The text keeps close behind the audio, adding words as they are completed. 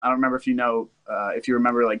I don't remember if you know, if you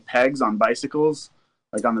remember like pegs on bicycles,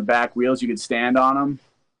 like on the back wheels, you could stand on them.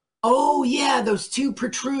 Oh yeah, those two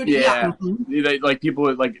protruding. Yeah, Yeah. Mhm. like people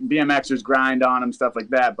would like BMXers grind on them, stuff like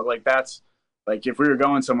that. But like that's like if we were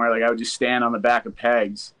going somewhere, like I would just stand on the back of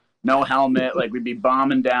pegs, no helmet. Like we'd be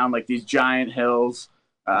bombing down like these giant hills,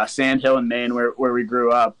 Sand Hill in Maine, where we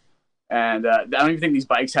grew up. And I don't even think these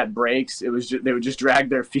bikes had brakes. It was just, they would just drag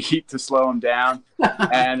their feet to slow them down.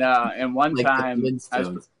 And one Like the time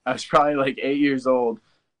Flintstones. I was probably like 8 years old,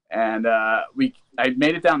 and I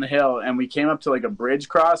made it down the hill, and we came up to like a bridge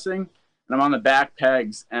crossing, and I'm on the back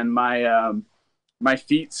pegs, and my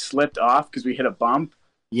feet slipped off because we hit a bump,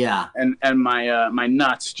 Yeah. and my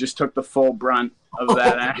nuts just took the full brunt of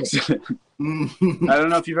that accident. I don't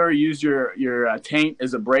know if you've ever used your taint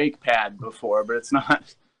as a brake pad before, but it's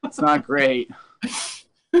not great.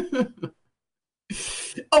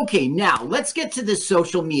 Okay, now let's get to this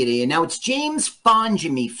social media. Now it's James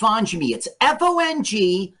Fongemi. Fongemi. It's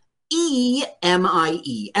Fongemie.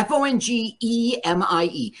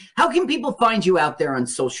 Fongemie. How can people find you out there on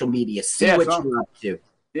social media? See what you're up to.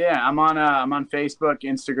 Yeah, I'm on Facebook,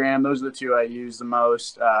 Instagram. Those are the two I use the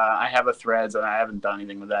most. I have a Threads, and I haven't done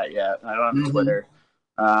anything with that yet. I don't have Twitter.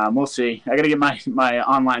 We'll see. I got to get my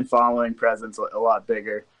online following presence a lot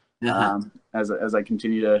bigger as I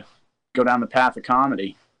continue to go down the path of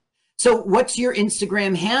comedy. So what's your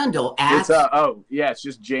Instagram handle at? It's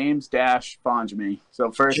just James-Fongemi.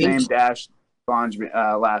 So first name dash Fongemi,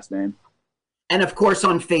 last name. And of course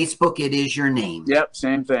on Facebook it is your name. Yep,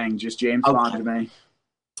 same thing. Just James Fongemi.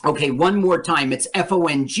 Okay, one more time. It's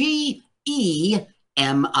Fongemie.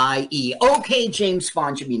 Okay, James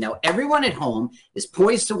Fongemi. Now, everyone at home is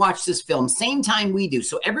poised to watch this film same time we do.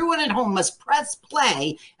 So everyone at home must press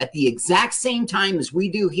play at the exact same time as we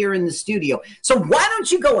do here in the studio. So why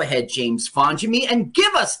don't you go ahead, James Fongemi, and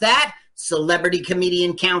give us that celebrity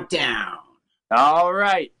comedian countdown. All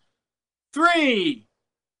right. 3,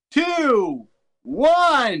 2,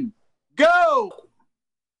 1, go.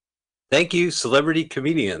 Thank you, celebrity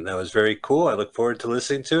comedian. That was very cool. I look forward to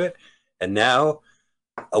listening to it. And now,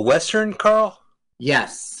 a Western, Carl?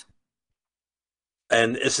 Yes.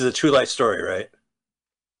 And this is a true life story, right?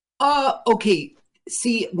 Okay.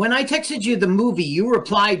 See, when I texted you the movie, you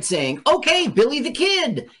replied saying, okay, Billy the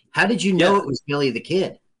Kid. How did you know it was Billy the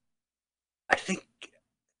Kid? I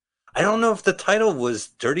don't know if the title was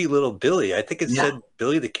Dirty Little Billy. I think it said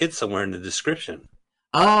Billy the Kid somewhere in the description.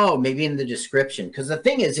 Oh, maybe in the description. Because the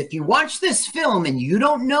thing is, if you watch this film and you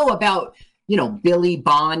don't know about, Billy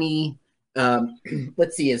Bonnie,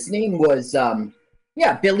 let's see, his name was,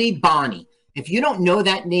 Billy Bonnie. If you don't know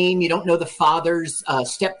that name, you don't know the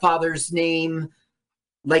stepfather's name,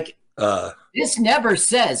 this never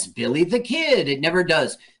says Billy the Kid. It never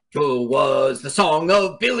does. "So was the song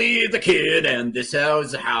of Billy the Kid, and this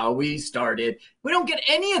is how we started." We don't get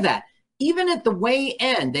any of that. Even at the way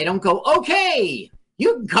end, they don't go, okay,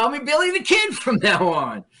 you can call me Billy the Kid from now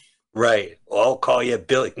on. Right. Well, I'll call you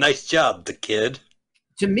Billy. Nice job, the kid.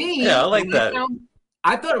 To me, I like that.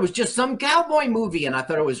 I thought it was just some cowboy movie, and I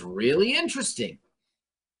thought it was really interesting.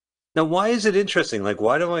 Now, why is it interesting?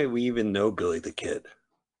 Why do we even know Billy the Kid?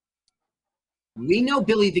 We know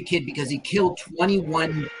Billy the Kid because he killed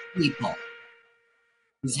 21 people.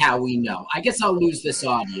 Is how we know. I guess I'll lose this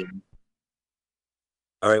audio.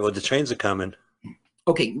 All right, well, the trains are coming.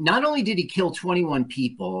 Okay, not only did he kill 21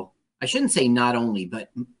 people, I shouldn't say not only,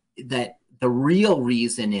 but that the real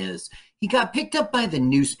reason is he got picked up by the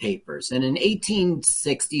newspapers. And in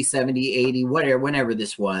 1860, 70, 80, whenever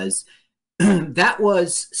this was, that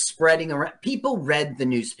was spreading around. People read the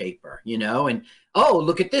newspaper, and, oh,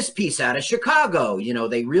 look at this piece out of Chicago.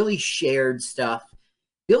 They really shared stuff.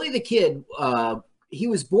 Billy the Kid, he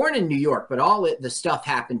was born in New York, but all the stuff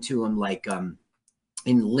happened to him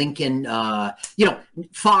in Lincoln,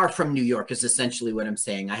 far from New York is essentially what I'm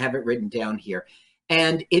saying. I have it written down here.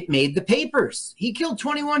 And it made the papers. He killed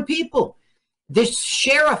 21 people. This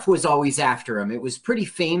sheriff was always after him. It was pretty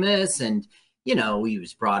famous. And, he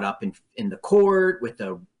was brought up in the court with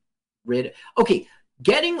a writ. Okay,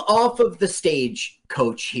 getting off of the stage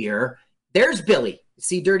coach here. There's Billy.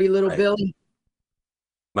 See Dirty Little Billy?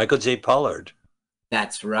 Michael J. Pollard.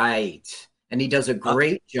 That's right. And he does a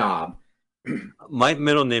great job. My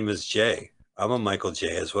middle name is Jay. I'm a Michael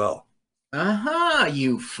J. as well.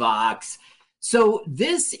 You fox. So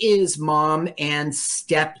this is mom and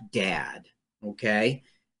stepdad, okay?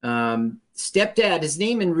 Stepdad, his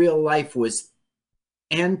name in real life was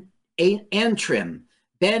Antrim,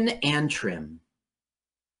 Ben Antrim.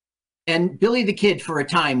 And Billy the Kid for a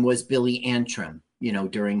time was Billy Antrim,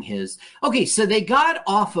 during his... Okay, so they got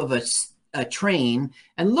off of a train,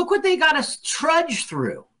 and look what they got to trudge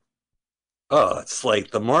through. Oh, it's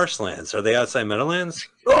like the marshlands. Are they outside Meadowlands?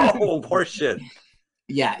 Oh, horseshit.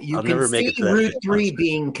 Yeah, you I'll can never make see it to that Route shit 3 concert.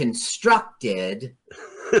 being constructed.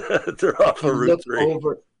 They're off You of Route look 3.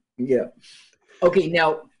 over. Yeah. Okay,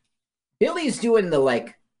 now Billy's doing the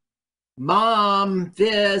like, Mom,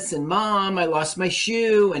 this, and Mom, I lost my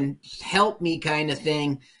shoe, and help me kind of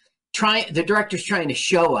thing. The director's trying to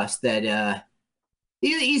show us that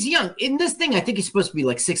he's young. In this thing, I think he's supposed to be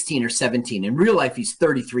like 16 or 17. In real life, he's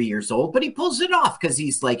 33 years old, but he pulls it off because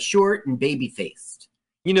he's like short and baby-faced.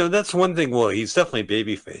 You know, that's one thing. Well, he's definitely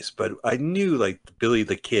babyface, but I knew like Billy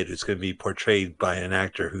the Kid is going to be portrayed by an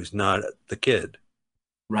actor who's not the kid.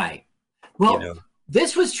 Right. Well, You know?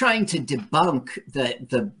 this was trying to debunk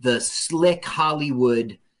the slick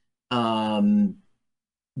Hollywood, the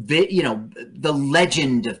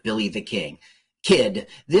legend of Billy the Kid.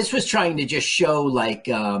 This was trying to just show like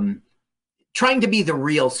trying to be the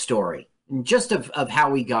real story, and just of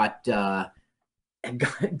how he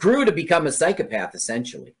grew to become a psychopath,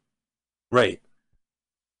 essentially. Right.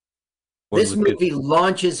 This movie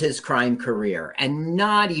launches his crime career, and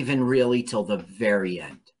not even really till the very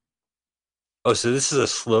end. Oh, so this is a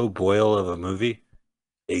slow boil of a movie?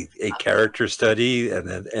 A character study and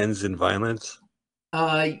then ends in violence?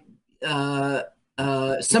 Some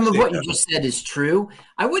of what you just said is true.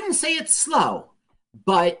 I wouldn't say it's slow,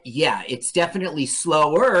 but yeah, it's definitely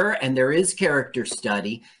slower, and there is character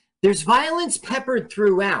study. There's violence peppered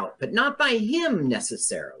throughout, but not by him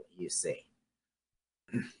necessarily, you see.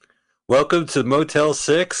 Welcome to Motel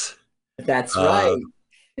 6. That's right.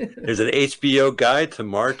 There's an HBO guide to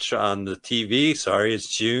March on the TV. Sorry, it's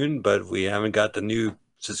June, but we haven't got the new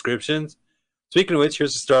subscriptions. Speaking of which,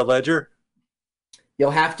 here's the Star Ledger.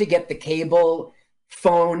 You'll have to get the cable,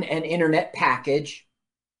 phone, and internet package.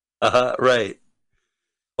 Right.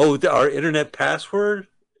 Oh, our internet password,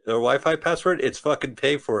 our Wi-Fi password, it's fucking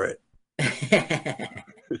pay for it.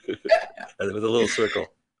 With a little circle.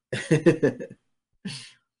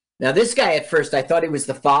 Now, this guy at first, I thought he was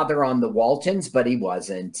the father on the Waltons, but he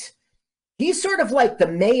wasn't. He's sort of like the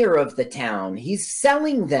mayor of the town. He's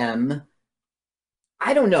selling them.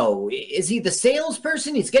 I don't know. Is he the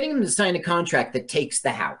salesperson? He's getting them to sign a contract that takes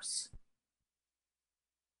the house.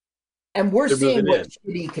 And we're seeing what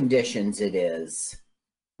shitty conditions it is.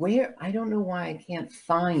 Where? I don't know why I can't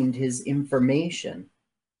find his information.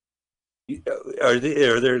 Is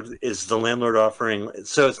the landlord offering?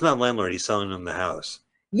 So it's not landlord. He's selling them the house.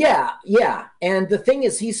 Yeah. And the thing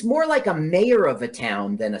is, he's more like a mayor of a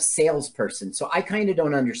town than a salesperson. So I kind of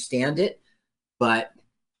don't understand it, but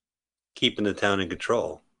keeping the town in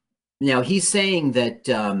control. Now he's saying that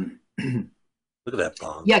look at that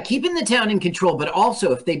bomb. Yeah, keeping the town in control, but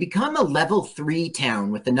also if they become a level 3 town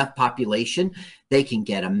with enough population, they can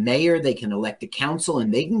get a mayor, they can elect a council,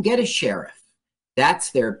 and they can get a sheriff.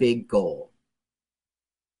 That's their big goal.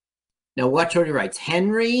 Now watch what he writes.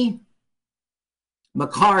 Henry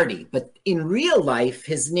McCarty, but in real life,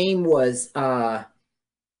 his name was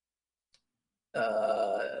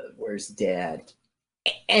where's Dad?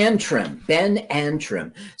 Antrim, Ben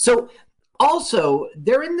Antrim. So also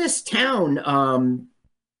they're in this town.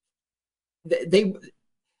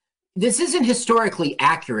 This isn't historically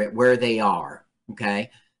accurate where they are. Okay,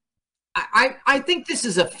 I think this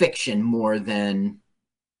is a fiction more than.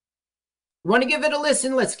 Want to give it a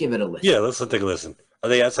listen? Let's give it a listen. Yeah, let's take a listen. Are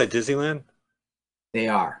they outside Disneyland? They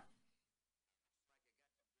are.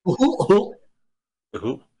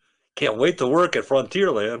 Can't wait to work at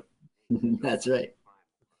Frontierland. That's right.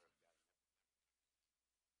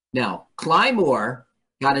 Now, Clymore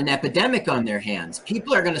got an epidemic on their hands.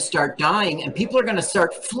 People are going to start dying, and people are going to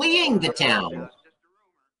start fleeing the town.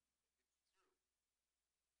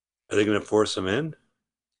 Are they going to force them in?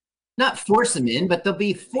 Not force them in, but they'll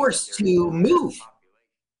be forced to move.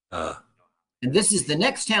 And this is the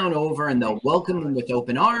next town over, and they'll welcome them with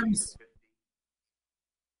open arms.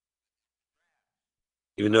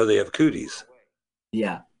 Even though they have cooties.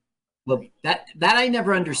 Yeah. Well, that I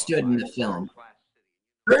never understood in the film.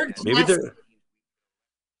 Maybe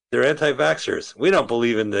they're anti-vaxxers. We don't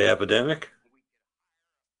believe in the epidemic.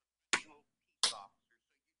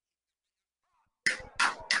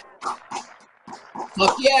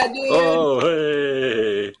 Fuck yeah, dude. Oh,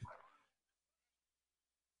 hey.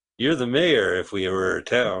 You're the mayor if we were a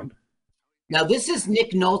town. Now, this is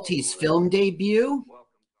Nick Nolte's film debut.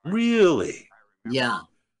 Really? Yeah.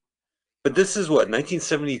 But this is what,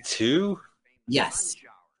 1972? Yes.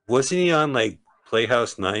 Wasn't he on like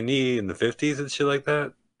Playhouse 90 in the 50s and shit like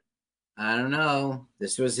that? I don't know.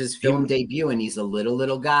 This was his film debut, and he's a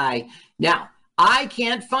little guy. Now, I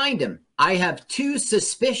can't find him. I have two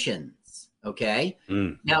suspicions, okay?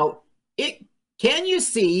 Now, it Can you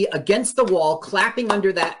see against the wall, clapping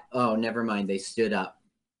under that? Oh, never mind. They stood up.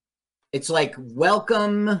 It's like,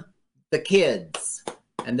 welcome the kids.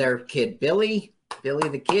 And their kid, Billy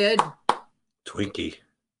the kid. Twinkie.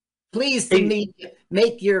 Pleased to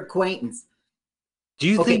make your acquaintance. Do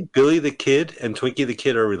you think Billy the Kid and Twinkie the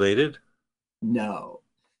Kid are related? No.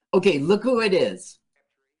 Okay, look who it is.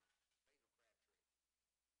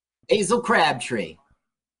 Hazel Crabtree.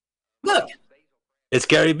 Look. It's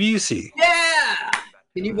Gary Busey. Yeah.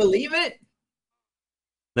 Can you believe it?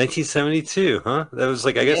 1972, huh? That was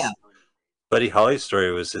like, I guess, Buddy Holly's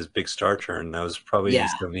story was his big star turn. That was probably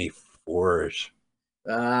 74-ish.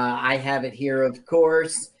 I have it here, of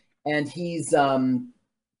course. And he's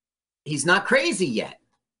not crazy yet.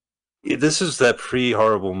 This is that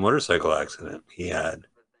pre-horrible motorcycle accident he had.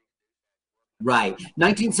 Right.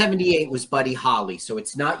 1978 was Buddy Holly, so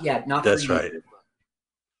it's not yet. That's right.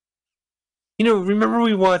 You know, remember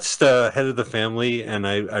we watched Head of the Family, and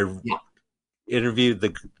I interviewed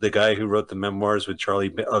the guy who wrote the memoirs with Charlie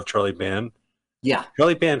Band. Yeah.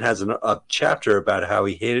 Charlie Band has a chapter about how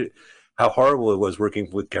he hated, how horrible it was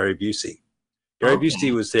working with Gary Busey. Gary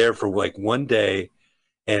Busey was there for like one day,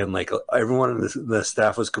 and like everyone in the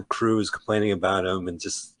staff crew was complaining about him and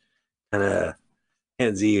just kind of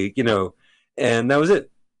handsy, you know, and that was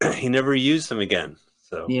it. He never used him again.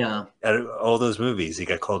 So yeah, out of all those movies, he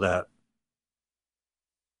got called out.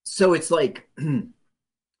 So it's like, can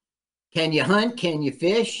you hunt? Can you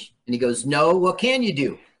fish? And he goes, no. What can you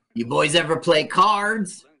do? You boys ever play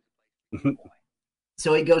cards?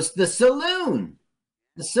 So he goes, the saloon.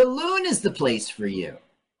 The saloon is the place for you.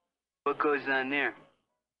 What goes on there?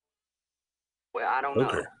 Well, I don't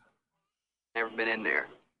know. Never been in there.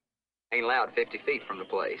 Ain't allowed 50 feet from the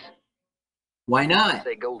place. Why not? I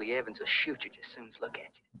say Goldie Evans will shoot you just as soon as look at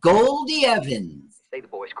you. Goldie Evans. Say the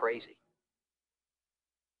boy's crazy.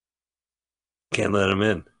 Can't let him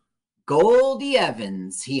in. Goldie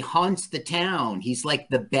Evans. He haunts the town. He's like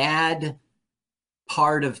the bad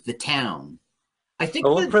part of the town. I think.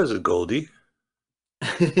 I'm impressed with Goldie.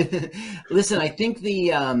 Listen, I think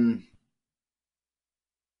the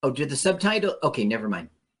did the subtitle? Okay, never mind.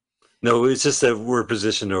 No, it's just that we're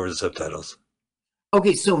positioned over the subtitles.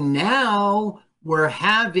 Okay, so now we're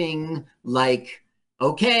having like,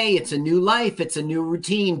 okay, it's a new life, it's a new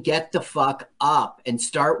routine. Get the fuck up and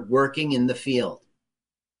start working in the field.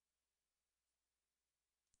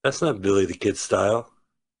 That's not Billy the Kid style.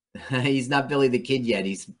 He's not Billy the Kid yet.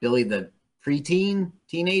 He's Billy the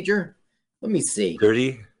teenager. Let me see.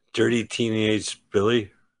 Dirty teenage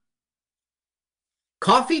Billy.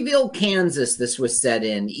 Coffeyville, Kansas, this was set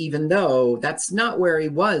in, even though that's not where he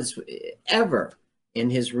was ever in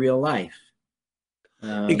his real life.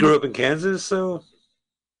 He grew up in Kansas, so?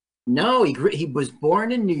 No, he was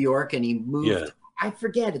born in New York and he moved. Yeah. I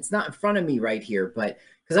forget. It's not in front of me right here, but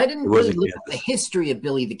because I didn't really look at the history of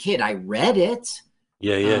Billy the Kid. I read it.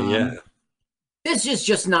 Yeah. This is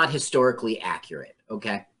just not historically accurate,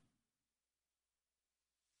 okay?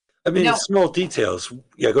 I mean, it's small details.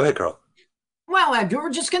 Yeah, go ahead, Carl. Well,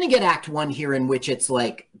 we're just going to get Act 1 here in which it's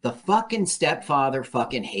like the fucking stepfather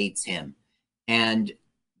fucking hates him. And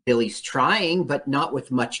Billy's trying, but not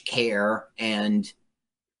with much care. And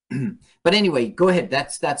but anyway, go ahead.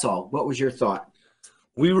 That's all. What was your thought?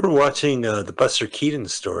 We were watching the Buster Keaton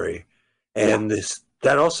story, and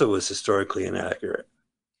that also was historically inaccurate.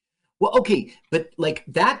 Well, okay, but like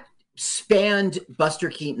that spanned Buster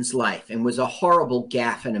Keaton's life and was a horrible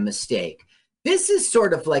gaffe and a mistake. This is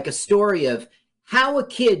sort of like a story of how a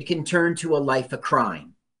kid can turn to a life of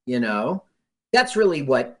crime, you know? That's really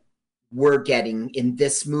what we're getting in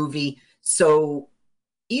this movie. So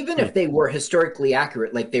even if they were historically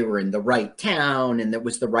accurate, like they were in the right town and there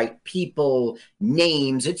was the right people,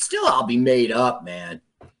 names, it'd still all be made up, man.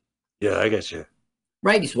 Yeah, I get you.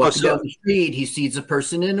 Right, he's walking down the street, he sees a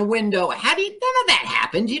person in a window. None of that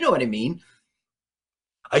happened, you know what I mean?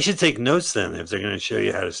 I should take notes then if they're going to show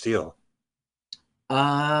you how to steal.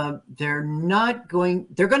 They're going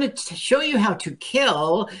to show you how to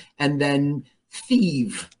kill and then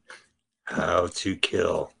thieve. How to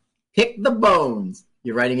kill. Pick the bones.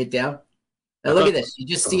 You're writing it down? Now look at this. You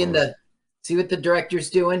just see what the director's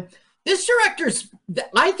doing?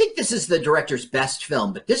 I think this is the director's best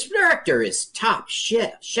film, but this director is top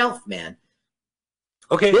shelf, man.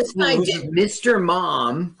 Okay. This guy did Mr.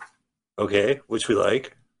 Mom. Okay, which we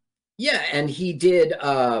like. Yeah, and he did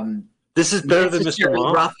this is better than Mr.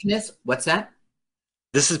 Mom? Roughness. What's that?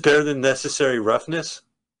 This is better than Necessary Roughness?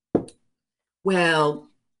 Well,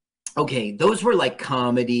 okay, those were like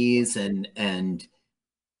comedies and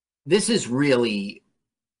this is really,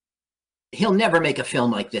 he'll never make a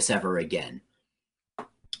film like this ever again.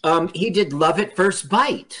 He did Love at First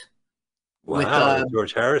Bite. Wow, With,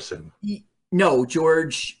 George Harrison. No,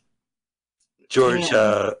 George.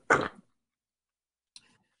 Oh,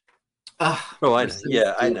 I know.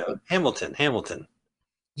 Yeah, I know. Hamilton.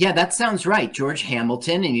 Yeah, that sounds right. George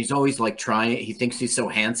Hamilton, and he's always like trying. He thinks he's so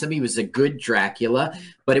handsome. He was a good Dracula,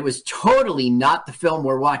 but it was totally not the film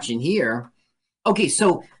we're watching here. Okay,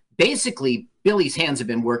 so basically, Billy's hands have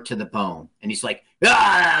been worked to the bone, and he's like,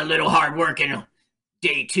 a little hard working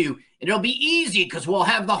day 2, and it'll be easy because we'll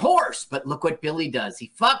have the horse. But look what Billy does.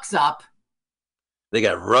 He fucks up. They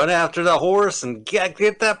got to run after the horse and get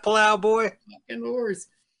that plow, boy. Fucking horse.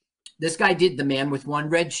 This guy did The Man with One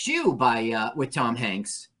Red Shoe with Tom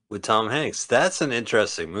Hanks. With Tom Hanks. That's an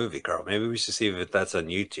interesting movie, Carl. Maybe we should see if that's on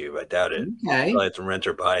YouTube. I doubt it. Okay. I'll have to rent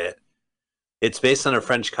or buy it. It's based on a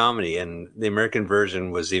French comedy, and the American version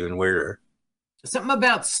was even weirder. Something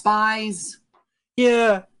about spies.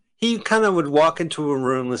 Yeah. He kind of would walk into a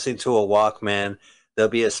room listening to a Walkman. There'll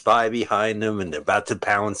be a spy behind him, and they're about to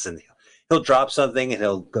pounce, and he'll drop something, and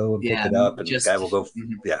he'll go and pick it up, and the guy will go,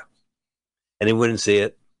 yeah. And he wouldn't see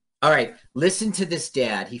it. All right, listen to this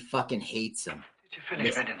dad. He fucking hates him. Did you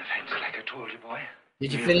finish mending the fence like I told you, boy?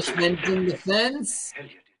 Did you finish mending the fence? Hell,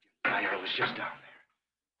 you did. I was just down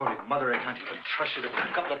there. Holy mother, I can't even trust you to put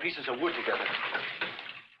a couple of pieces of wood together.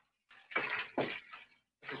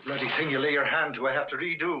 The bloody thing you lay your hand to, I have to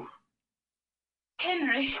redo.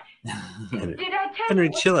 Henry, did I tell Henry,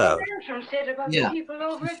 you what chill out. Bertram said about Yeah. the people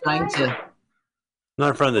over at Trying to. Not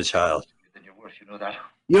in front of the child. Then you're worse, you know that.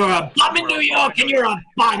 You're a bum in New York, and you're a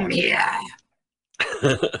bum here.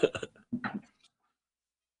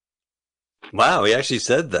 Wow, he actually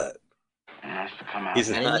said that. He has to come out. He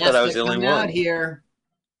said, And I he thought I has was to the only come one. out here.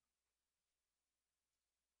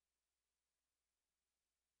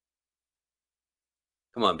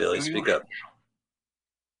 Come on, Billy, speak up.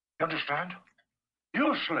 You understand?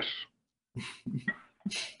 Useless.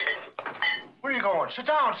 Where are you going? Sit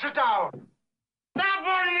down, sit down. Stop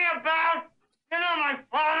warning me about! You know my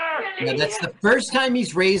father! Now, that's the first time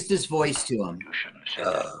he's raised his voice to him. You shouldn't have said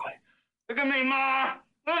that, boy. Look at me, Ma!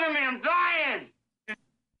 Look at me, I'm dying!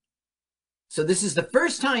 So this is the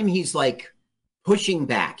first time he's like pushing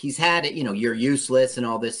back. He's had it, you're useless and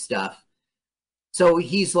all this stuff. So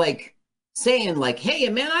he's like saying like, hey,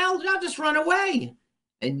 man, I'll just run away.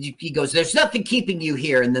 And he goes, there's nothing keeping you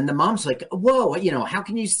here. And then the mom's like, whoa, how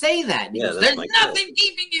can you say that? And he goes, there's nothing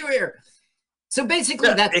keeping you here. So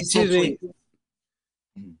basically that's essentially.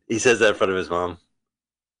 He says that in front of his mom.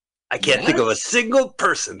 I can't think of a single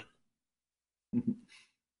person.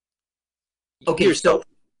 Okay, so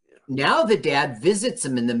now the dad visits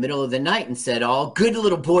him in the middle of the night and said, all good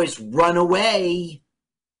little boys run away.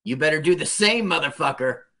 You better do the same,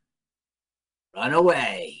 motherfucker. Run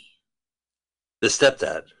away. The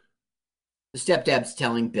stepdad. The stepdad's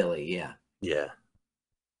telling Billy, yeah. Yeah.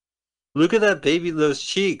 Look at that baby, those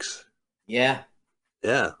cheeks. Yeah.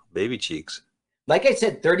 Yeah, baby cheeks. Like I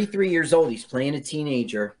said, 33 years old. He's playing a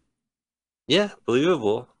teenager. Yeah,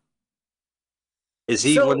 believable. Is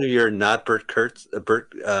he one of your not Burt Courts?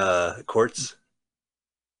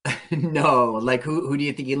 No, like who do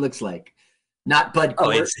you think he looks like? Not Bud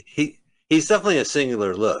Cort. He's definitely a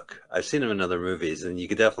singular look. I've seen him in other movies, and you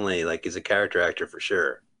could definitely he's a character actor for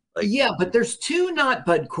sure. Yeah, but there's two not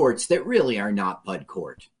Bud Courts that really are not Bud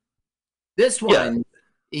Cort. This one,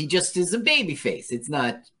 he just is a baby face. It's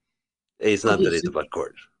not. He's not that he's a Bud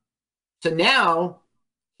Cort. So now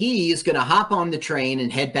he is going to hop on the train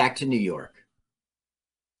and head back to New York.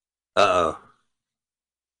 Uh-oh.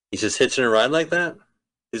 He's just hitching a ride like that?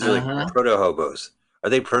 These are like proto-hobos. Are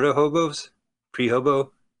they proto-hobos?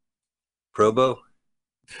 Pre-hobo? Probo?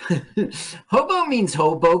 Hobo means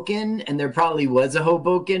Hoboken, and there probably was a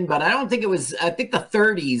Hoboken, but I don't think it was. I think the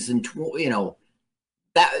 30s and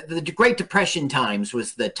that the Great Depression times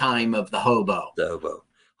was the time of the hobo. The hobo.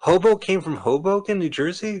 Hobo came from Hoboken, New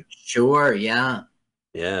Jersey? Sure, yeah.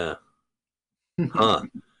 Yeah. Huh.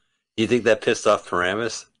 You think that pissed off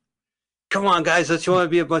Paramus? Come on, guys, don't you want to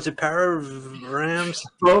be a bunch of para-rams?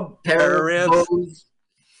 Para-rams.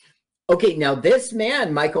 Okay, now this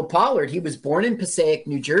man, Michael Pollard, he was born in Passaic,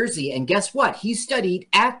 New Jersey, and guess what? He studied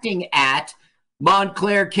acting at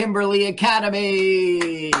Montclair Kimberly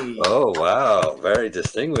Academy. Oh, wow. Very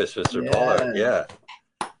distinguished, Mr. Pollard. Yeah.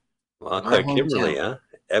 Montclair Kimberly, huh?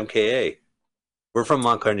 MKA. We're from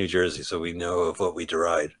Montclair, New Jersey, so we know of what we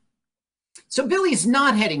deride. So Billy's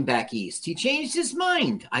not heading back east. He changed his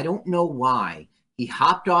mind. I don't know why. He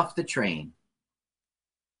hopped off the train.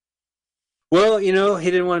 Well, he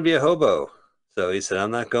didn't want to be a hobo. So he said,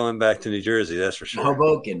 I'm not going back to New Jersey, that's for sure.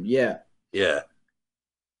 Hoboken, yeah. Yeah.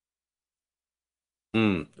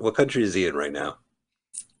 What country is he in right now?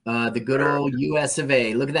 The good old U.S. of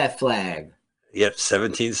A. Look at that flag. Yep,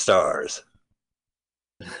 17 stars.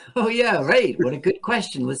 Oh, yeah, right. What a good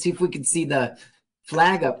question. Let's see if we can see the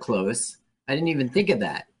flag up close. I didn't even think of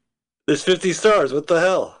that. There's 50 stars. What the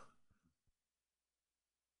hell?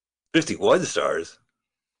 51 stars.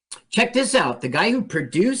 Check this out. The guy who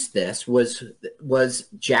produced this was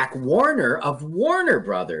Jack Warner of Warner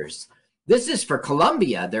Brothers. This is for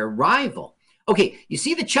Columbia, their rival. Okay, you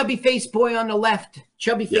see the chubby face boy on the left?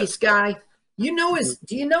 Chubby face guy? Do you know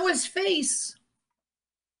his face?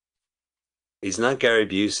 He's not Gary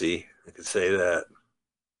Busey. I could say that.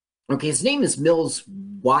 Okay, his name is Mills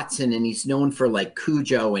Watson, and he's known for like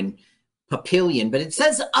Cujo and Papillion, but it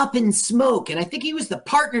says Up in Smoke, and I think he was the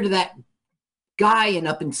partner to that guy in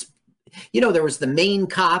Up in, there was the main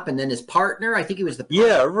cop and then his partner. I think he was the partner.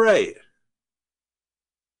 Yeah, right.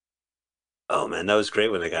 Oh man, that was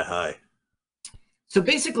great when they got high. So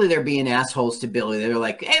basically, they're being assholes to Billy. They're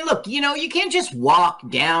like, "Hey, look, you can't just walk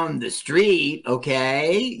down the street,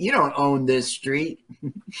 okay? You don't own this street."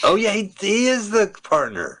 Oh yeah, he is the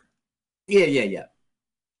partner. Yeah.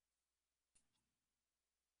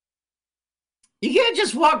 You can't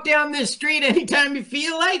just walk down this street anytime you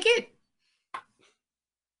feel like it.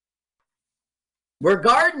 We're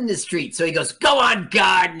guarding the street. So he goes, "Go on,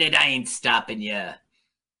 guarding it. I ain't stopping you."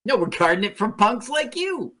 No, we're guarding it from punks like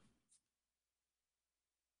you.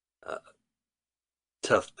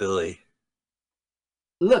 Tough Billy.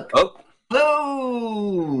 Look. Oh.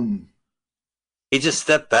 Boom. He just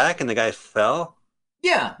stepped back and the guy fell?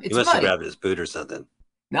 Yeah, he must have grabbed his boot or something.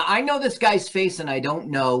 Now, I know this guy's face and I don't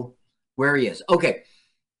know where he is. Okay,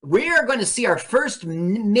 we are going to see our first,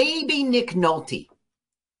 maybe Nick Nolte.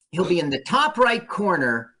 He'll be in the top right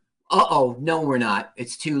corner. Uh-oh, no, we're not.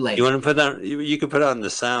 It's too late. You want to put on? You could put on the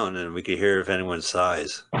sound and we could hear if anyone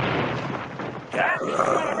sighs.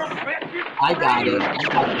 I got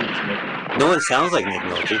it. No one sounds like Nick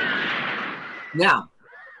Nolte. Now,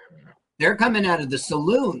 they're coming out of the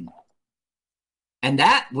saloon. And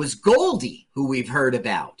that was Goldie, who we've heard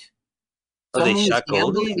about. Oh, they shot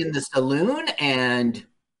Goldie? In the saloon, and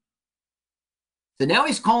so now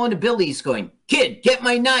he's calling to Billy. He's going, "Kid, get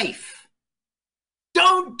my knife."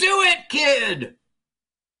 "Don't do it, kid."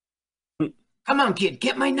 "Come on, kid,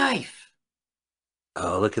 get my knife."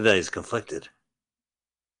 Oh, look at that. He's conflicted.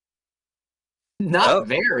 Not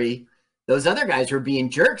very. Those other guys were being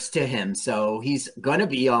jerks to him, so he's going to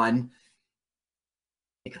be on.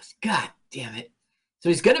 He goes, "God damn it." So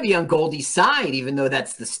he's going to be on Goldie's side, even though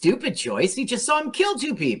that's the stupid choice. He just saw him kill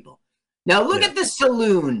two people. Now look at the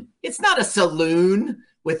saloon. It's not a saloon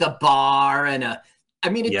with a bar and a. I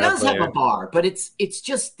mean, it does have a bar, but it's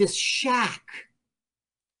just this shack.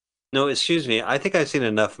 No, excuse me. I think I've seen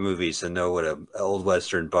enough movies to know what an old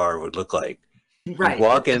Western bar would look like. Right. You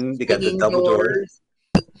walk in, you got the double doors.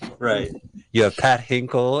 Right. You have Pat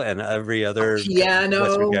Hinkle and every other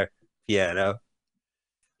piano. Piano.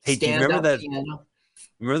 Hey, do you remember that? Piano.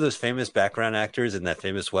 Remember those famous background actors in that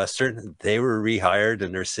famous Western? They were rehired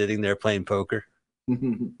and they're sitting there playing poker.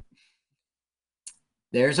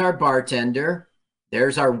 There's our bartender.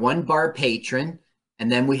 There's our one bar patron.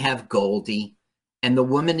 And then we have Goldie. And the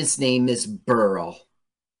woman's name is Burl.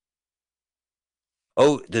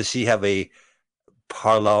 Oh, does she have a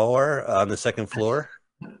parlor on the second floor?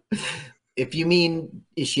 If you mean,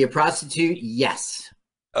 is she a prostitute? Yes.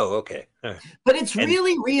 Oh, okay. Right. But it's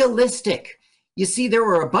really realistic. You see, there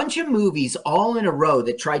were a bunch of movies all in a row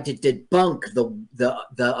that tried to debunk the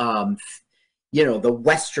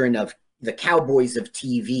Western of the cowboys of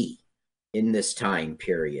TV in this time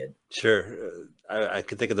period. Sure. I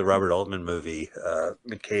could think of the Robert Altman movie,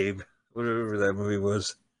 McCabe, whatever that movie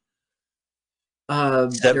was.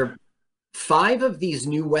 There are 5 of these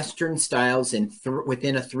new Western styles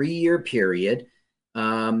within a 3-year period.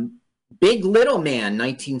 Big Little Man,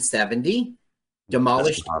 1970,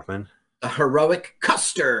 demolished a heroic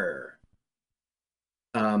Custer.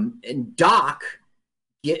 And Doc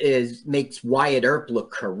makes Wyatt Earp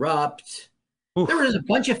look corrupt. Oof. There was a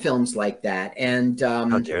bunch of films like that. And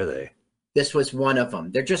how dare they? This was one of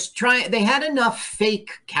them. They're just they had enough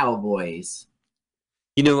fake cowboys.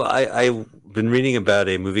 You know, I've been reading about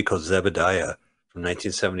a movie called Zebediah from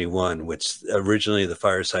 1971, which originally the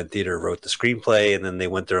Fireside Theater wrote the screenplay, and then they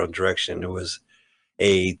went their own direction. It was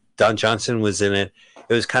Don Johnson was in it.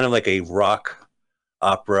 It was kind of like a rock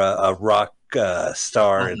opera, a rock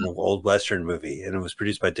star in an old Western movie, and it was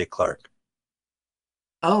produced by Dick Clark.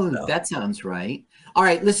 Oh, so. That sounds right. All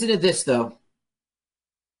right, listen to this, though.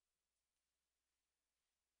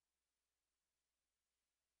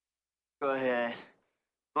 Go ahead.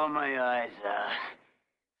 Pull my eyes out.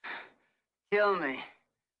 Kill me.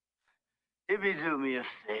 if you do me a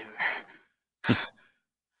favor.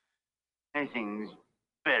 Anything's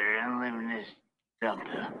better than living this dump,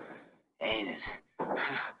 ain't it?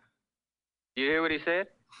 You hear what he said?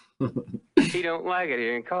 He don't like it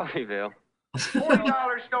here in Coffeeville.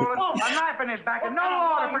 $40 stolen, a knife in his back, and no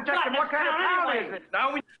law to protect him. What kind of town is it?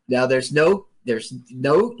 Now there's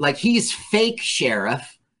no like he's fake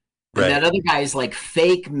sheriff, and that other guy's like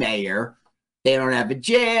fake mayor. They don't have a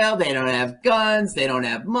jail. They don't have guns. They don't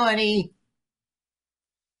have money.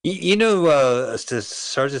 You know,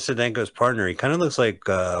 Sergeant Sedenko's partner, he kind of looks like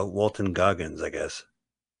Walton Goggins, I guess.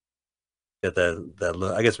 Get that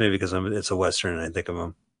look. I guess maybe because it's a Western and I think of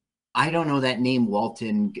him. I don't know that name,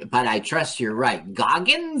 Walton, but I trust you're right.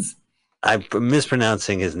 Goggins? I'm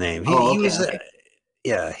mispronouncing his name. He was, okay.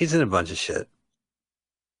 Yeah, he's in a bunch of shit.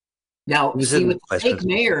 Now, see, what the fake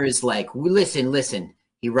mayor is like, listen,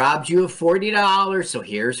 he robbed you of $40, so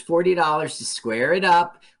here's $40 to square it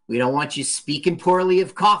up. We don't want you speaking poorly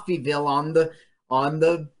of Coffeeville on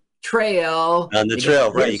the trail. On the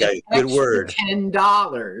trail, right? You got a good word.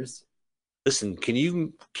 $10. Listen, can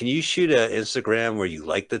you shoot an Instagram where you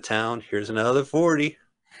like the town? Here's another 40.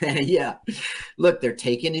 Yeah. Look, they're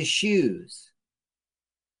taking his shoes.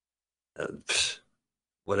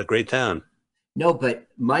 What a great town. No, but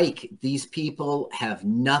Mike, these people have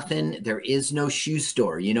nothing. There is no shoe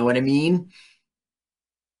store. You know what I mean?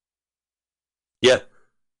 Yeah.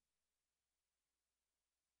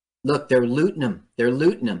 Look, they're looting them. They're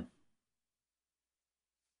looting them.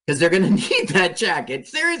 Because they're going to need that jacket.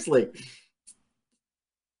 Seriously.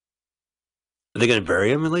 Are they going to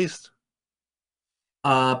bury him at least?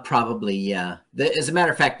 Probably, yeah. As a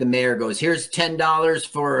matter of fact, the mayor goes, here's $10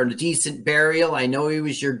 for a decent burial. I know he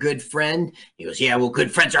was your good friend. He goes, yeah, well,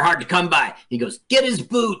 good friends are hard to come by. He goes, get his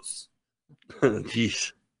boots.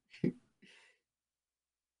 Jeez.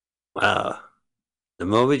 Wow. The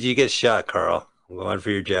moment you get shot, Carl, I'm going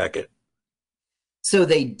for your jacket. So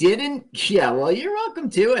they didn't? Yeah, well, you're welcome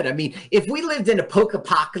to it. I mean, if we lived in a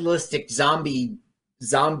post-apocalyptic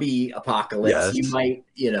zombie apocalypse, yes.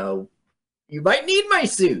 You might need my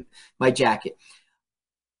suit, my jacket.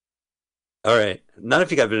 All right. Not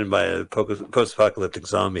if you got bitten by a post-apocalyptic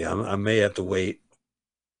zombie. I may have to wait.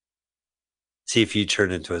 See if you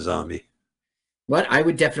turn into a zombie. What? I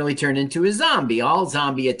would definitely turn into a zombie. All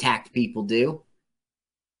zombie-attacked people do.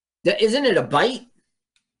 Isn't it a bite?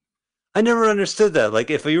 I never understood that. Like,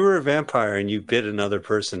 if you were a vampire and you bit another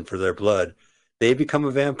person for their blood, they become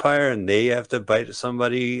a vampire and they have to bite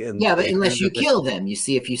somebody. And yeah, but unless you kill them. You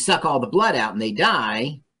see, if you suck all the blood out and they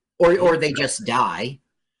die, or they just die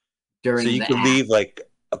during the So you can leave like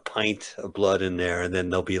a pint of blood in there and then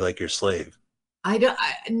they'll be like your slave. I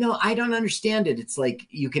don't understand it. It's like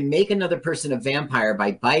you can make another person a vampire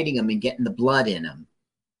by biting them and getting the blood in them.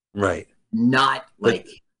 Right. Not like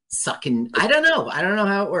sucking. I don't know. I don't know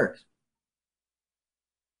how it works.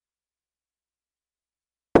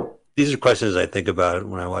 These are questions I think about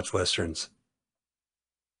when I watch Westerns.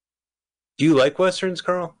 Do you like Westerns,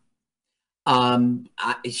 Carl? Some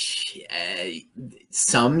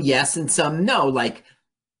yes and some no. Like,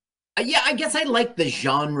 yeah, I guess I like the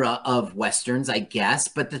genre of Westerns, I guess.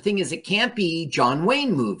 But the thing is, it can't be John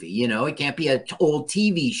Wayne movie. You know, it can't be an old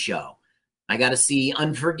TV show. I got to see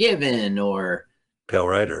Unforgiven or Pale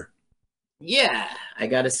Rider. Yeah, I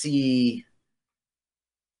got to see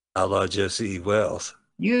Outlaw Jesse Wells.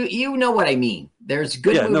 You know what I mean. There's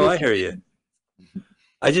good movies. No, I hear you.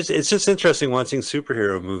 It's just interesting watching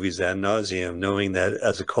superhero movies ad nauseum, knowing that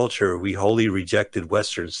as a culture, we wholly rejected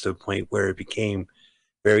Westerns to a point where it became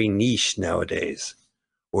very niche nowadays,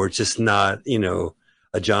 or just not, a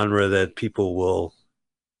genre that people will,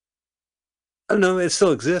 I don't know, it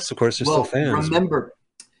still exists. Of course, there's still fans. Remember,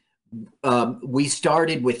 we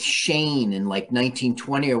started with Shane in like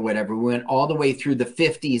 1920 or whatever. We went all the way through the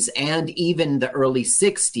 50s and even the early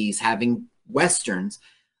 60s having Westerns.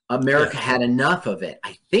 America had enough of it.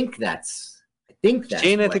 I think that's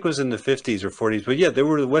Shane, I think, was in the 50s or 40s. But yeah, there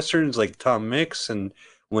were the Westerns like Tom Mix, and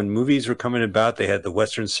when movies were coming about, they had the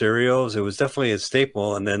Western serials. It was definitely a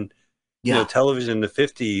staple. And then, television in the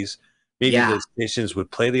 50s, maybe the stations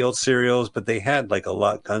would play the old serials, but they had like a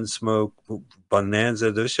lot, Gunsmoke,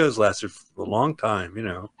 Bonanza. Those shows lasted for a long time,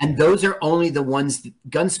 And those are only the ones,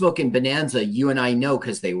 Gunsmoke and Bonanza, you and I know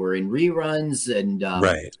because they were in reruns and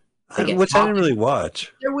right. Which I didn't really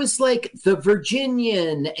watch. There was like the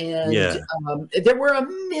Virginian, and there were a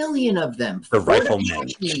million of them. The Rifleman.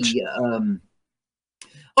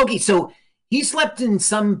 Okay, so he slept in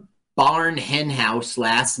some barn hen house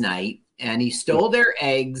last night, and he stole their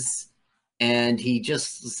eggs, and he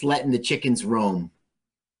just was letting the chickens roam.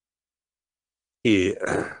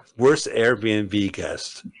 Worst Airbnb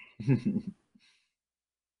guest.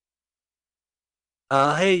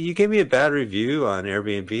 Hey, you gave me a bad review on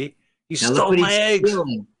Airbnb. You Now look stole what my he's eggs.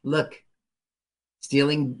 stealing. Look,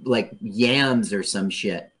 stealing like yams or some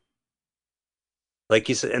shit. Like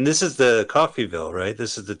you said, and this is the Coffeeville, right?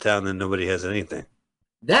 This is the town that nobody has anything.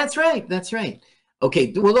 That's right. That's right.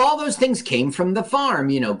 Okay, well, all those things came from the farm,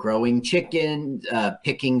 you know, growing chicken,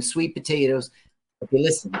 picking sweet potatoes. Okay,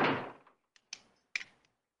 listen.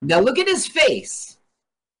 Now look at his face.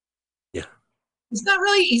 Yeah. He's not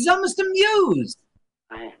really, he's almost amused.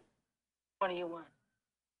 Hey, what do you want?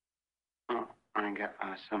 Oh, I got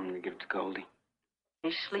something to give to Goldie.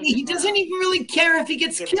 He's sleeping. He doesn't even really care if he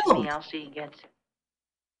gets Give it to killed. me, I'll see he gets it.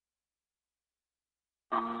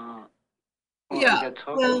 Well, Yeah,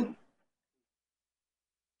 well,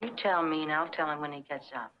 you tell me and I'll tell him when he gets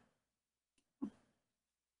up.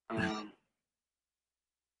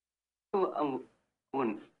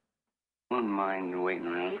 Wouldn't mind waiting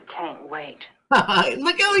around. You can't wait.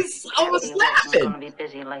 look how he's almost laughing. I'm going to be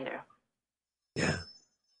busy later. Yeah.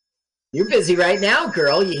 You're busy right now,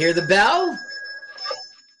 girl. You hear the bell?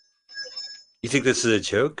 You think this is a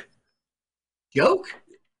joke? Joke?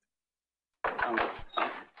 Tell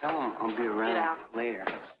him I'll be around later.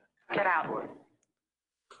 Get out.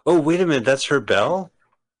 Oh, wait a minute. That's her bell?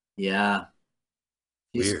 Yeah.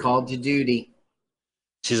 She's Weird. called to duty.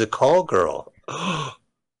 She's a call girl.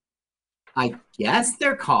 I guess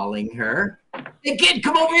they're calling her. Hey, kid,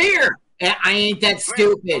 come over here. I ain't that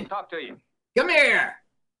stupid. I'll talk to you. Come here.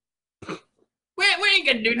 We ain't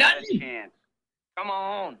gonna do nothing. Chance. Come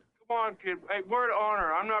on. Come on, kid. Hey, word of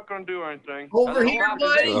honor. I'm not going to do anything. Over here,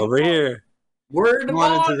 buddy. Over here. Word of Come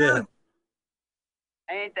on into honor.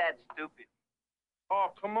 Ain't that stupid?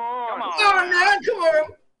 Oh, come on. Come on. Come on, man. Come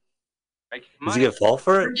on. Is he gonna fall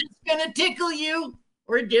for We're it? just gonna tickle you.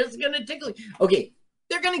 We're just gonna tickle you. Okay,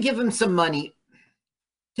 they're gonna give him some money.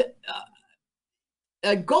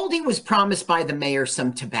 Goldie was promised by the mayor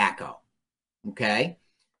some tobacco. Okay,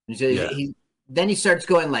 so Yeah. then he starts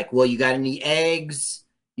going like, "Well, you got any eggs?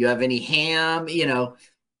 You have any ham? You know?"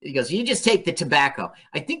 He goes, "You just take the tobacco."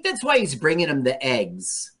 I think that's why he's bringing him the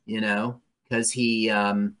eggs. You know, because he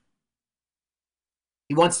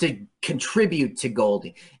wants to contribute to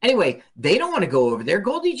Goldie. Anyway, they don't want to go over there.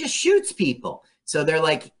 Goldie just shoots people. So they're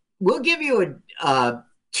like, we'll give you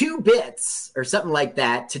 2 bits or something like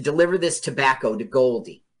that to deliver this tobacco to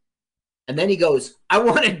Goldie. And then he goes, I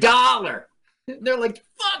want $1. And they're like,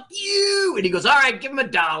 fuck you. And he goes, all right, give him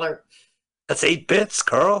 $1. That's 8 bits,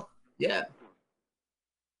 Carl. Yeah.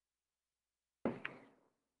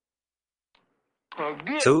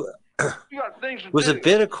 So You got things to was do. a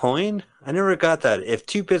bit a coin? I never got that. If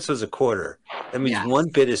 2 bits was a quarter, that means Yeah. 1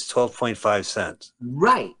 bit is 12.5 cents.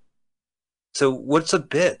 Right. So what's a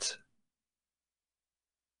bit?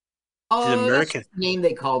 Oh, American- that's the name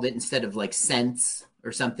they called it instead of like cents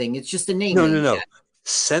or something. It's just a name. No.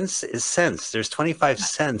 Cents is cents. There's 25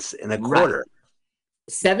 cents in a quarter.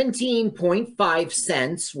 17.5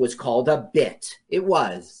 cents was called a bit. It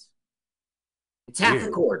was. It's half a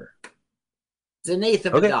Weird. quarter. It's an eighth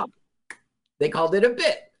of Okay. a dollar. They called it a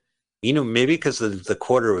bit. You know, maybe because the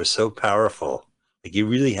quarter was so powerful, like you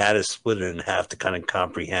really had to split it in half to kind of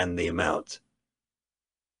comprehend the amount.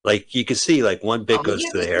 Like you could see, like 1 bit goes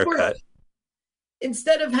to the haircut.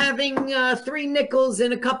 Instead of having 3 nickels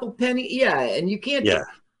and a couple pennies, yeah, and you can't. Yeah.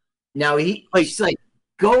 Now he's like,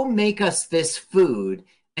 go make us this food,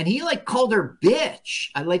 and he like called her bitch.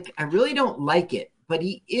 I really don't like it, but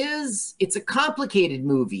he is. It's a complicated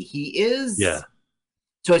movie. He is. Yeah.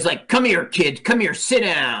 So he's like, come here, kid. Come here. Sit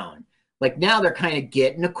down. Like now they're kind of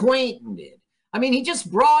getting acquainted. I mean, he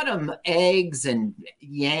just brought him eggs and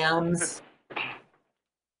yams.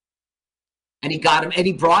 And he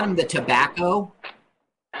brought him the tobacco.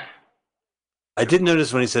 I did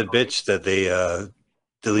notice when he said bitch that they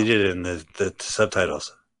deleted it in the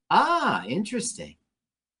subtitles. Ah, interesting.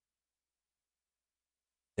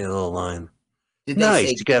 A little line. Did they Nice.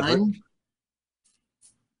 say You got- gun?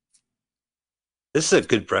 This is a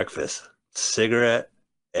good breakfast. Cigarette,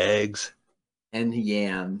 eggs, And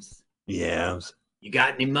yams. yams. You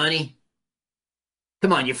got any money?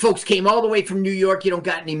 Come on, your folks came all the way from New York. You don't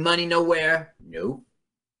got any money nowhere? Nope.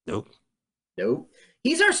 Nope.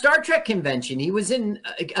 He's our Star Trek convention. He was in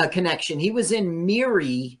a connection. He was in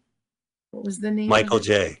Miri. What was the name? Michael of it?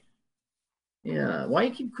 J. Yeah. Why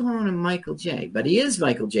you keep calling him Michael J? But he is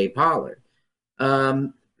Michael J. Pollard.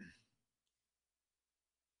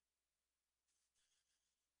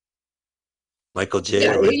 Michael J.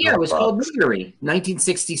 Yeah, Original it was called Box. Miri,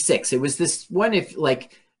 1966. It was this one if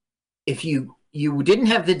you didn't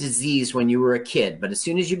have the disease when you were a kid, but as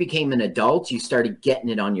soon as you became an adult, you started getting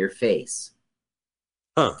it on your face.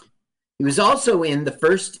 Huh. He was also in the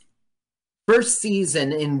first first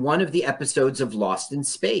season in one of the episodes of Lost in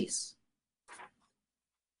Space.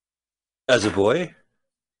 As a boy?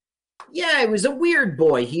 Yeah, it was a weird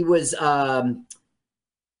boy. He was a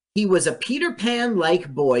Peter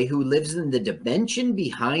Pan-like boy who lives in the dimension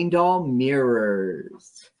behind all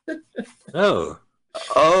mirrors. Oh,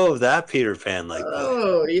 that Peter Pan-like boy.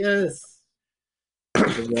 Oh, yes.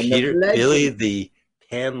 Billy the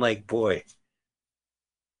Pan-like boy.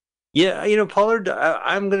 Yeah, Pollard,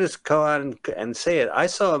 I'm going to go out and say it. I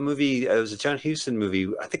saw a movie, it was a John Huston movie,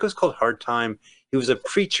 I think it was called Hard Time. He was a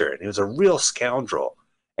preacher, and he was a real scoundrel.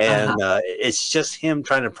 And it's just him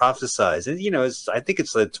trying to prophesize. And, I think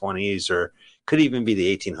it's the 20s or could even be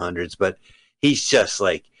the 1800s. But he's just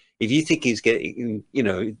like, if you think he's getting,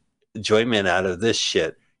 enjoyment out of this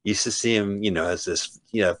shit, you used to see him, as this,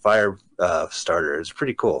 fire starter. It's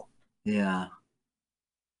pretty cool. Yeah.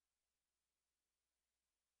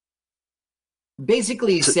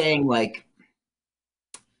 Basically, he's saying, like,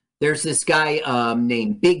 there's this guy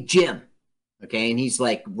named Big Jim, okay? And he's,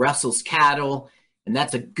 like, rustles cattle, and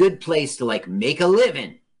that's a good place to, like, make a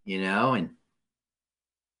living, And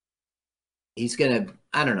he's going to,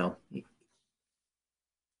 I don't know.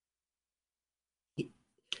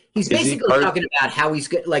 He's basically talking about how he's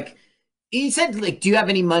good, like, he said, like, do you have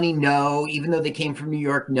any money? No. Even though they came from New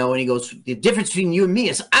York, no. And he goes, the difference between you and me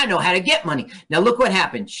is I know how to get money. Now, look what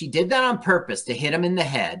happened. She did that on purpose to hit him in the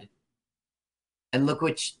head. And look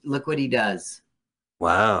what he does.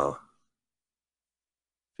 Wow.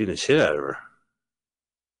 Beat the shit out of her.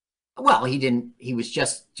 Well, he didn't. He was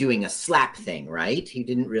just doing a slap thing, right? He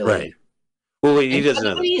didn't really. Right. Well, wait, he doesn't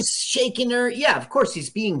know. He's shaking her. Yeah, of course, he's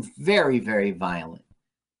being very, very violent.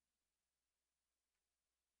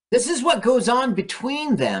 This is what goes on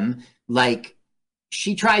between them. Like,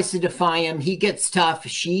 she tries to defy him. He gets tough.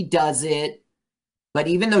 She does it. But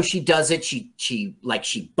even though she does it, she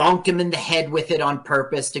bonked him in the head with it on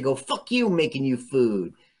purpose to go, fuck you, making you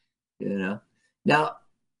food. Now,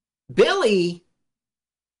 Billy,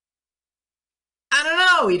 I don't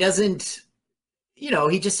know. He doesn't,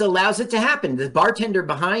 he just allows it to happen. The bartender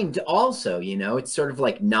behind also, it's sort of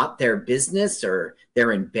like not their business or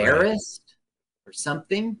they're embarrassed. Right. Or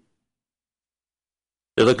something.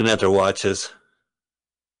 They're looking at their watches.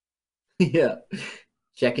 Yeah.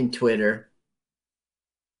 Checking Twitter.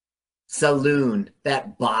 Saloon.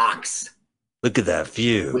 That box. Look at that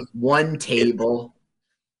view. With one table.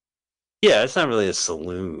 Yeah, it's not really a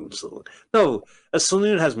saloon. No, a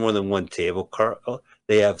saloon has more than one table, Carl.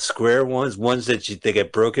 They have square ones that they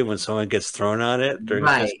get broken when someone gets thrown on it during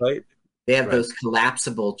a fist fight. They have those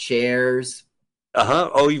collapsible chairs.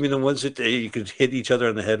 Oh, you mean the ones that you could hit each other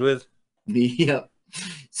on the head with? Yep.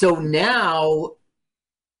 So now,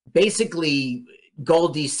 basically,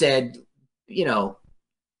 Goldie said,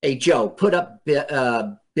 hey, Joe, put up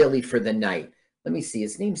Billy for the night. Let me see.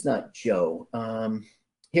 His name's not Joe.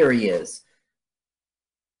 Here he is.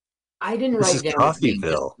 I didn't write down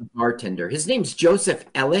Coffeeville. The bartender. His name's Joseph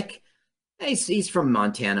Ellick. He's from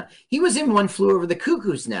Montana. He was in One Flew Over the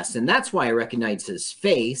Cuckoo's Nest, and that's why I recognize his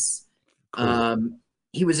face. Cool.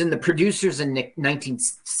 He was in The Producers in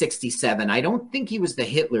 1967. I don't think he was the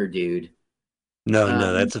Hitler dude.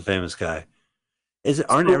 No, that's a famous guy.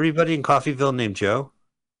 Aren't everybody in Coffeeville named Joe?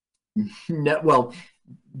 No, well,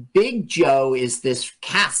 Big Joe is this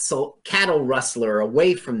cattle rustler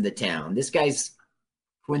away from the town. This guy's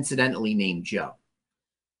coincidentally named Joe.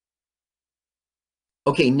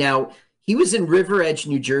 Okay, now he was in River Edge,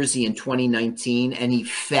 New Jersey in 2019, and he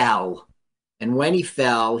fell. And when he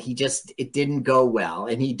fell, it didn't go well,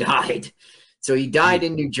 and he died. So he died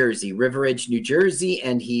in New Jersey, River Edge, New Jersey,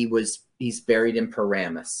 and he's buried in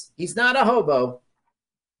Paramus. He's not a hobo.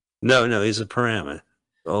 No, he's a Paramus.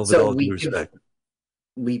 With all due respect.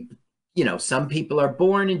 Some people are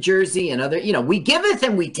born in Jersey, and other, we giveth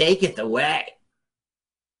and we taketh away.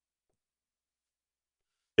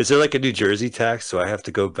 Is there like a New Jersey tax? So I have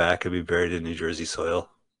to go back and be buried in New Jersey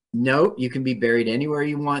soil? Nope, you can be buried anywhere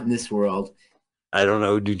you want in this world. I don't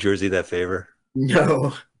know New Jersey that favor.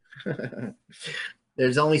 No.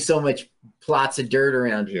 There's only so much plots of dirt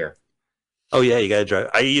around here. Oh, yeah, you got to drive.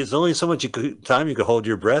 There's only so much time you can hold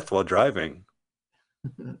your breath while driving.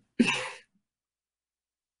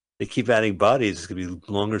 They keep adding bodies. It's going to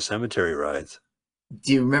be longer cemetery rides.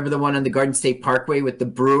 Do you remember the one on the Garden State Parkway with the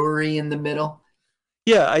brewery in the middle?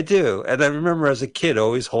 Yeah, I do. And I remember as a kid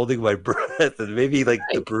always holding my breath, and maybe like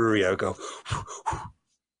the brewery, I would go,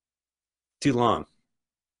 too long.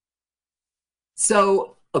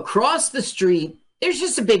 So across the street, there's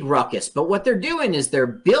just a big ruckus. But what they're doing is they're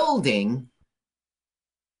building.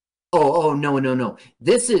 Oh, no.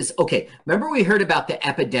 This is, okay. Remember we heard about the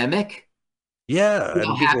epidemic? Yeah.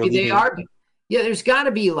 How happy they are. Yeah, there's got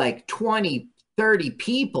to be like 20, 30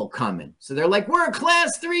 people coming. So they're like, we're a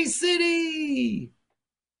class 3 city.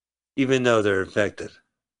 Even though they're infected.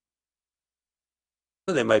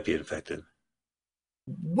 Well, they might be infected.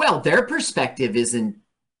 Well, their perspective isn't,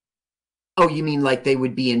 oh, you mean like they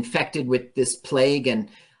would be infected with this plague? And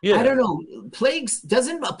I don't know, plagues,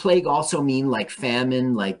 doesn't a plague also mean like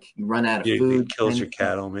famine, like you run out of food? It kills your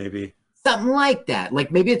cattle, maybe. Something like that.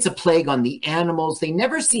 Like maybe it's a plague on the animals. They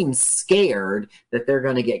never seem scared that they're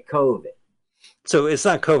going to get COVID. So it's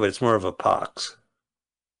not COVID, it's more of a pox.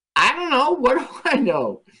 I don't know. What do I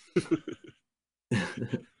know?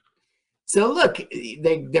 So look,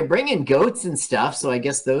 they're bringing goats and stuff, so I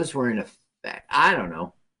guess those were in effect. I don't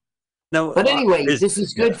know. No, but anyway, this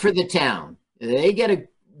is good for the town. They get a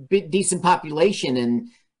decent population, and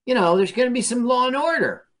you know there's going to be some law and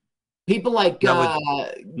order. People like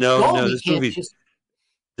this movie.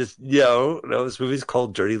 This movie's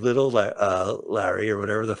called Dirty Little Larry or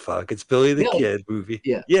whatever the fuck. It's Billy the Kid movie.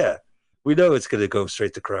 Yeah. We know it's going to go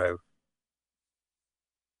straight to crime.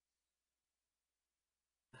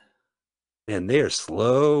 And they are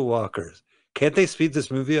slow walkers. Can't they speed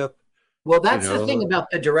this movie up? Well, that's the thing about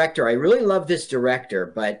the director. I really love this director,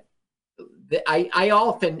 but I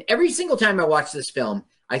often, every single time I watch this film,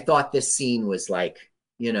 I thought this scene was like,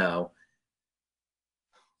 you know,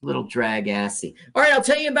 little drag-assy. All right, I'll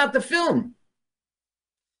tell you about the film.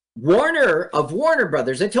 Warner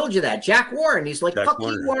Brothers. I told you that. Jack Warren. He's like, fuck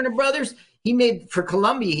you, Warner Brothers. He made, for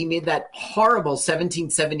Columbia, he made that horrible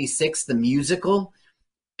 1776, the musical.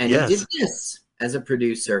 And he did this as a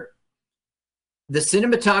producer. The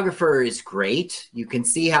cinematographer is great. You can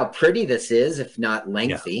see how pretty this is, if not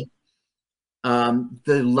lengthy. Yeah.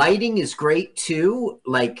 The lighting is great, too.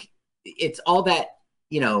 Like, it's all that,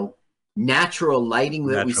 you know, natural lighting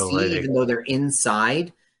that we see, even though they're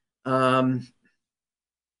inside. The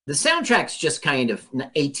soundtrack's just kind of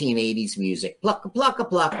 1880s music. Plucka, plucka,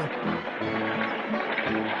 plucka.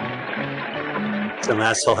 Some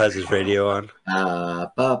asshole has his radio on.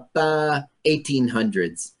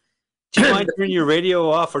 1800s. Do you mind turning your radio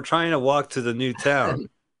off? We're trying to walk to the new town.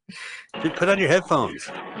 Put on your headphones.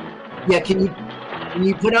 Yeah, can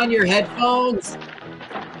you put on your headphones?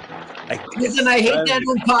 Listen, I hate that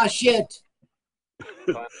Oompa shit.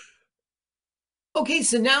 Okay,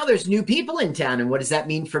 so now there's new people in town, and what does that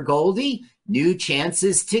mean for Goldie? New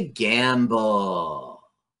chances to gamble.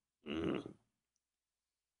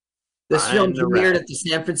 This film premiered at the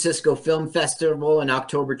San Francisco Film Festival in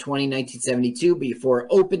October 20, 1972, before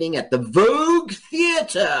opening at the Vogue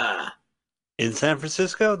Theater. In San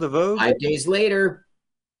Francisco, the Vogue? 5 days later.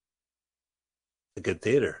 A good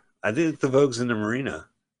theater. I think the Vogue's in the Marina.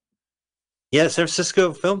 Yeah, San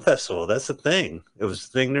Francisco Film Festival. That's the thing. It was a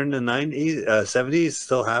thing during the 90s, 70s,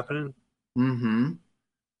 still happening. Mm-hmm.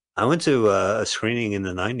 I went to a screening in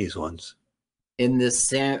the 90s once. In the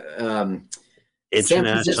San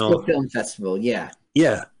Francisco Film Festival, yeah.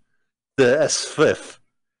 Yeah. The SFIF.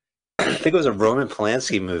 I think it was a Roman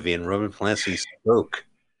Polanski movie, and Roman Polanski spoke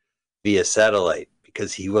via satellite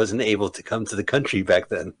because he wasn't able to come to the country back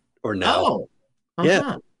then or now. Oh.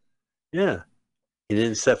 Yeah. Yeah. He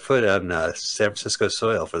didn't step foot on San Francisco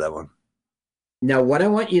soil for that one. Now, what I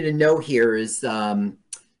want you to know here is we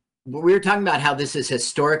were talking about how this is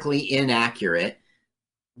historically inaccurate.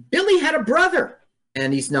 Billy had a brother,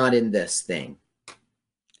 and he's not in this thing.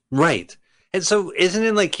 Right. And so isn't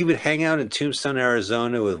it like he would hang out in Tombstone,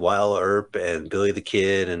 Arizona with Wild Earp and Billy the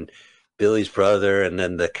Kid and Billy's brother, and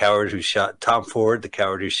then the coward who shot Tom Ford, the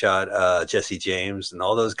coward who shot Jesse James, and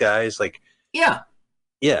all those guys? Like, yeah.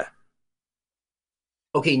 Yeah.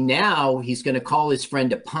 Okay, now he's going to call his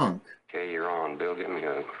friend a punk. Okay, you're on, Bill. Get me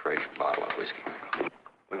a fresh bottle of whiskey.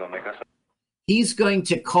 We're going to make us... He's going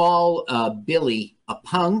to call Billy a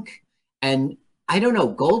punk, and I don't know,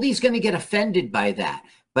 Goldie's going to get offended by that.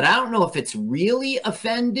 But I don't know if it's really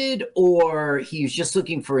offended or he's just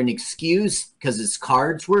looking for an excuse because his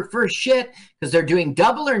cards were for shit, because they're doing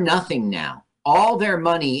double or nothing now. All their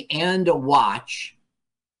money and a watch.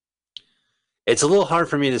 It's a little hard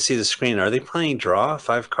for me to see the screen. Are they playing draw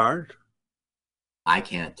 5 card? I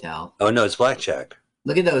can't tell. Oh, no, it's blackjack.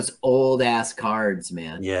 Look at those old ass cards,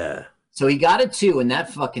 man. Yeah. So he got a 2, and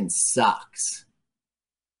that fucking sucks.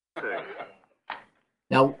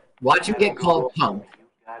 Now, watch him get called punk.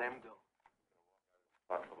 Got him go.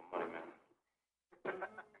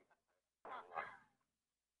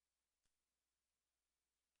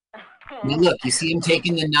 Now look, you see him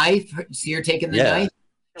taking the knife? See her taking the knife?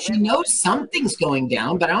 She knows something's going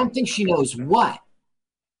down, but I don't think she knows what.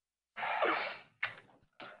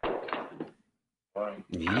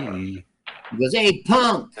 He goes, hey,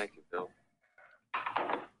 punk. Thank you, Bill.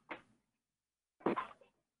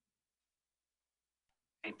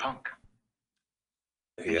 Hey, punk.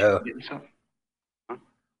 There you go. Getting something? Huh?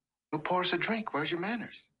 Who pours a drink? Where's your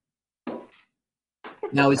manners?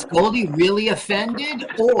 Now, is Goldie really offended,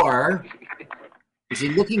 or is he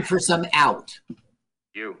looking for some out?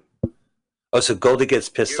 You. Oh, so Goldie gets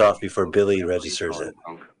pissed off before Billy registers it.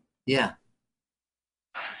 Yeah.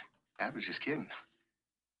 I was just kidding.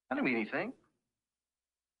 I don't mean anything.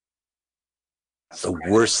 It's the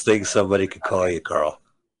worst thing somebody could call you, Carl.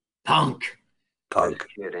 Punk. Punk.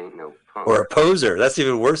 Kid ain't no punk. Or a poser. That's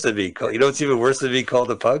even worse than being called. You know what's even worse than being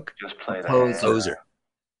called a punk? Just play the Poser. hand. Poser.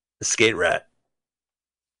 A skate rat.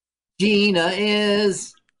 Gina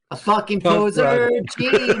is a fucking Punk poser. rock.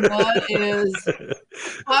 Gina is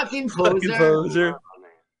fucking poser. Fucking poser.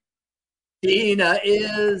 Gina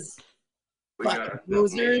is We got fucking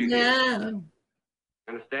ourselves an poser issue here. now.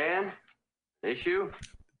 Understand? Issue?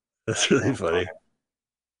 That's really funny.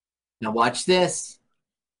 Now watch this.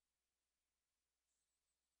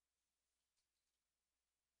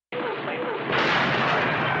 Get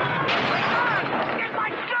my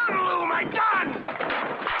gun, Lou! My gun!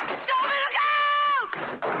 Tell me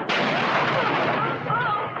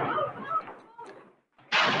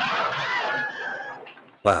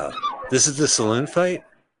Wow. This is the saloon fight?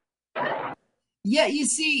 Yeah, you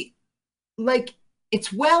see, like,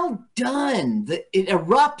 it's well done. It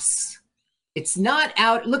erupts. It's not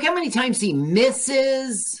out. Look how many times he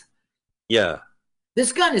misses. Yeah.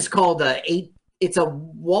 This gun is called it's a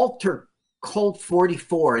Walter Colt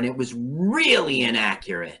 44, and it was really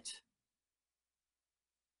inaccurate.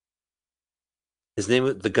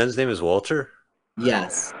 The gun's name is Walter?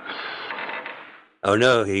 Yes. Oh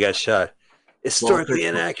no, he got shot. Historically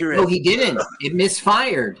Walter. inaccurate. No, he didn't. It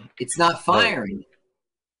misfired. It's not firing.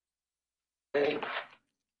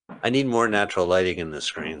 I need more natural lighting in the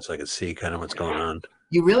screen so I can see kind of what's going on.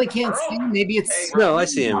 You really can't see. Maybe it's No, I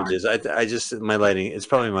see images. I just my lighting. It's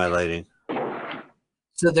probably my lighting.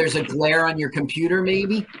 so there's a glare on your computer,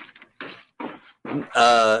 maybe.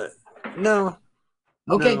 No.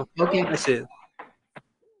 Okay, No. okay. I see it.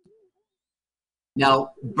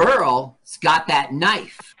 Now Burl's got that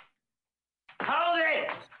knife. Hold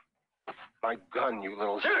it! My gun, you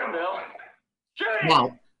little... Shoot him, Bill! Shoot him!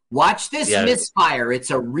 Now watch this Yeah. misfire.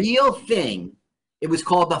 It's a real thing. It was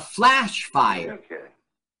called a flash fire. Okay.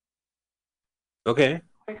 Okay.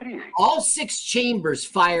 Take it easy. All 6 chambers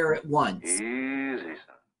fire at once. Easy, son.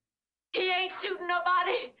 He ain't shooting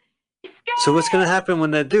nobody! He's scared! So what's going to happen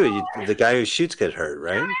when they do it? The guy who shoots get hurt,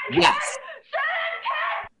 right? Yes.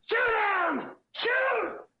 Shoot him! Shoot!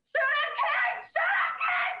 Shoot him, kid!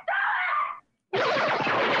 Shoot him, kid!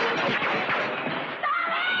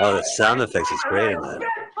 Oh, the sound effects is great in that.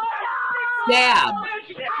 Stab.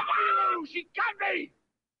 She got me! She got me!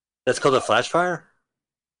 That's called a flash fire?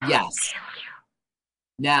 Yes.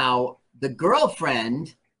 Now, the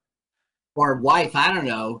girlfriend or wife, I don't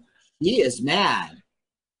know, he is mad.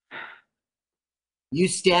 You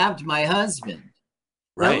stabbed my husband.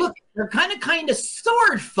 Right. Now look, they're kind of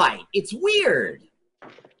sword fight. It's weird.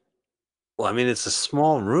 Well, I mean, it's a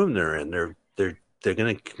small room they're in. They're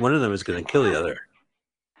gonna. One of them is gonna kill the other.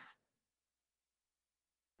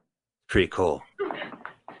 Pretty cool.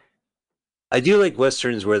 I do like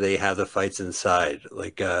westerns where they have the fights inside.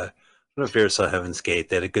 Like, I don't know if you ever saw Heaven's Gate.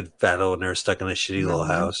 They had a good battle and they're stuck in a shitty little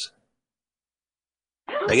house.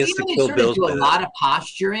 I guess Even the they Kill sort Bills of do play a that. lot of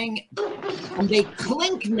posturing, and they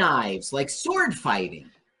clink knives like sword fighting.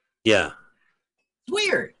 Yeah. It's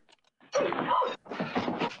weird.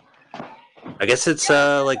 I guess it's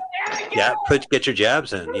like, yeah, get your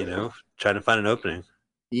jabs in, trying to find an opening.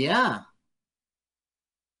 Yeah.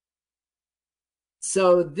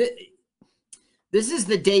 So this is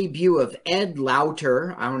the debut of Ed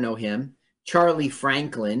Lauter. I don't know him. Charlie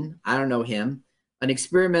Franklin. I don't know him. An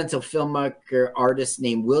experimental filmmaker artist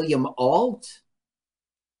named William Alt.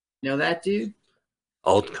 Know that dude?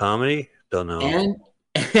 Alt comedy? Don't know. And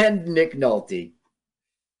Nick Nolte.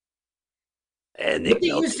 And Nick What they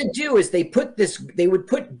Nolte. used to do is they would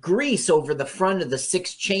put grease over the front of the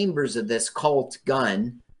 6 chambers of this Colt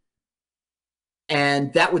gun,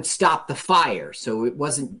 and that would stop the fire, so it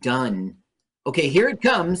wasn't done. Okay, here it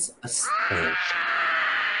comes.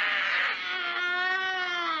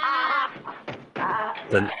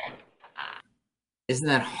 Isn't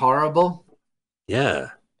that horrible? Yeah.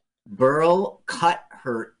 Burl cut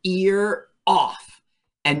her ear off.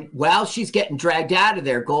 And while she's getting dragged out of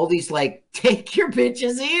there, Goldie's like, take your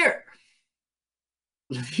bitch's ear.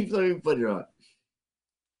 Let me put it on.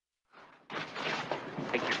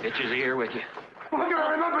 Take your bitches here with you. I'm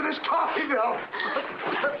gonna remember this coffee, Bill.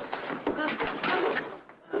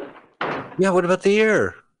 Yeah, what about the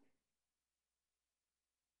ear?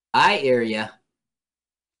 I hear ya.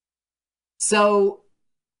 So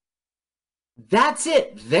that's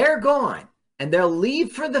it. They're gone. And they'll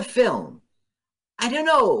leave for the film. I don't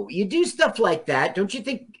know. You do stuff like that. Don't you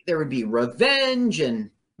think there would be revenge and...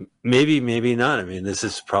 Maybe, maybe not. I mean, this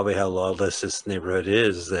is probably how lawless this neighborhood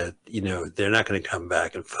is, that, they're not going to come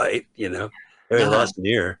back and fight, They lost an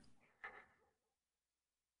ear.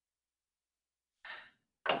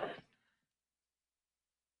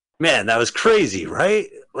 Man, that was crazy, right?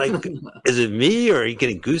 Like, is it me, or are you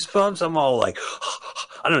getting goosebumps? I'm all like,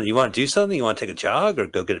 I don't know, you want to do something? You want to take a jog or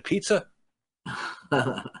go get a pizza?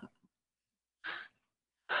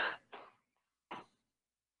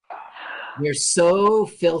 They're so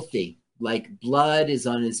filthy. Like, blood is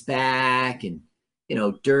on his back and,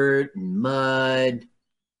 dirt and mud.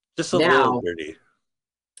 Just a little dirty.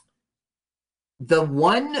 The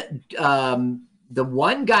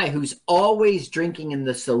one guy who's always drinking in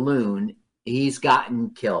the saloon, he's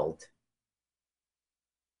gotten killed.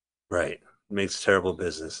 Right. Makes terrible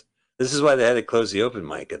business. This is why they had to close the open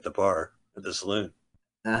mic at the bar, at the saloon.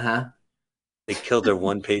 Uh-huh. They killed their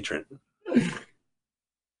one patron.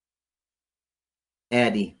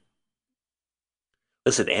 Eddie.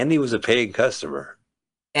 Listen, Andy was a paying customer.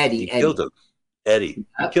 Eddie. Killed him. Eddie.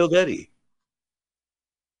 He killed Eddie.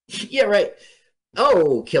 Yeah, right.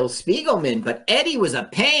 Oh, kill Spiegelman, but Eddie was a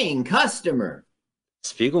paying customer.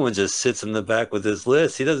 Spiegelman just sits in the back with his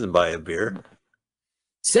list. He doesn't buy a beer.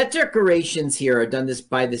 Set decorations here are done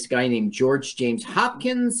by this guy named George James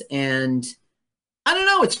Hopkins, and I don't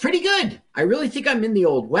know, it's pretty good. I really think I'm in the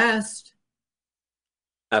Old West.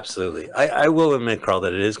 Absolutely. I will admit, Carl,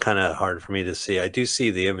 that it is kind of hard for me to see. I do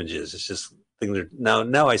see the images. It's just things are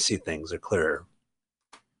now I see things are clearer.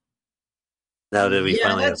 Now that we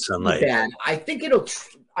finally have sunlight. Bad. I think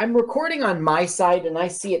I'm recording on my side and I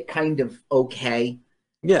see it kind of okay.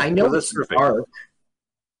 Yeah, I know that's it's perfect. dark.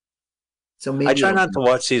 So maybe I try not to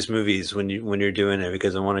watch these movies when you're doing it,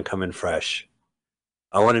 because I want to come in fresh.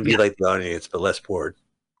 I want to be like the audience, but less bored.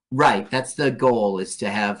 Right. That's the goal, is to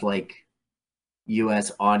have like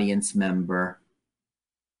U.S. audience member.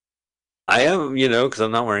 I am, because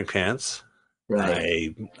I'm not wearing pants.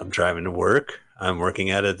 Right. I'm driving to work. I'm working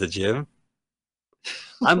out at the gym.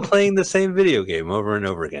 I'm playing the same video game over and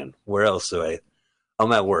over again. Where else do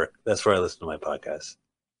I'm at work. That's where I listen to my podcast.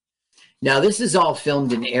 Now, this is all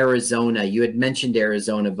filmed in Arizona. You had mentioned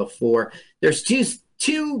Arizona before. There's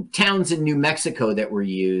two towns in New Mexico that were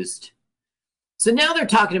used. So now they're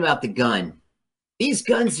talking about the gun. These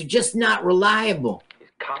guns are just not reliable.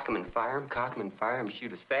 Just cock 'em and fire 'em, cock 'em and fire 'em,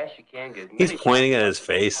 shoot as fast as you can. Get as He's many pointing shots at his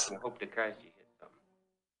face. and hope to Christ you hit something.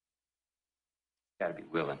 Gotta be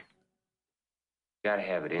willing. Gotta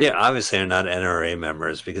have it in. Yeah, obviously they're not NRA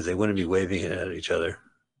members, because they wouldn't be waving it at each other.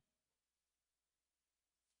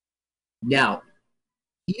 Now,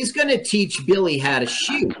 he's going to teach Billy how to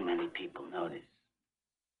shoot. Not too many people notice.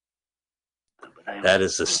 That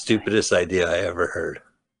is the stupidest idea I ever heard.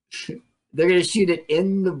 They're going to shoot it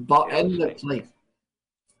in the place. They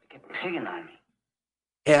get picking on me.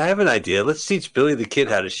 Hey, I have an idea. Let's teach Billy the Kid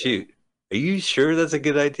how to shoot. Are you sure that's a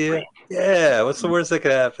good idea? Yeah, what's the worst that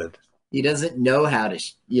could happen? He doesn't know how to,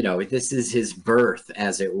 this is his birth,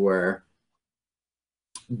 as it were.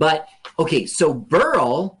 But, okay, so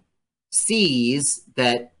Burl sees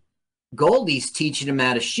that Goldie's teaching him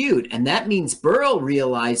how to shoot, and that means Burl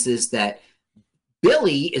realizes that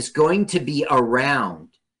Billy is going to be around,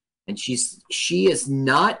 and she is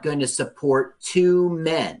not going to support two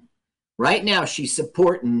men. Right now, she's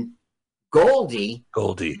supporting Goldie.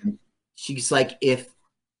 She's like,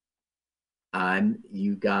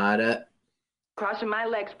 you gotta crossing my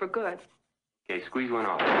legs for good. Okay, squeeze one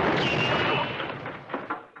off.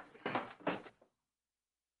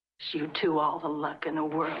 You two, all the luck in the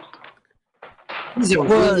world. He's a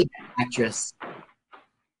really good actress.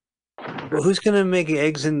 Well, who's gonna make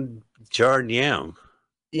eggs in jarred yam?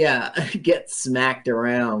 Yeah, get smacked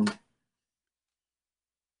around.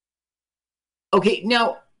 Okay,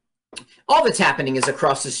 now all that's happening is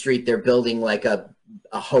across the street they're building like a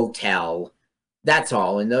hotel. That's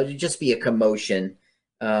all, and there'll just be a commotion.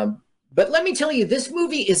 But let me tell you, this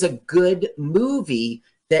movie is a good movie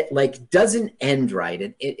that like doesn't end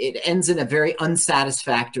right. It ends in a very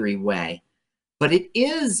unsatisfactory way, but it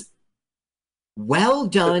is well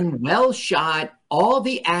done, well shot. All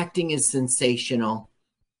the acting is sensational.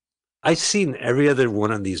 I've seen every other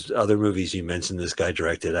one of these other movies you mentioned this guy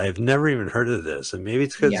directed. I've never even heard of this, and maybe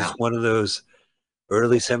it's because it's one of those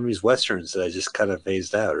early 70s westerns that I just kind of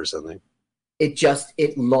phased out or something.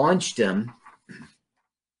 It launched him.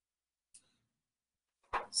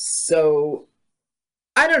 So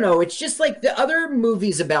I don't know. It's just like the other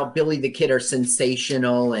movies about Billy the Kid are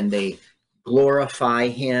sensational, and they glorify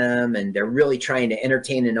him, and they're really trying to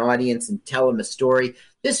entertain an audience and tell him a story.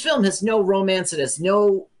 This film has no romance. It has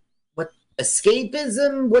no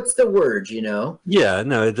escapism. What's the word? Yeah,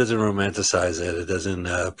 no, it doesn't romanticize it. It doesn't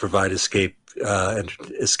provide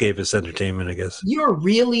escapist entertainment, I guess. You're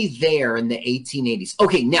really there in the 1880s.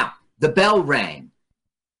 Okay, now the bell rang.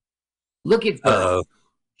 Look at her.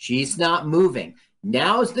 She's not moving.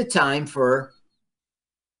 Now's the time for,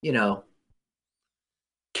 kill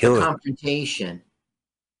it. Confrontation.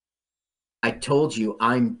 I told you,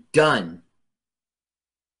 I'm done.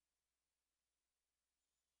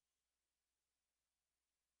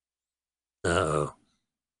 Uh-oh.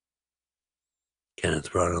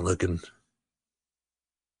 Kenneth Branagh looking.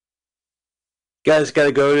 Guys got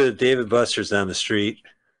to go to David Buster's down the street.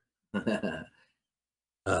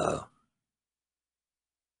 Uh-oh.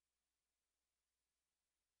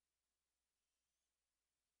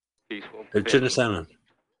 Peaceful. Turn the sound on.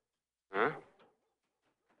 Huh?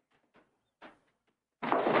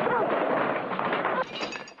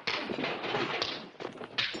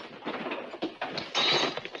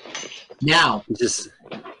 Now,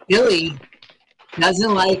 Billy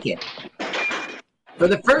doesn't like it. For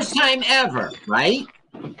the first time ever, right?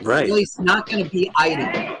 Right. Billy's not going to be idle.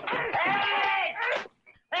 Hey!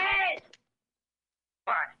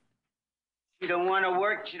 What? She don't want to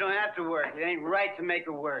work, she don't have to work. It ain't right to make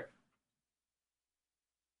her work.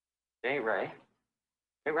 It ain't right.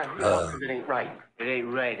 It ain't right. It ain't right. It ain't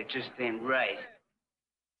right. It just ain't right.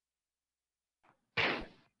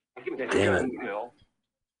 Give me that Damn gun, it. Bill.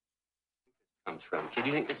 Comes from. Kid,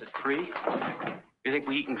 you think this is free? You think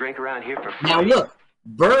we eat and drink around here for free? Now look,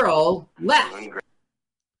 Burl left,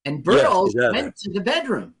 and Burl went to the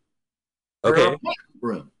bedroom. Okay.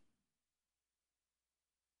 Room.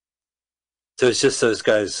 So it's just those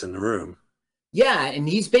guys in the room. Yeah, and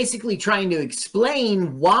he's basically trying to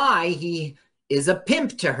explain why he is a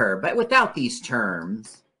pimp to her, but without these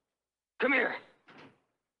terms. Come here.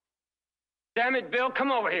 Damn it, Bill, come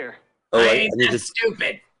over here. Oh, Ain't that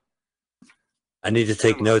stupid? I need to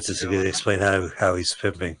take notes as to explain how he's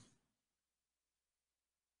pimping.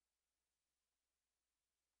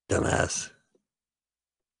 Dumbass.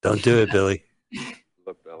 Don't do it, Billy.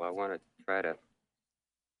 Look, Bill, I want to try to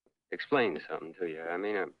explain something to you. I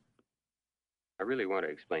mean, I really want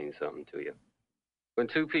to explain something to you. When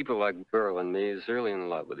two people like Burl and me is really in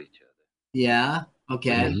love with each other. Yeah,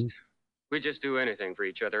 okay. We just do anything for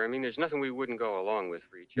each other. I mean, there's nothing we wouldn't go along with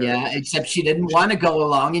for each other. Yeah, except she didn't want to go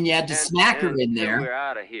along, and you had to smack her in there. We're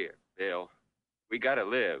out of here, Bill. We got to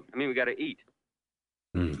live. I mean, we got to eat.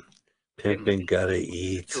 Pimping gotta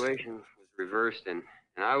eat. The situation was reversed, and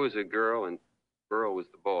I was a girl, and Burl was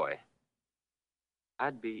the boy.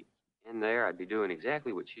 I'd be in there. I'd be doing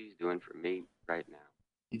exactly what she's doing for me right now.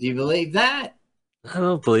 Do you believe that? I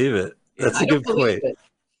don't believe it. That's a good point. It.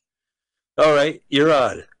 All right, you're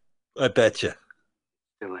on. I bet you.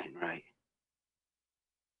 Still ain't right.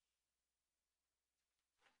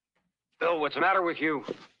 Bill, what's the matter with you?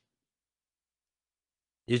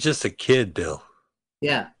 You're just a kid, Bill.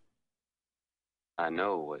 Yeah. I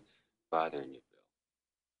know what's bothering you, Bill.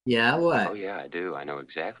 Yeah, what? Oh, yeah, I do. I know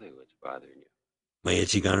exactly what's bothering you. My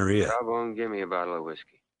itchy gonorrhea. Cowbone, give me a bottle of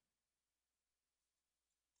whiskey.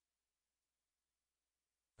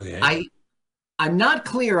 Okay. I'm not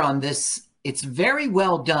clear on this. It's very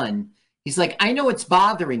well done. He's like, I know it's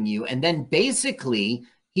bothering you. And then basically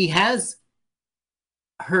he has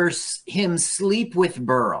him sleep with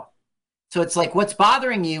Burl. So it's like, what's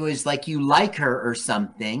bothering you is like you like her or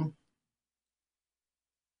something.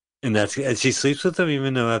 And she sleeps with him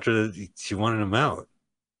even though after she wanted him out.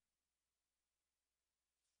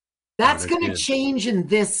 That's going to change in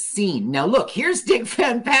this scene. Now look, here's Dick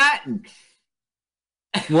Van Patten.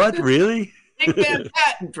 What, really? Dick Van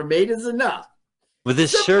Patten from 8 is Enough. With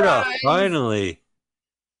his shirt off, finally.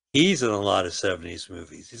 He's in a lot of 70s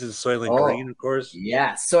movies. He's in Soylent Green, of course.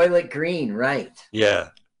 Yeah, Soylent Green, right. Yeah.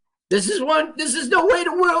 This is no way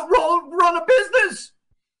to run a business.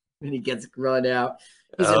 And he gets run out.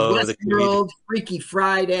 He's in Westworld, Freaky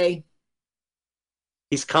Friday.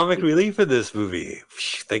 He's comic relief in this movie.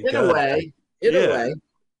 Thank God. In a way.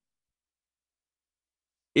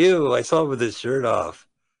 Ew, I saw him with his shirt off.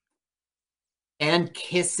 And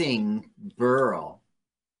kissing Burl.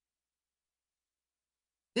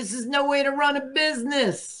 This is no way to run a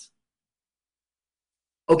business.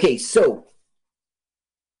 Okay, so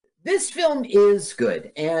this film is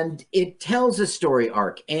good, and it tells a story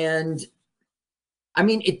arc, and I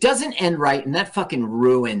mean, it doesn't end right, and that fucking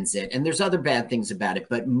ruins it, and there's other bad things about it,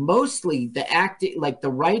 but mostly the acting, like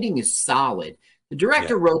the writing is solid. The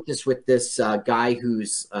director wrote this with this guy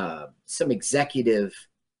who's some executive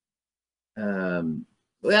Well,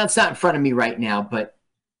 it's not in front of me right now, but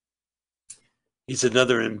He's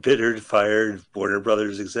another embittered, fired Warner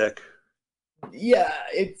Brothers exec. yeah,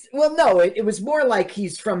 it was more like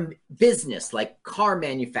he's from business, like car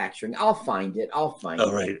manufacturing. I'll find it. Oh,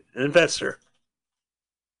 right. An investor.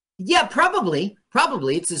 Yeah, probably.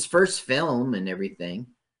 It's his first film and everything.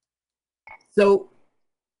 So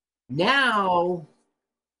now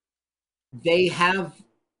they have,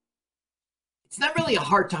 it's not really a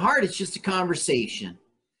heart-to-heart, it's just a conversation.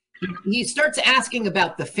 He starts asking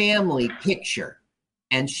about the family picture,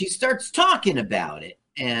 and she starts talking about it,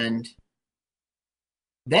 and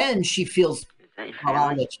then she feels, well,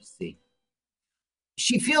 I'll let you see.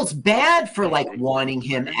 She feels bad for like wanting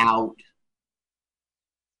him out.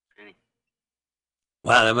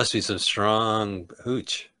 Wow, that must be some strong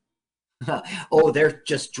hooch. Oh, they're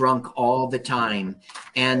just drunk all the time.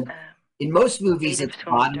 And in most movies, it's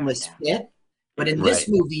bottomless pit. But in this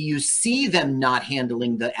movie, you see them not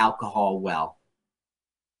handling the alcohol well.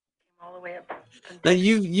 All the way up. Now,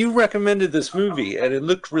 you recommended this movie, and it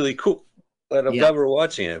looked really cool. And I'm glad we're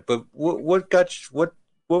watching it. But what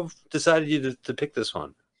decided you to pick this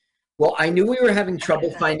one? Well, I knew we were having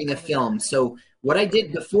trouble finding a film. So what I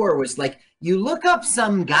did before was like, you look up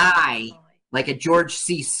some guy, like a George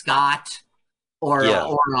C. Scott or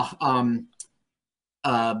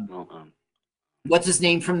what's his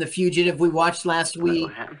name from The Fugitive we watched last week?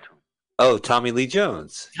 Oh, Tommy Lee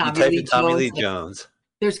Jones. Tommy Lee Jones.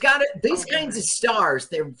 There's these kinds of stars.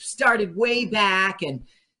 They've started way back. And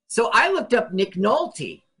so I looked up Nick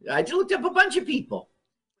Nolte. I just looked up a bunch of people.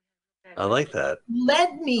 I like that.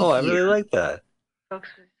 Led me here. I really like that.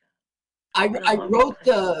 I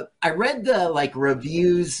read the like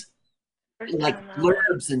reviews, like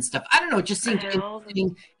blurbs and stuff. I don't know. It just seemed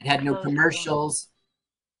interesting. It had no commercials.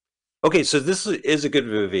 Okay, so this is a good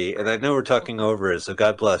movie, and I know we're talking over it, so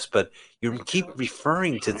God bless, but you keep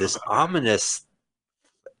referring to this ominous,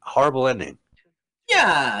 horrible ending.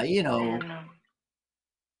 Yeah, you know.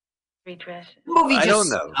 The movie just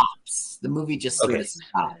stops. The movie just sort of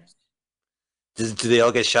stops. Do they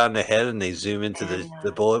all get shot in the head and they zoom into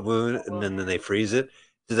the bullet wound and then they freeze it?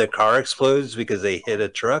 Do their car explodes because they hit a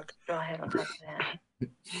truck?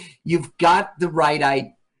 You've got the right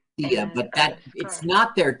idea, but it's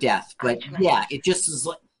not their death. But yeah, it just is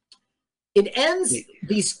like it ends.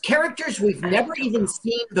 These characters we've never even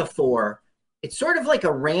seen before. It's sort of like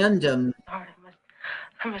a random. I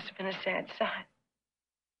must have been a sad sight.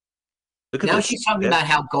 Now she's talking about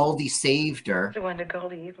how Goldie saved her. The wonder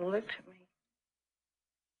Goldie even looked at me.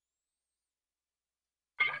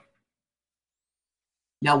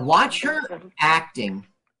 Now watch her acting.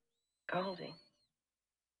 Goldie.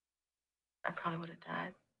 I probably would have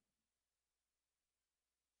died.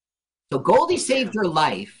 So Goldie saved her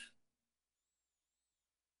life.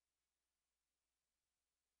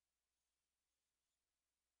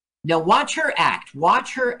 Now watch her act.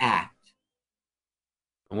 Watch her act.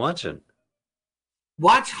 I'm watching.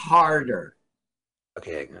 Watch harder.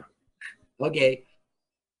 Okay. Okay.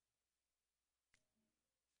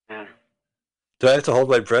 Yeah. Do I have to hold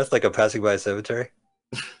my breath like I'm passing by a cemetery?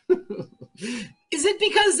 Is it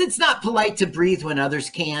because it's not polite to breathe when others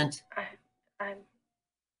can't?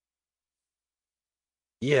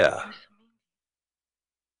 Yeah.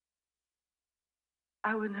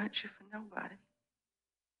 I wouldn't hurt you for nobody.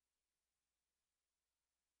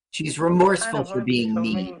 She's remorseful for being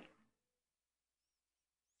mean.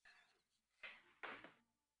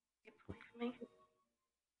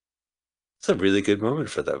 It's a really good moment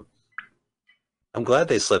for them. I'm glad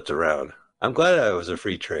they slept around. I'm glad I was a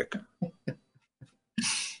free trick.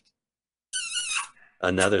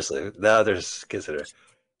 Now there's kisser.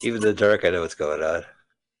 Even in the dark, I know what's going on.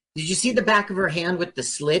 Did you see the back of her hand with the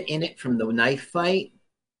slit in it from the knife fight?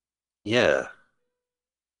 Yeah.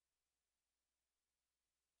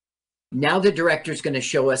 Now the director's going to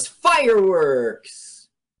show us fireworks.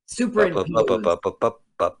 Superimposed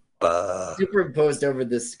over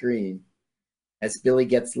the screen as Billy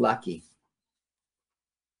gets lucky.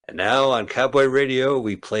 And now on Cowboy Radio,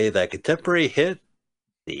 we play that contemporary hit,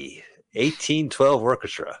 the 1812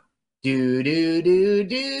 Orchestra. Do do do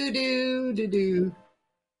do do do do.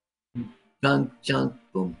 Junk junk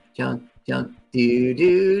boom junk junk do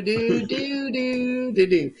do do do do do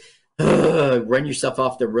do. Run yourself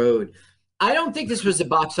off the road. I don't think this was a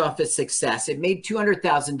box office success. It made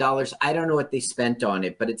 $200,000. I don't know what they spent on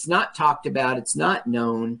it, but it's not talked about. It's not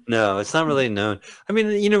known. No, it's not really known. I mean,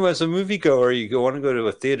 you know, as a moviegoer, you want to go to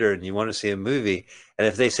a theater and you want to see a movie, and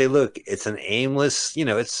if they say, "Look, it's an aimless," you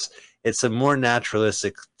know, it's a more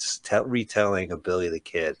naturalistic retelling of Billy the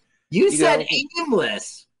Kid. You said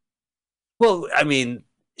aimless. Well, I mean,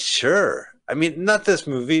 Sure. I mean, not this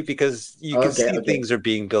movie, because you can see things are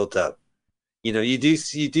being built up. You know, you do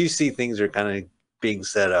see things are kind of being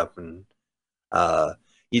set up, and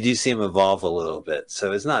you do see them evolve a little bit.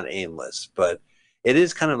 So it's not aimless, but it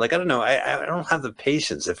is kind of like, I don't know. I don't have the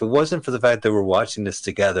patience. If it wasn't for the fact that we're watching this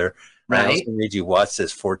together, right? I also made you watch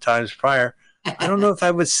this 4 times prior. I don't know if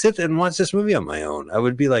I would sit and watch this movie on my own. I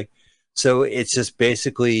would be like, so it's just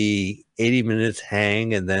basically 80 minutes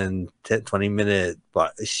hang and then 20-minute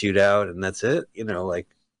shootout, and that's it? You know, like.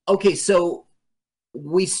 Okay, so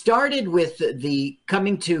we started with the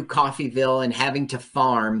coming to Coffeyville and having to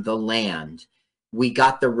farm the land. We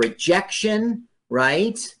got the rejection,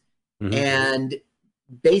 right? Mm-hmm. And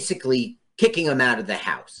basically kicking him out of the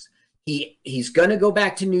house. He's going to go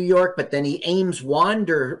back to New York, but then he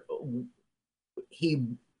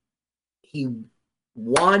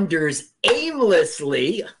wanders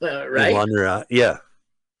aimlessly, right? Wander out, yeah.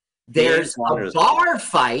 There's a bar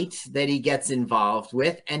fight that he gets involved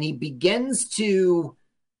with, and he begins to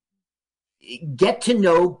get to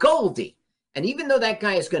know Goldie. And even though that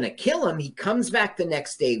guy is going to kill him, he comes back the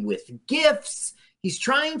next day with gifts. He's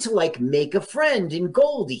trying to, like, make a friend in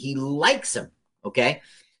Goldie. He likes him, okay?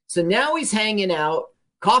 So now he's hanging out.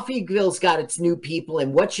 Coffeyville's got its new people,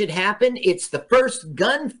 and what should happen? It's the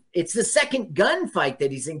second gunfight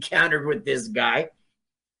that he's encountered with this guy.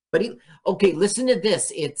 But listen to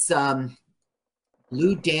this. It's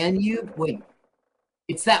Blue Danube. Wait,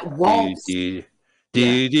 it's that waltz. Hey,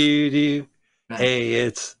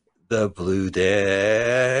 it's the Blue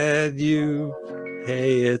Danube.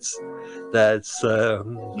 Hey, it's that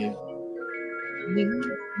song.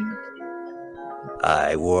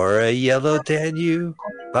 I wore a yellow Danube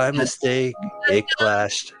by mistake. It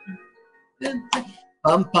clashed. Bum,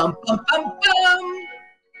 bum, bum, bum, bum.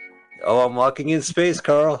 Oh, I'm walking in space,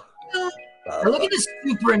 Carl. Look at this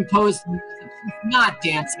superimposed music. She's not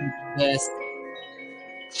dancing to this.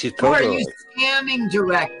 She's Who are you scamming,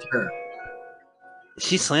 director? Is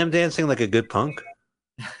she slam dancing like a good punk?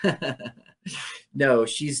 No,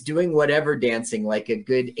 she's doing whatever dancing like a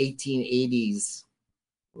good 1880s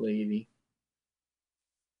lady.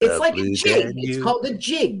 It's like a jig. It's called a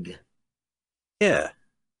jig. Yeah.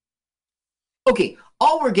 Okay,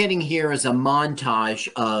 all we're getting here is a montage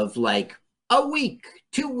of like a week,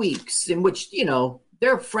 2 weeks, in which, you know,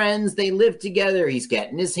 they're friends, they live together, he's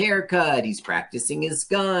getting his hair cut, he's practicing his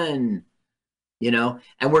gun, you know,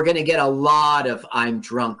 and we're going to get a lot of I'm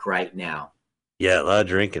drunk right now. Yeah, a lot of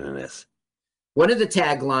drinking in this. One of the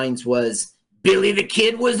taglines was, Billy the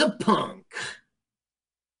Kid was a punk.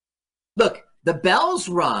 Look, the bell's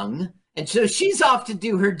rung, and so she's off to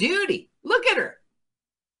do her duty. Look at her.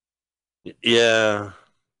 Yeah.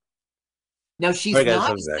 Now, she's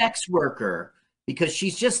not a sex worker because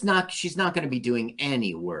she's not going to be doing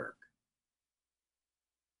any work.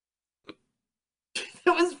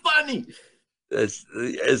 That was funny. Is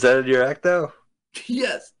that in your act, though?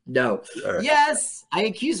 Yes. No. Right. Yes. I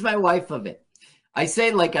accuse my wife of it. I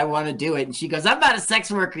say, like, I want to do it, and she goes, I'm not a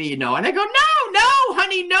sex worker, you know. And I go, no,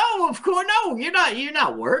 honey, no, of course, no, you're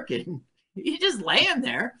not working. You're just laying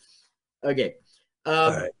there. Okay.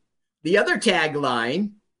 All right. The other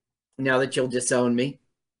tagline, now that you'll disown me.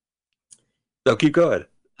 No, keep going.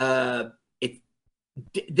 This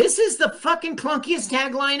is the fucking clunkiest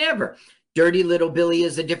tagline ever. Dirty Little Billy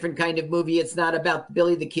is a different kind of movie. It's not about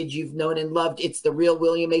Billy, the kid you've known and loved. It's the real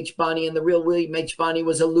William H. Bonney, and the real William H. Bonney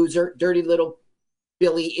was a loser. Dirty Little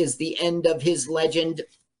Billy is the end of his legend.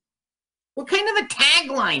 What kind of a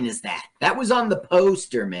tagline is that? That was on the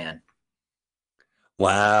poster, man.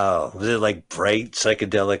 Wow. Was it like bright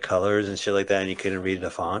psychedelic colors and shit like that, and you couldn't read the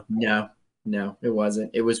font? No, it wasn't.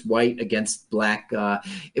 It was white against black.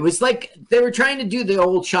 It was like they were trying to do the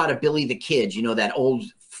old shot of Billy the Kid, you know, that old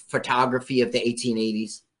photography of the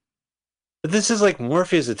 1880s. But this is like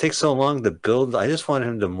Morpheus. It takes so long to build. I just want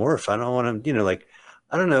him to morph. I don't want him, you know, like,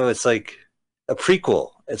 I don't know. It's like a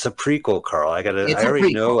prequel. It's a prequel, Carl. I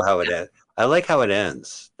already know how it ends. I like how it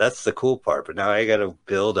ends. That's the cool part. But now I got to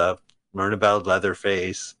build up, learn about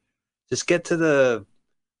Leatherface. Just get to the,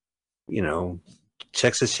 you know,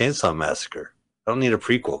 Texas Chainsaw Massacre. I don't need a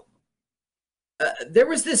prequel. There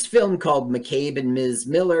was this film called McCabe and Ms.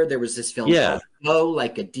 Miller. There was this film called Go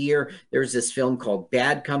Like a Deer. There was this film called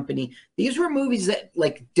Bad Company. These were movies that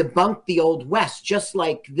like debunked the Old West, just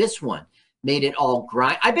like this one. Made it all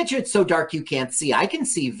grimy. I bet you it's so dark you can't see. I can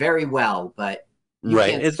see very well, but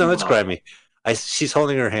right. It's grimy. She's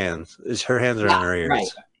holding her hands. Her hands are on her ears. Right.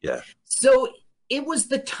 Yeah. So it was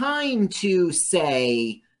the time to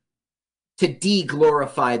say, to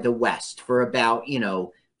de-glorify the West for about, you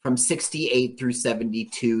know, from 68 through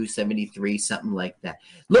 72, 73, something like that.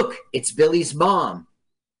 Look, it's Billy's mom.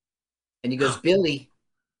 And he goes, Billy,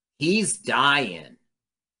 he's dying.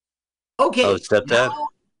 Okay, Oh, stepdad? now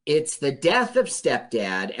it's the death of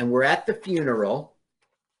stepdad, and we're at the funeral,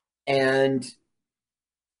 and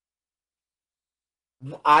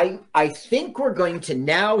I think we're going to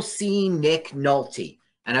now see Nick Nolte,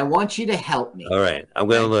 and I want you to help me. All right, I'm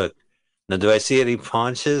going to look. Now, do I see any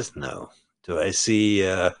paunches? No. Do I see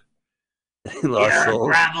any lost souls?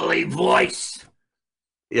 Gravelly voice.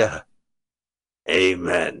 Yeah.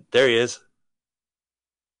 Amen. There he is.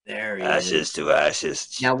 There he ashes is. to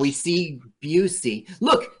ashes. Now we see Busey.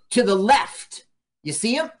 Look, to the left. You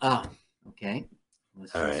see him? Oh, okay.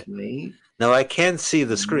 Let's All just right. wait. Now I can see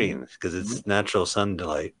the screen because it's natural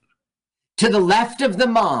sunlight. To the left of the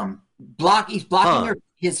mom. He's blocking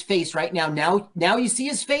his face right now. Now you see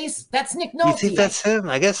his face? That's Nick Nolte. You think that's him?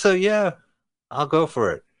 I guess so, yeah. I'll go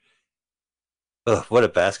for it. Ugh, what a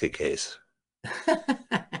basket case.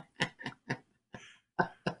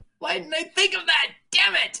 Why didn't I think of that?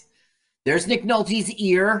 Damn it. There's Nick Nolte's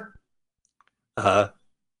ear. Uh-huh.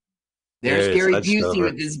 There's There Gary hunched Busey over.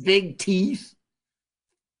 with his big teeth.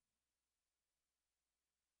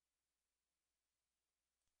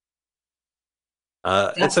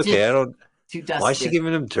 It's okay. I don't. Too Why is she dusty.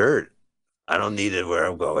 giving him dirt? I don't need it where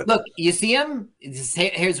I'm going. Look, you see him?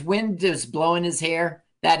 His wind is blowing his hair.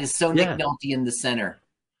 That is so Yeah. Nick Nolte in the center.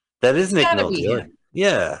 That is It's Nick gotta be Nolte. him.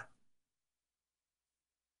 Yeah.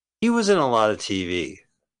 He was in a lot of TV.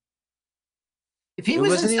 If he was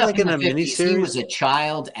in Wasn't he stuff like in in the a 50s, he miniseries? was a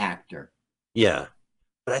child actor. Yeah.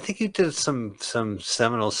 But I think he did some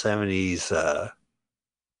seminal 70s.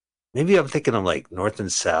 Maybe I'm thinking of like North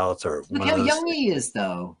and South or Look one how of those. young he is,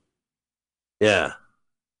 though. Yeah.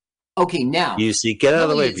 Okay, now. Busey, get out of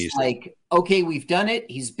the way, Billy is Busey. like, okay, we've done it.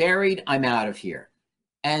 He's buried. I'm out of here.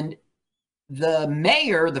 And the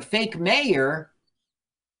mayor, the fake mayor,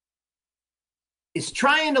 is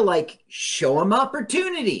trying to like show him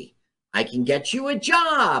opportunity. I can get you a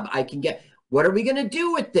job. What are we going to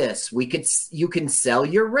do with this? You can sell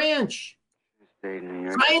your ranch.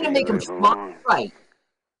 Trying to make him fly right.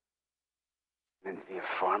 Meant to be a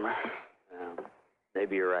farmer.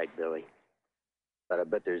 Maybe you're right, Billy. But I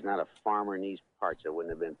bet there's not a farmer in these parts that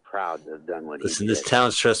wouldn't have been proud to have done what Listen, he this did.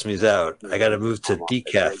 town stressed me out. I got to move to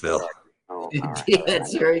Decafville. Oh, Yeah,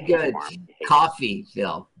 that's very good. Coffee,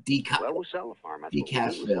 Phil. Well, we'll sell the farm. That's what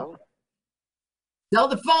we'll do. We'll Decafville. Sell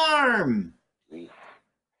the farm.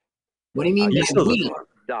 What do you mean by we?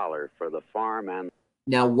 $1 for the farm and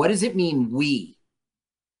Now, what does it mean, we?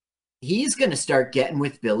 He's going to start getting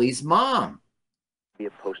with Billy's mom. be a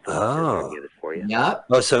post Oh. get it for you. Yep.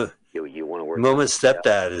 Oh, so You want to work Moment's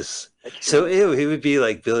stepdad is. So, ew, he would be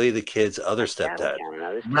like Billy the Kid's other stepdad.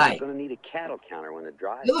 Now, this Right. kid's going to need a cattle counter when the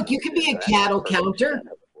drive. Look, you can be a cattle counter.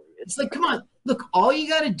 It's like, come on. Look, all you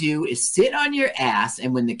got to do is sit on your ass,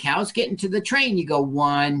 and when the cows get into the train, you go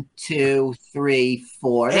 1, 2, 3,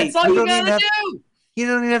 4. Hey, That's all you you don't got even to have- do. You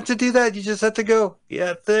don't even have to do that. You just have to go.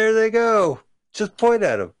 Yeah, there they go. Just point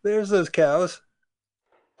at them. There's those cows.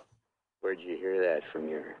 Where'd you hear that from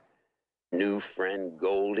your new friend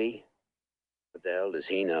Goldie? What the hell does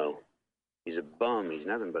he know? He's a bum. He's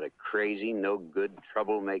nothing but a crazy, no good,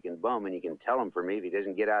 trouble-making bum, and you can tell him for me if he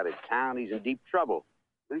doesn't get out of town, he's in deep trouble.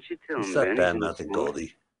 Why don't you tell him, Stop Benny? bad-mouthing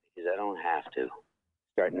Goldie. Because I don't have to.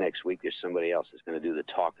 Starting next week, there's somebody else that's going to do the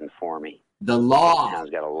talking for me. The law. Town's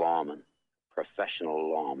got a lawman,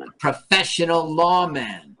 professional lawman. Professional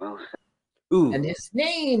lawman. Ooh, And his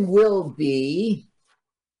name will be...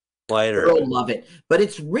 lighter. You'll love it. But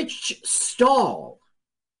it's Rich Stahl.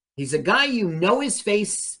 He's a guy, you know his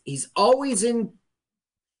face. He's always in...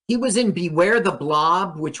 He was in Beware the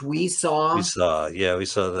Blob, which we saw. We saw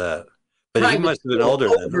that. But he Private must have been older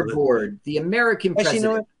than Overboard, the American Actually, you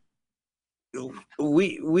president. know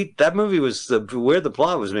what? We that movie was Where the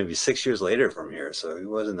Blob was maybe 6 years later from here, so he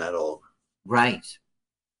wasn't that old. Right.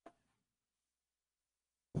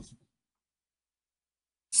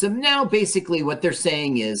 So now basically what they're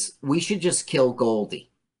saying is we should just kill Goldie.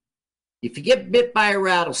 If you get bit by a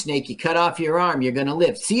rattlesnake, you cut off your arm, you're going to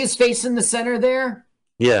live. See his face in the center there?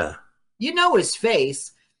 Yeah. You know his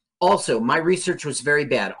face. Also, my research was very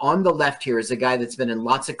bad. On the left here is a guy that's been in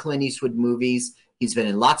lots of Clint Eastwood movies. He's been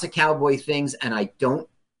in lots of cowboy things, and I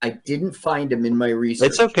didn't find him in my research.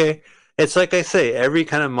 It's okay. It's like I say, every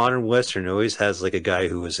kind of modern Western always has like a guy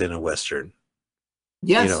who was in a Western.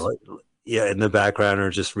 Yes. You know, yeah, in the background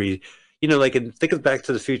or just read. You know, like think of Back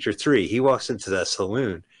to the Future 3. He walks into that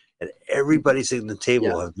saloon, and everybody sitting at the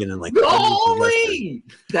table have been in like Goldie!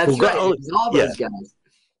 That's right. It was all those guys.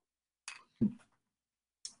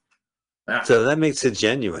 So that makes it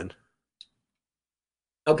genuine.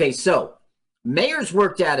 Okay, so Mayor's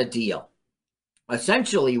worked out a deal.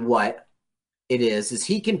 Essentially, what it is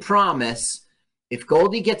he can promise if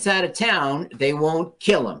Goldie gets out of town, they won't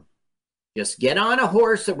kill him. Just get on a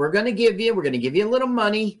horse that we're going to give you. We're going to give you a little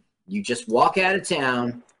money. You just walk out of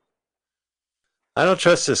town. I don't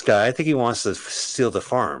trust this guy. I think he wants to steal the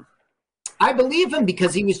farm. I believe him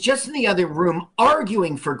because he was just in the other room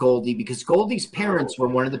arguing for Goldie because Goldie's parents were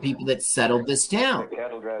one of the people that settled this town.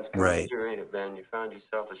 Right. Sure ain't it, Ben? You found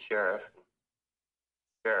yourself a sheriff.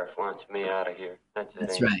 The sheriff wants me out of here.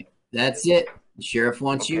 That's right. That's it. The sheriff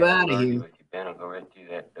wants you out of here. Ben, I'll go right through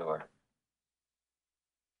that door.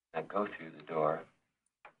 I go through the door.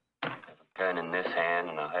 I have a gun in this hand,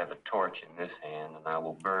 and I'll have a torch in this hand, and I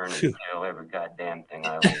will burn and kill every goddamn thing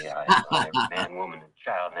I lay eyes on, every man, woman, and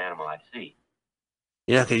child and animal I see.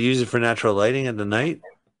 You're not going to use it for natural lighting at the night?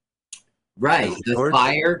 Right. The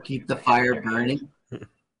fire, keep the fire burning.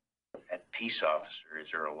 That peace officer is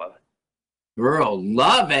Earl Lovett. Earl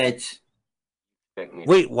Lovett?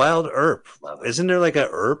 Wait, Wild Earp. Isn't there like a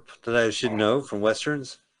Earp that I should know from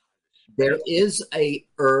Westerns? There is a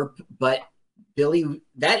Earp, but Billy,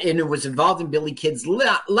 and it was involved in Billy Kid's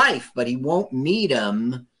life, but he won't meet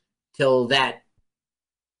him till that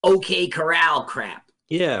OK Corral crap.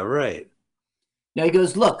 Yeah, right. Now he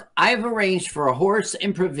goes, look, I've arranged for a horse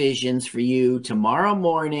and provisions for you tomorrow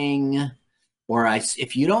morning, or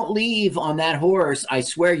if you don't leave on that horse, I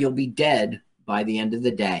swear you'll be dead by the end of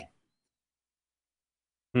the day.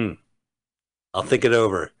 I'll think it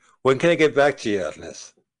over. When can I get back to you on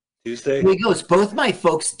this? Tuesday? He goes, both my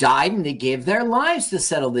folks died and they gave their lives to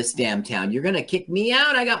settle this damn town. You're going to kick me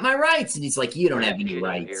out? I got my rights. And he's like, you don't have any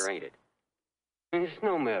rights. Here, ain't it? It's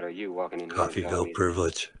no matter you walking in here. Coffeeville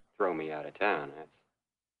privilege. Throw me out of town.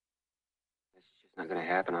 That's just not going to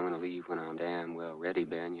happen. I'm going to leave when I'm damn well ready,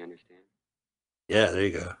 Ben. You understand? Yeah, there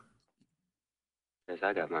you go. Because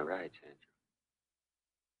I got my rights, Andrew.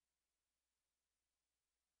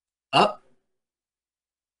 Up.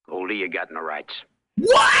 Goldie, you got no rights.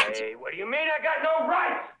 What? Hey, what do you mean I got no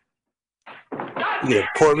rights? You gonna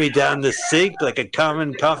pour me down the sink like a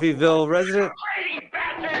common Coffeeville resident? Crazy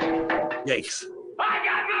bastard! Yikes. I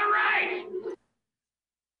got my rights!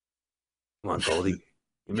 Come on, Goldie.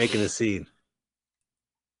 You're making a scene.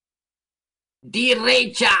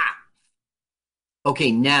 Derecha.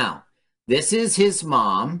 Okay, now, this is his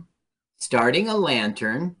mom starting a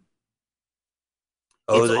lantern.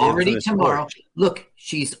 Oh, it's already tomorrow. Porch. Look,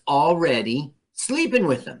 she's already sleeping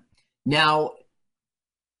with him. Now,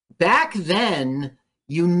 back then,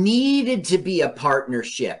 you needed to be a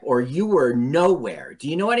partnership or you were nowhere. Do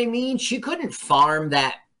you know what I mean? She couldn't farm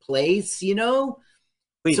that place, you know?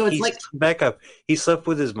 Wait, so it's like, back up. He slept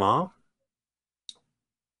with his mom?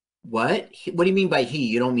 What? What do you mean by he?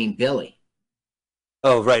 You don't mean Billy.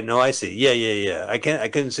 Oh, right. No, I see. Yeah. I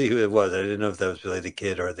couldn't see who it was. I didn't know if that was Billy the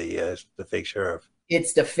Kid or the fake sheriff.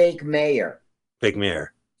 It's the fake mayor. Fake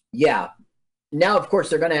mayor. Yeah. Now, of course,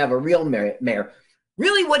 they're going to have a real mayor.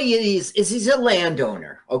 Really, what he is he's a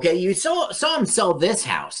landowner. Okay, you saw him sell this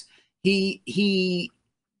house. He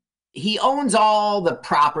owns all the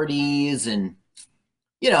properties, and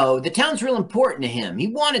you know the town's real important to him. He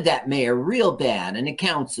wanted that mayor real bad, and a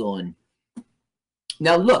council. And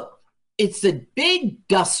now, look, it's a big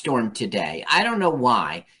dust storm today. I don't know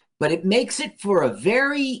why, but it makes it for a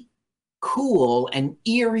very cool and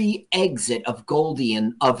eerie exit of Goldie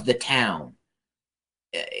and of the town.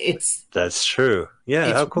 That's true.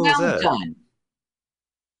 Yeah, how cool is that? Done.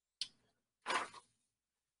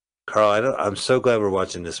 Carl, I'm so glad we're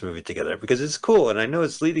watching this movie together because it's cool and I know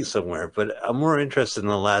it's leading somewhere, but I'm more interested in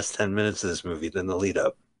the last 10 minutes of this movie than the lead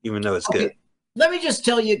up, even though it's good. Let me just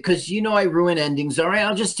tell you, because you know I ruin endings, all right?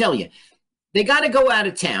 I'll just tell you. They got to go out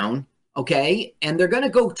of town, okay? And they're going to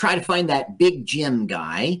go try to find that Big Jim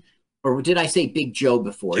guy. Or did I say Big Joe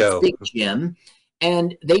before? Joe. It's Big Jim.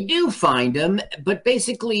 And they do find him, but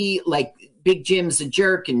basically, like, Big Jim's a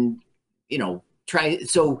jerk and, you know,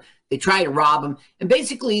 so they try to rob him. And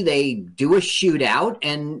basically, they do a shootout,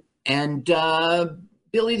 and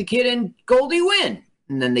Billy the Kid and Goldie win.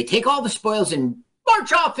 And then they take all the spoils and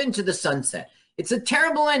march off into the sunset. It's a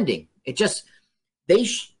terrible ending. It just,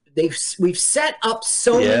 we've set up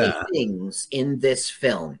so many things in this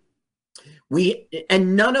film.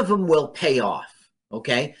 And none of them will pay off,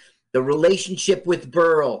 okay? The relationship with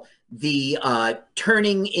Burl, the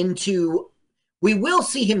turning into, we will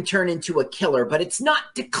see him turn into a killer, but it's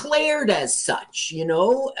not declared as such, you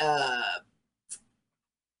know?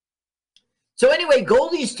 So anyway,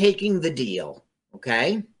 Goldie's taking the deal,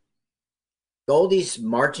 okay? Goldie's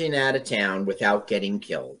marching out of town without getting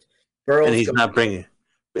killed. Burl's and he's not bringing,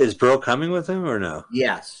 is Burl coming with him or no?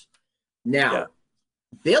 Yes. Now,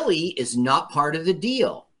 Billy is not part of the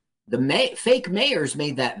deal. The fake mayor's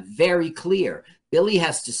made that very clear. Billy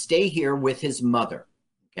has to stay here with his mother.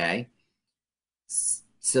 Okay.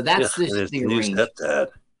 So that's his the new arrangement. stepdad.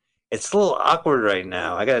 It's a little awkward right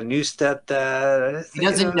now. I got a new stepdad. He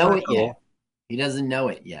doesn't know it yet. He doesn't know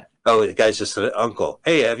it yet. Oh, the guy's just an uncle.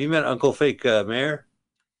 Hey, have you met Uncle Fake Mayor?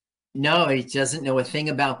 No, he doesn't know a thing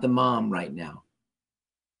about the mom right now.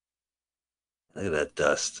 Look at that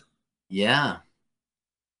dust. Yeah.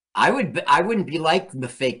 I wouldn't be like the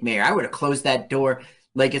fake mayor. I would have closed that door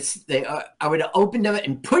like I would have opened it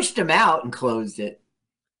and pushed him out and closed it.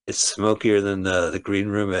 It's smokier than the green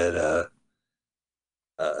room at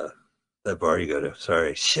that bar you go to.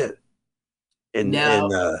 Sorry, shit. In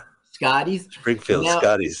Scotty's, Springfield,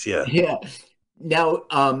 Scotty's, yeah. Yeah.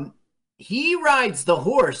 Now, he rides the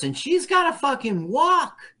horse and she's got to fucking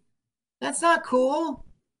walk. That's not cool.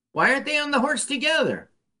 Why aren't they on the horse together?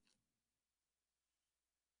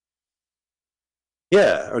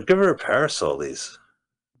 Yeah, or give her a parasol, Lise.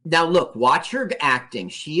 Now, look, watch her acting.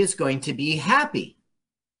 She is going to be happy.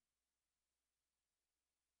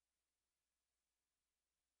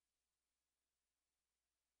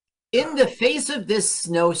 In the face of this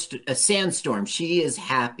sandstorm, she is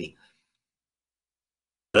happy.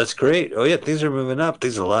 That's great. Oh, yeah, things are moving up.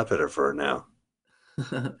 Things are a lot better for her now.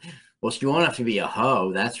 Well, she won't have to be a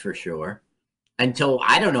hoe, that's for sure. Until,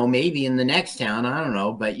 I don't know, maybe in the next town, I don't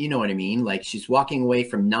know, but you know what I mean? Like, she's walking away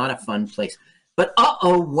from not a fun place. But,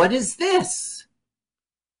 what is this?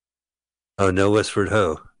 Oh, no Westward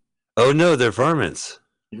Ho. Oh, no, they're varmints.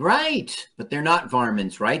 Right, but they're not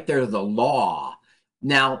varmints, right? They're the law.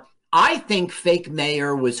 Now, I think fake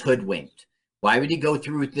mayor was hoodwinked. Why would he go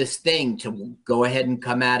through this thing to go ahead and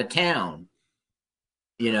come out of town?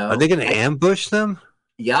 You know? Are they going to ambush them?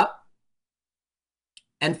 Yep.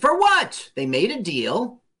 And for what? They made a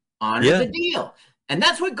deal. Honor the deal. And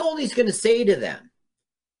that's what Goldie's going to say to them.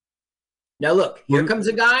 Now, look, here comes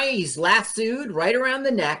a guy. He's lassoed right around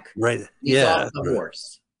the neck. Right. He's off the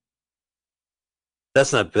horse.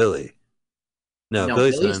 That's not Billy. No,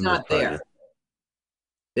 Billy's not there.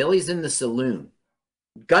 Billy's in the saloon.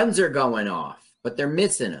 Guns are going off, but they're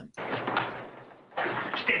missing him. Stay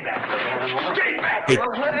back. Stay back.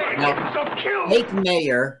 Now, fake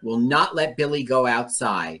mayor will not let Billy go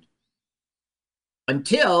outside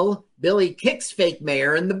until Billy kicks fake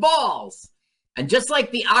mayor in the balls. And just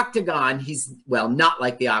like the octagon, not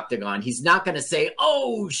like the octagon. He's not going to say,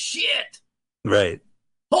 "Oh, shit." Right.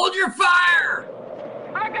 Hold your fire.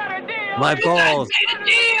 I got a deal. My balls. I made a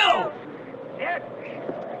deal. Get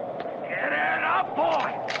it up, boy.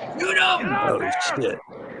 Shoot him. Oh, shit.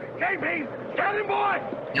 JP, get him, boy.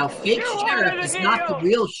 Now, fake sheriff is not the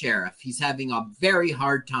real sheriff. He's having a very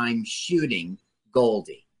hard time shooting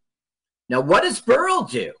Goldie. Now, what does Burl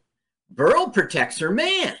do? Burl protects her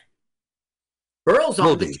man. Burl's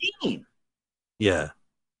on the team. Yeah.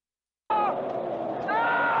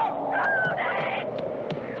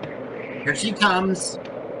 Here she comes. Burl!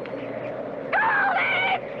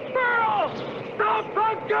 Stop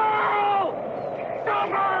the girl! Stop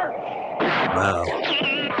her! Wow.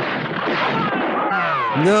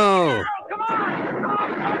 No. Come on!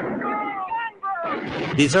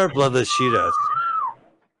 These are bloodless shootouts.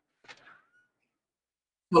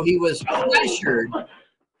 So he was pressured.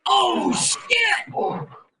 Oh, shit!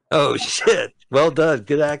 Oh, shit. Well done.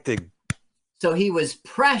 Good acting. So he was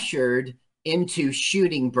pressured into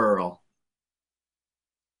shooting Burl.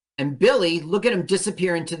 And Billy, look at him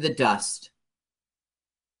disappear into the dust.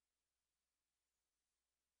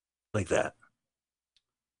 Like that.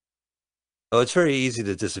 Oh, it's very easy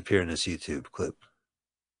to disappear in this YouTube clip.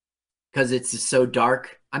 Because it's so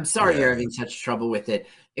dark. I'm sorry you're having such trouble with it.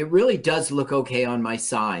 It really does look okay on my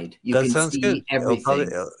side. You can see everything.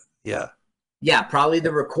 Yeah. Yeah, probably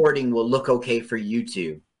the recording will look okay for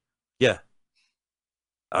YouTube. Yeah.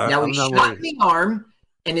 Now he's shot in the arm,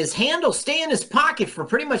 and his hand will stay in his pocket for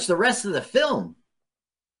pretty much the rest of the film.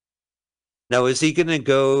 Now, is he going to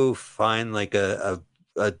go find like a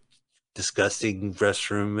disgusting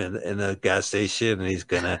restroom in a gas station, and he's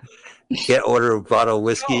going to order a bottle of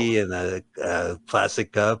whiskey and a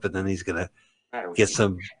plastic cup, and then he's going to get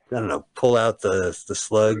some, I don't know, pull out the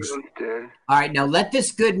slugs? All right, now let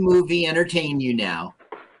this good movie entertain you now.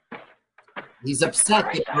 He's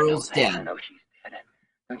upset that Burl's dead. I know she's dead.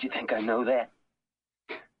 Don't you think I know that?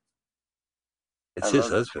 It's his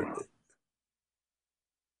husband.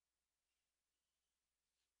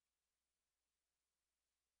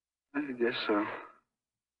 I guess so.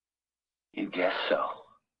 You guess so.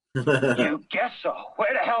 You guess so.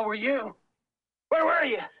 Where the hell were you? Where were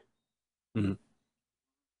you? Mm-hmm.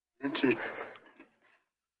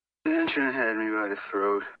 Intern had me by the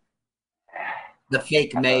throat. The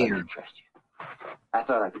fake mayor. Trust you. I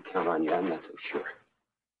thought I could count on you. I'm not so sure.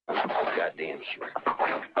 I'm goddamn sure.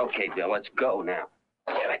 Okay, Bill, let's go now.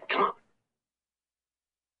 Get it, come on.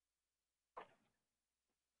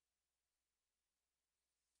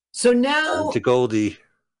 So now to Goldie.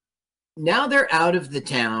 Now they're out of the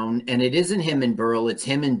town, and it isn't him and Burl, it's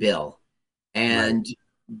him and Bill. And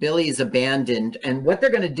Billy is abandoned, and what they're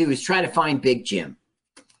going to do is try to find Big Jim.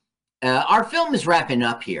 Our film is wrapping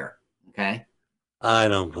up here, okay? I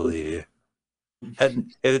don't believe you.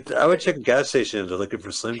 I would check a gas station if they're looking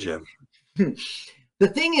for Slim Jim. The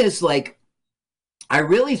thing is, like, I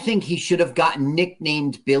really think he should have gotten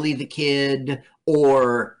nicknamed Billy the Kid,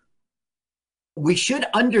 or we should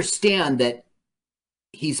understand that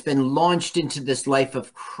he's been launched into this life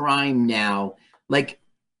of crime now. Like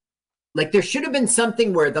there should have been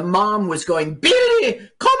something where the mom was going, Billy,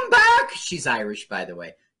 come back. She's Irish, by the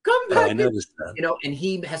way. Come back. I noticed that. You know, and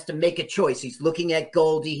he has to make a choice. He's looking at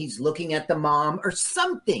Goldie. He's looking at the mom or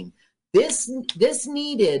something. This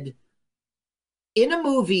needed, in a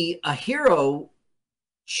movie, a hero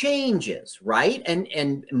changes, right?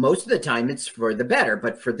 And most of the time it's for the better.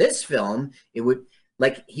 But for this film, it would,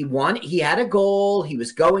 like, he had a goal. He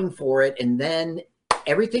was going for it. And then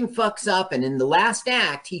everything fucks up. And in the last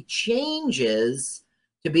act, he changes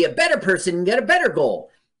to be a better person and get a better goal.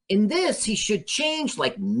 In this, he should change,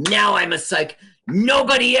 like, now I'm a psych.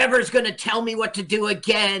 Nobody ever is going to tell me what to do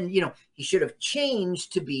again. You know, he should have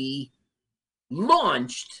changed to be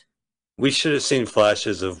launched. We should have seen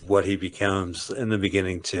flashes of what he becomes in the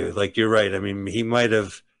beginning, too. Like, you're right. I mean, he might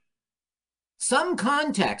have... some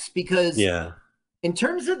context, because in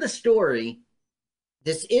terms of the story,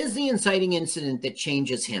 this is the inciting incident that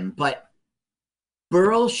changes him. But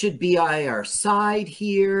Burl should be by our side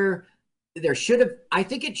here. I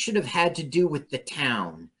think it should have had to do with the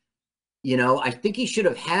town. You know, I think he should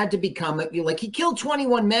have had to become, like, he killed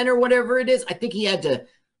 21 men or whatever it is. I think he had to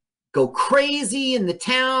go crazy in the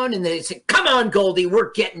town, and they said, come on, Goldie,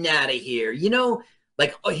 we're getting out of here. You know,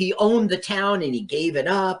 like, he owned the town and he gave it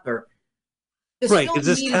up. Or right, because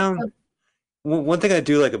this town, one thing I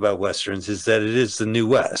do like about Westerns is that it is the New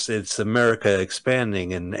West. It's America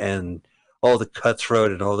expanding and all the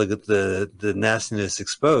cutthroat and all the nastiness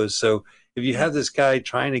exposed. So if you have this guy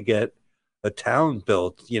trying to get a town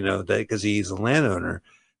built, you know, that because he's a landowner,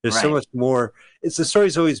 there's so much more. The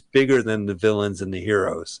story's always bigger than the villains and the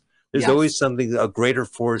heroes. There's always something, a greater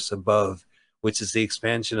force above, which is the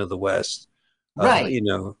expansion of the West. Right. You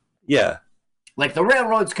know, like the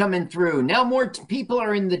railroad's coming through. Now more people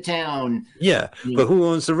are in the town. Yeah, but who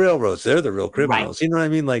owns the railroads? They're the real criminals. Right. You know what I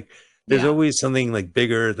mean? Like, there's always something, like,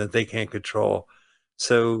 bigger that they can't control.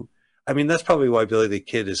 So, I mean, that's probably why Billy the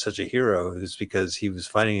Kid is such a hero, is because he was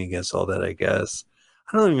fighting against all that, I guess.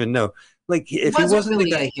 I don't even know. Like, if he wasn't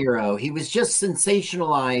really a hero, he was just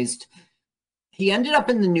sensationalized. He ended up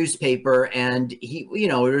in the newspaper, and he, you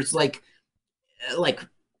know, it was like,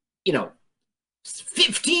 you know,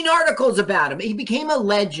 15 articles about him. He became a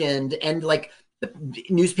legend, and, like, the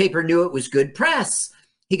newspaper knew it was good press.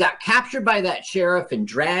 He got captured by that sheriff and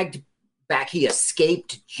dragged back. He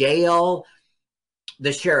escaped jail.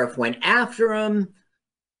 The sheriff went after him,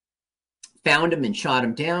 found him, and shot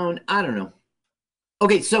him down. I don't know.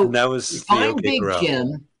 Okay, so that was find Big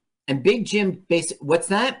Jim, and Big Jim basically, what's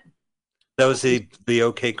that? That was the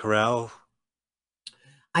OK Corral.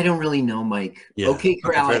 I don't really know, Mike. Yeah. OK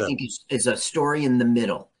Corral, I think, is a story in the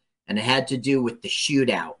middle, and it had to do with the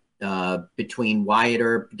shootout between Wyatt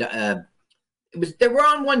Earp. They were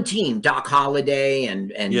on one team, Doc Holliday,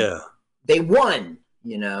 and they won.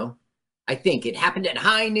 You know, I think it happened at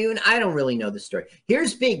high noon. I don't really know the story.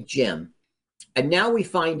 Here's Big Jim, and now we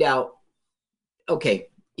find out. Okay,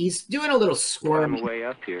 he's doing a little squirm. I'm way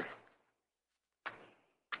up here.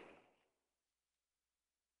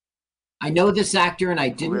 I know this actor, and I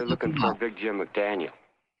didn't. We're looking for Big Jim McDaniel.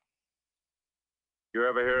 You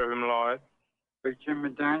ever hear of him, Lloyd? Big Jim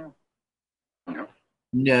McDaniel? No.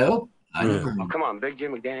 No. I don't know. Oh, come on, Big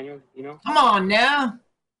Jim McDaniel, you know? Come on now.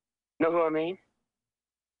 Know who I mean?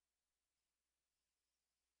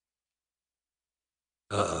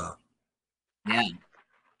 Yeah.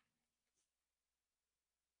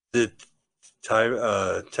 The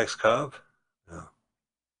Tex Cobb? No.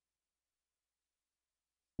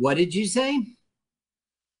 What did you say?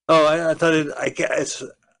 Oh, I thought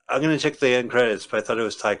I'm going to check the end credits, but I thought it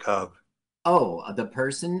was Ty Cobb. Oh, the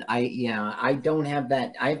person? I don't have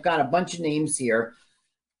that. I've got a bunch of names here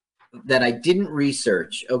that I didn't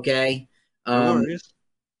research, okay?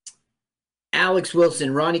 Alex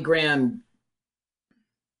Wilson, Ronnie Graham,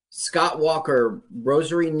 Scott Walker,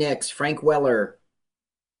 Rosary Nix, Frank Weller,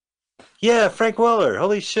 Yeah, Frank Weller.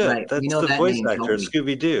 Holy shit. Right. We That's know the that voice name, actor don't of we?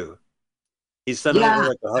 Scooby-Doo. He's done over Yeah,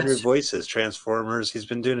 like 100 that's voices, Transformers. He's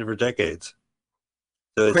been doing it for decades.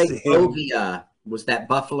 So it's Craig him. Bovia was that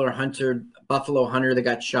Buffalo hunter that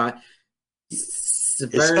got shot. Is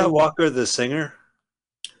Scott Walker the singer?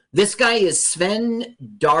 This guy is Sven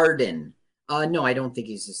Darden. No, I don't think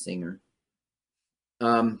he's a singer.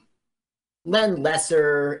 Len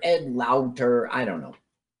Lesser, Ed Lauter, I don't know.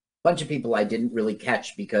 Bunch of people I didn't really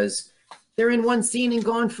catch because they're in one scene and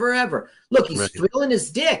gone forever. Look, he's thrilling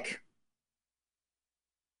his dick.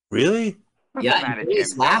 Really? Yeah,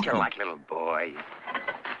 he's laughing. You're like little boy.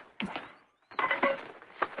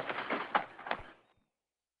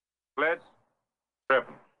 Let's trip.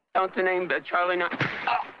 Don't the name Charlie not.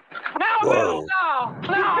 Whoa. No! He's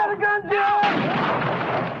got a gun, Joe!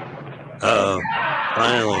 Oh,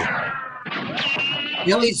 finally.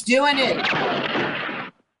 Billy's doing it.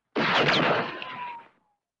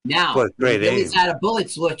 Now, What great Billy's aim. out of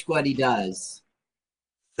bullets. Look what he does.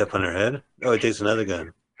 Step on her head? Oh, he takes another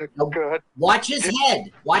gun. Oh, good. Watch his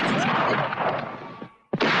head. Watch his head.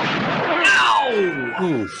 Ow!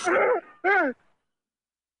 Oof.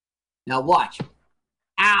 Now watch.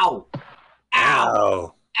 Ow!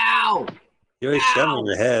 Ow. Ow! You always shot him in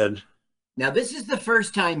the head. Now, this is the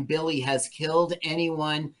first time Billy has killed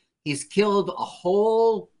anyone. He's killed a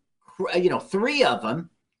whole, 3 of them,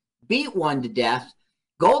 beat one to death.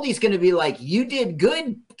 Goldie's going to be like, you did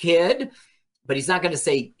good, kid. But he's not going to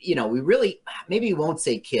say, maybe he won't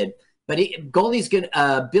say kid. But Goldie's going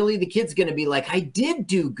to, Billy the kid's going to be like, I did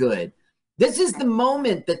do good. This is the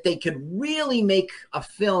moment that they could really make a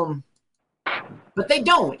film. But they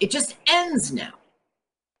don't. It just ends now.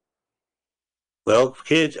 Well,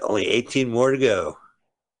 kids, only 18 more to go.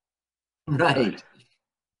 Right.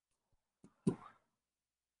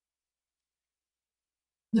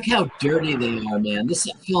 Look how dirty they are, man. This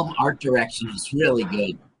film art direction is really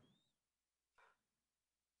good.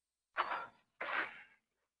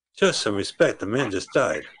 Show some respect. The man just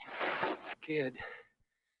died. Kid,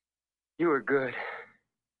 you were good.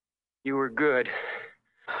 You were good.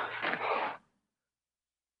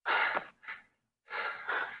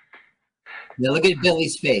 Now look at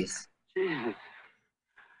Billy's face. Jesus.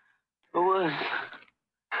 I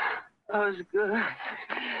was good.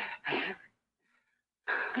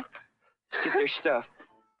 Get their stuff.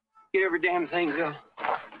 Get every damn thing go.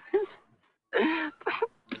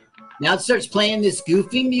 Now it starts playing this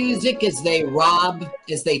goofy music as they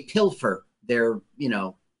pilfer. They're,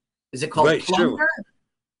 is it called plunder? True.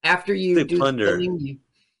 After you they do plunder. Stealing,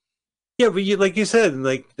 Yeah, but like you said,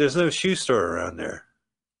 there's no shoe store around there.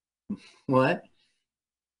 What?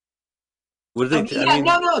 What do they?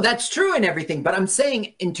 No, that's true and everything. But I'm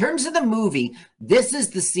saying, in terms of the movie, this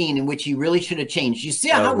is the scene in which he really should have changed. You see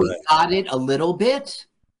how we got it a little bit?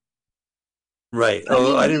 Right.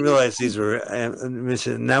 I didn't realize these were.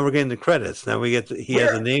 Now we're getting the credits. Now we get. He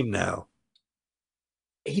has a name now.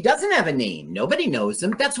 He doesn't have a name. Nobody knows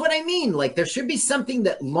him. That's what I mean. Like, there should be something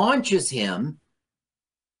that launches him.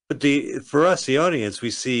 But for us, the audience,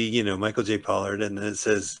 we see, Michael J. Pollard, and then it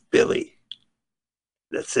says Billy.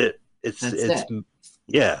 That's it.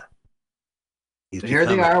 Yeah. So here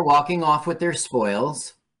they are walking off with their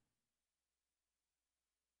spoils.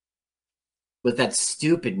 With that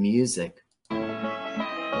stupid music.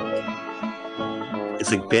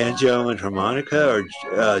 It's like banjo and harmonica or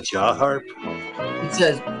jaw harp. It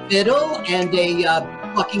says fiddle and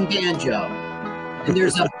a fucking banjo. And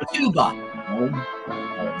there's a tuba.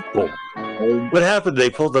 What happened? They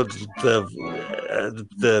pulled the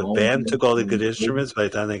band took all the good instruments by the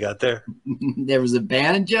time they got there. There was a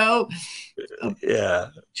banjo,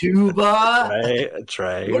 a tuba,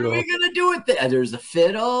 triangle. What are we gonna do with it? There's a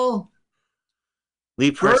fiddle.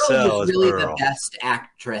 Lee Purcell was really the best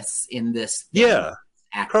actress in this. Yeah,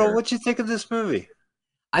 Carl, what'd you think of this movie?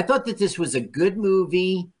 I thought that this was a good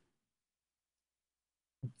movie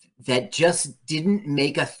that just didn't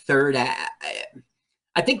make a third act.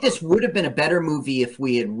 I think this would have been a better movie if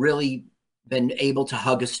we had really been able to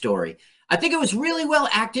hug a story. I think it was really well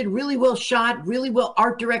acted, really well shot, really well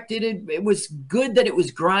art directed. It was good that it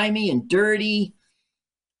was grimy and dirty.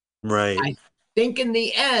 Right. I think in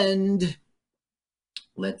the end,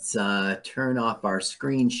 let's turn off our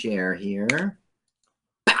screen share here.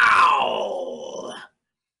 Pow!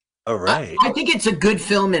 All right. I think it's a good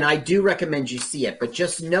film, and I do recommend you see it. But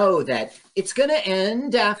just know that it's going to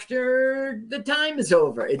end after the time is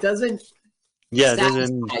over. It doesn't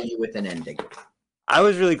satisfy you with an ending. I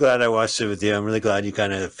was really glad I watched it with you. I'm really glad you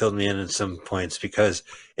kind of filled me in some points because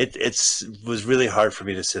it was really hard for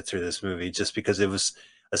me to sit through this movie just because it was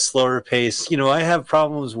a slower pace. I have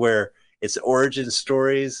problems where it's origin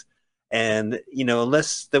stories And,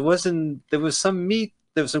 unless there was some meat,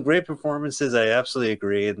 there was some great performances. I absolutely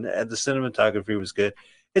agree. And the cinematography was good.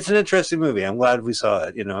 It's an interesting movie. I'm glad we saw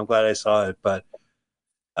it. I'm glad I saw it, but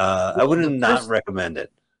I wouldn't not recommend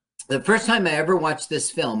it. The first time I ever watched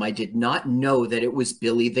this film, I did not know that it was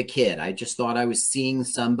Billy the Kid. I just thought I was seeing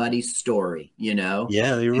somebody's story, Yeah,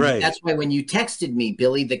 you're right. That's why when you texted me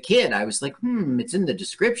Billy the Kid, I was like, it's in the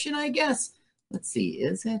description, I guess. Let's see,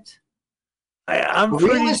 is it? I'm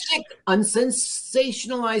realistic,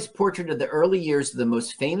 unsensationalized portrait of the early years of the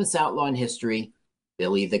most famous outlaw in history,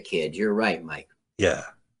 Billy the Kid. You're right, Mike. Yeah.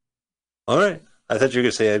 All right. I thought you were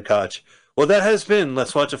going to say Ed Koch. Well, that has been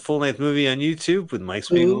Let's Watch a Full-Length Movie on YouTube with Mike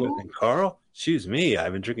Spiegelman and Carl. Excuse me.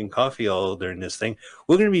 I've been drinking coffee all during this thing.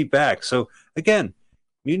 We're going to be back. So, again,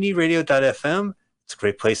 MutinyRadio.fm. It's a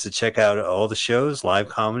great place to check out all the shows, live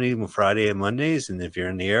comedy on Friday and Mondays. And if you're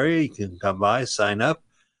in the area, you can come by, sign up.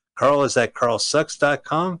 Carl is at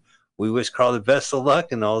carlsucks.com. We wish Carl the best of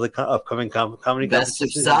luck in all the upcoming comedy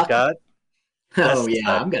competitions he's got. Oh,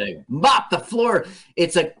 yeah. I'm going to mop the floor.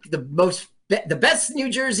 It's the best New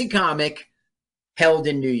Jersey comic held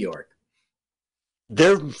in New York.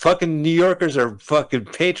 They're fucking New Yorkers are fucking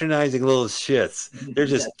patronizing little shits. They're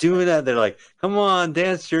just doing that. They're like, come on,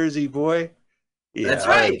 dance Jersey boy. Yeah, that's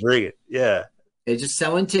right. Bring it. Yeah. They're just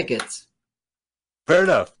selling tickets. Fair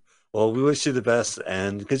enough. Well, we wish you the best,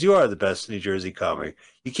 and because you are the best New Jersey comic.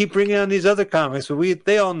 You keep bringing on these other comics, but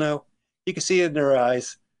they all know. You can see it in their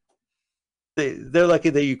eyes. They're lucky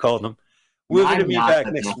that you called them. We're going to be back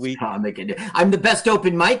next week. I'm the best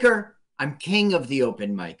open micer. I'm king of the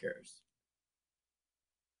open micers.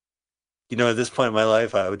 At this point in my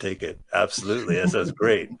life, I would take it. Absolutely. That sounds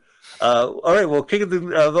great. All right. Well, king of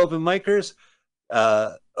the open micers.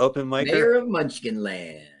 Open micer. Mayor of Munchkin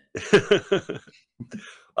Land.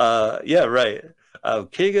 Yeah, right.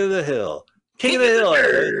 King of the Hill. King of the Hill.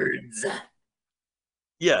 Nerds.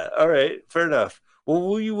 Yeah, all right. Fair enough.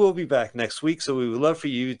 Well, we will be back next week, so we would love for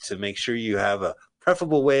you to make sure you have a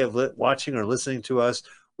preferable way of watching or listening to us,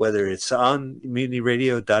 whether it's on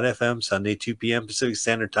MutinyRadio.fm, Sunday, 2 p.m. Pacific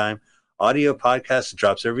Standard Time, audio podcast. It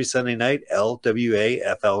drops every Sunday night,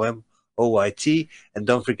 LWAFLMOYT. And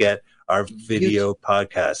don't forget our video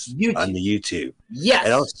podcast on the YouTube. Yes.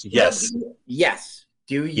 And also, yes.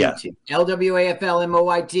 Do YouTube. Yeah.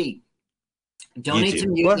 LWAFLMOYT. Donate to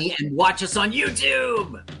Mutiny and watch us on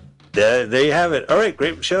YouTube. There you have it. All right,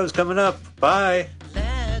 great shows coming up. Bye.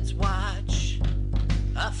 Let's watch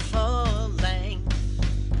a full-length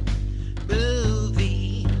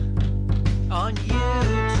movie on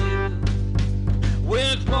YouTube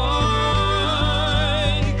with Mike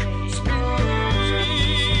Spiegelman.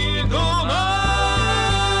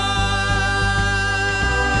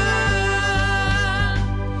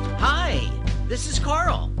 Hi, this is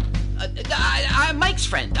Carl. I'm Mike's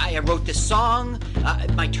friend. I wrote this song.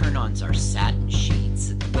 My turn-ons are satin sheets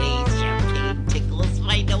and the way champagne tickles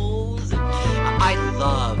my nose. I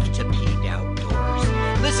love to pee outdoors.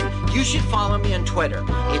 Listen, you should follow me on Twitter.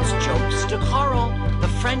 It's Jokes to Carl, the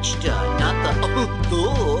French duh, not the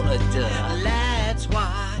duh. Let's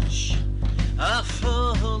watch a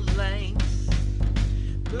full-length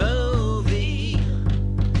movie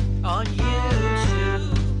on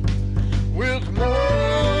YouTube with more.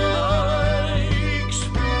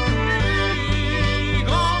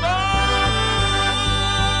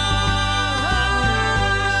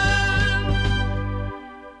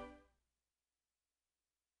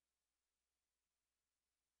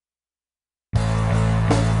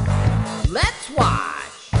 Let's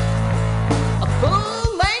watch a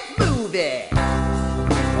full-length movie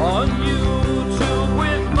on YouTube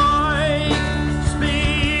with Mike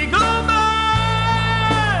Spiegelman.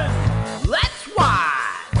 Let's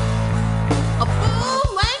watch a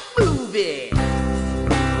full-length movie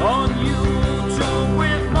on YouTube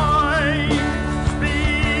with Mike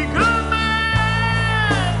Spiegelman.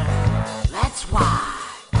 Let's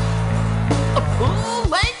watch a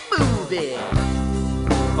full-length movie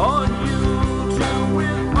on YouTube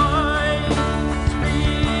with Mike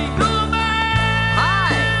Spiegelman.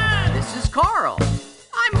 Hi, this is Carl.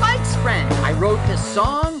 I'm Mike's friend. I wrote this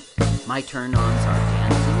song. My turn-ons are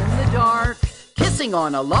dancing in the dark, kissing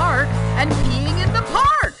on a lark, and peeing in the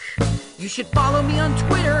park. You should follow me on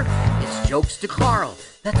Twitter. It's Jokes to Carl.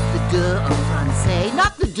 That's the duh of Francais,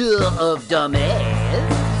 not the duh of dumbass.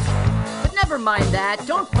 But never mind that.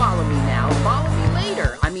 Don't follow me now. Follow me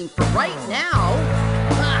later. I mean, for right now.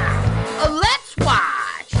 Let's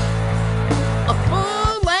watch a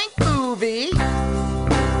full-length movie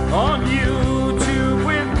on YouTube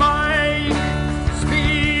with Mike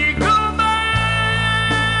Spiegelman.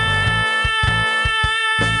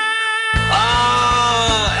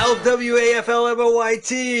 LW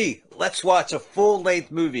WAFLMOYT. Let's watch a full-length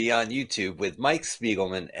movie on YouTube with Mike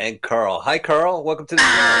Spiegelman and Carl. Hi, Carl. Welcome to the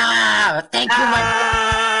show. Thank you,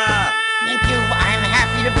 Mike. Thank you. I'm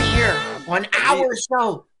happy to be here. 1 hour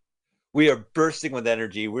show. We are bursting with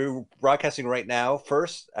energy. We're broadcasting right now,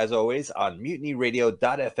 first, as always, on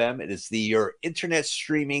MutinyRadio.fm. It is your internet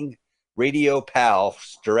streaming radio pal,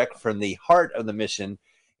 direct from the heart of the mission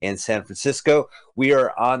in San Francisco. We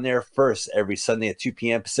are on there first every Sunday at 2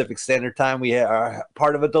 p.m. Pacific Standard Time. We are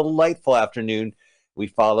part of a delightful afternoon. We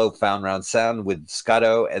follow Found Round Sound with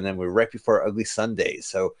Scotto, and then we're right before Ugly Sundays.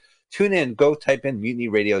 So tune in, go type in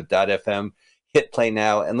MutinyRadio.fm, hit play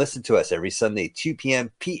now, and listen to us every Sunday, 2 p.m.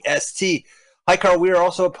 PST. Hi, Carl. We are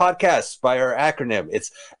also a podcast by our acronym. It's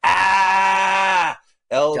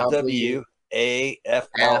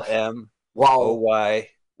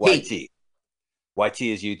LWAFLMOYT. YT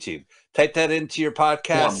is YouTube. Type that into your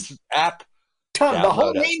podcast app. Dumb. The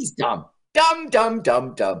whole name's dumb. Dumb.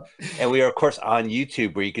 And we are, of course, on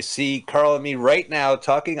YouTube, where you can see Carl and me right now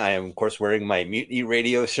talking. I am, of course, wearing my Mutiny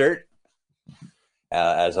Radio shirt,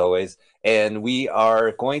 as always. And we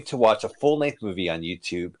are going to watch a full-length movie on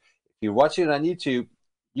YouTube. If you're watching it on YouTube,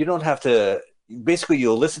 you don't have to... Basically,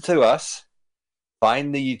 you'll listen to us,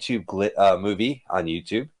 find the YouTube movie on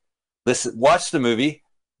YouTube, watch the movie,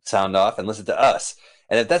 sound off, and listen to us.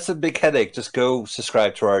 And if that's a big headache, just go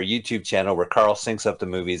subscribe to our YouTube channel where Carl syncs up the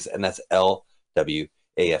movies, and that's LWAFLMOYT.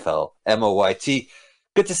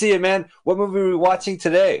 Good to see you, man. What movie are we watching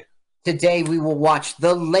today? Today we will watch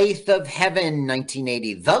The Lathe of Heaven,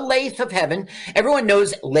 1980. The Lathe of Heaven. Everyone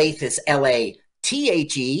knows Lathe is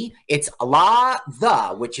L-A-T-H-E. It's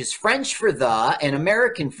the, which is French for the, and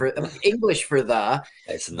American for English for the.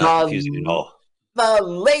 It's not confusing at all. The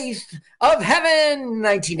Lathe of Heaven,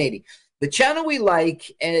 1980. The channel we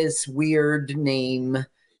like is weird name.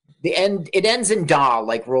 It ends in doll,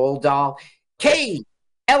 like Roald Dahl. K-L-I-L-J-E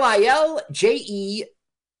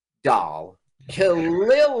doll.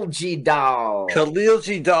 Khalilji Doll.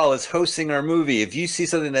 Khalilji Doll is hosting our movie. If you see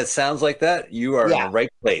something that sounds like that, you are in the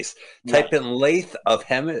right place. Type in Lathe of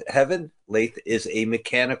Heaven. Lathe is a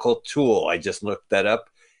mechanical tool. I just looked that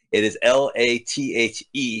up. It is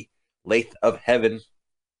L-A-T-H-E. Lathe of Heaven.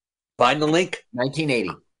 Find the link.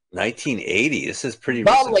 1980. This is pretty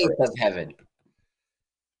The recent. Lathe of Heaven.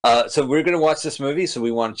 So we're going to watch this movie, so we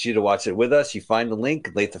want you to watch it with us. You find the link,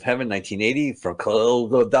 Lathe of Heaven, 1980, from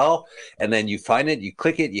Khalil Dahl, and then you find it, you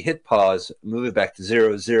click it, you hit pause, move it back to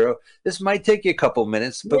 00. This might take you a couple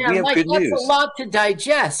minutes, but we have good news. That's a lot to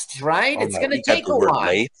digest, right? It's going to take a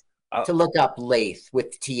while to look up Lathe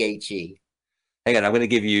with T-H-E. Hang on, I'm going to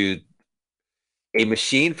give you a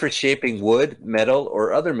machine for shaping wood, metal,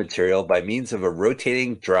 or other material by means of a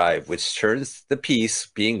rotating drive, which turns the piece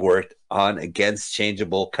being worked on against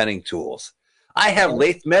changeable cutting tools. I have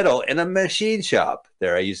lathe metal in a machine shop.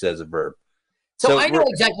 There, I use it as a verb. So I know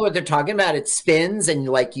exactly what they're talking about. It spins, and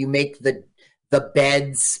like you make the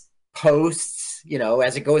bed's posts,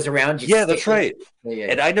 as it goes around. Yeah, that's right.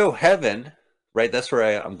 And I know heaven, right? That's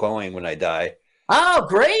where I'm going when I die. Oh,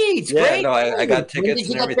 great! Yeah, great. No, I got tickets When did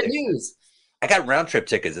you and everything. Get the news? I got round trip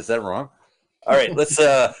tickets. Is that wrong? All right, let's.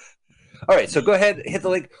 All right, so go ahead, hit the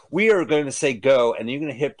link. We are going to say go, and you're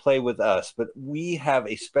going to hit play with us. But we have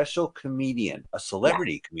a special comedian, a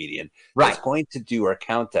celebrity comedian, that's going to do our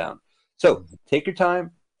countdown. So take your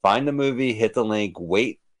time, find the movie, hit the link,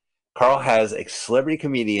 wait. Carl has a celebrity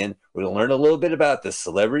comedian. We're going to learn a little bit about the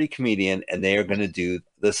celebrity comedian, and they are going to do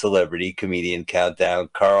the celebrity comedian countdown.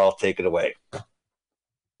 Carl, take it away.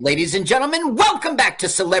 Ladies and gentlemen, welcome back to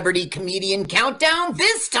Celebrity Comedian Countdown,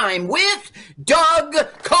 this time with Doug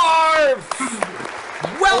Carf.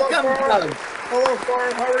 Welcome, Doug. Hello,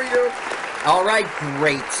 Carf. How are you? All right,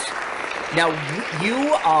 great. Now,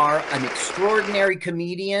 you are an extraordinary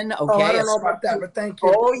comedian, okay? Oh, I don't know about that, but thank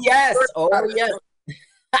you. Oh, yes. Oh, yes.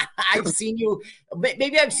 I've seen you,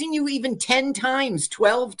 maybe I've seen you even 10 times,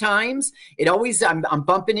 12 times. It always, I'm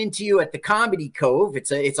bumping into you at the Comedy Cove.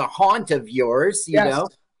 It's a haunt of yours, you know.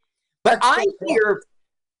 But I hear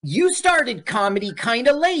you started comedy kind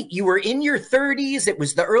of late. You were in your 30s. It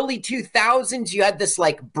was the early 2000s. You had this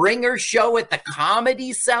like bringer show at the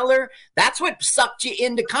Comedy Cellar. That's what sucked you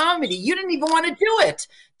into comedy. You didn't even want to do it.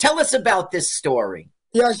 Tell us about this story.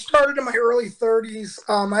 Yeah, I started in my early 30s.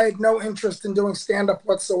 I had no interest in doing stand-up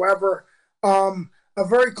whatsoever. A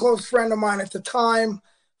very close friend of mine at the time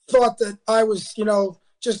thought that I was,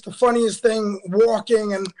 just the funniest thing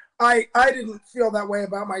walking, and I didn't feel that way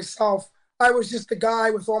about myself. I was just the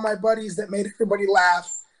guy with all my buddies that made everybody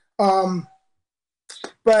laugh.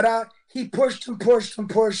 But he pushed and pushed and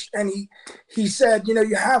pushed, and he said,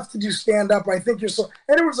 you have to do stand-up. I think you're so...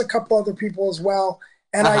 And there was a couple other people as well.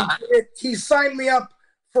 and he signed me up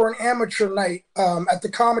for an amateur night at the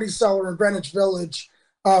Comedy Cellar in Greenwich Village.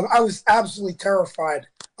 I was absolutely terrified.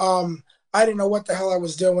 I didn't know what the hell I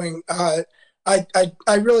was doing. I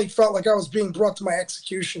really felt like I was being brought to my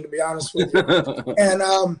execution, to be honest with you.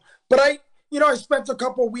 And but I spent a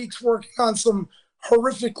couple of weeks working on some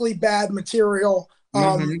horrifically bad material,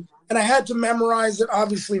 and I had to memorize it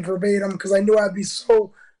obviously verbatim because I knew I'd be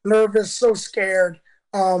so nervous, so scared.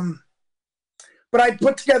 But I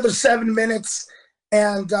put together 7 minutes,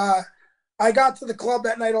 and I got to the club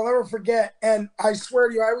that night. I'll never forget. And I swear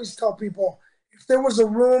to you, I always tell people, if there was a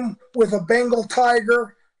room with a Bengal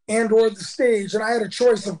tiger and or the stage, and I had a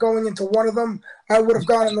choice of going into one of them, I would have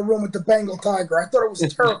gone in the room with the Bengal tiger. I thought it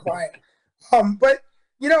was terrifying. But,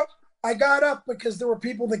 I got up because there were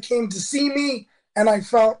people that came to see me, and I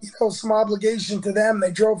felt, some obligation to them.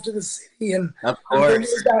 They drove to the city, and of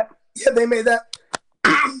course, they made that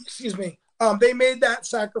excuse me. They made that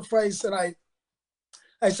sacrifice, and I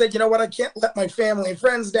said, you know what, I can't let my family and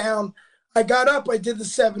friends down. I got up, I did the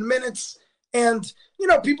 7 minutes, and,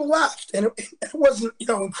 people laughed, and it wasn't,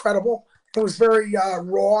 incredible. It was very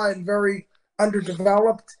raw and very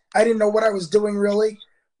underdeveloped. I didn't know what I was doing really,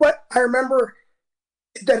 but I remember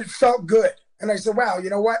that it felt good. And I said, wow, you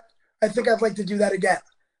know what? I think I'd like to do that again.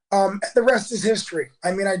 And the rest is history.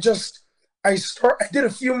 I mean, I did a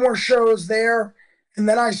few more shows there, and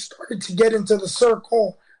then I started to get into the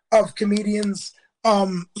circle of comedians,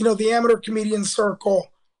 the amateur comedian circle.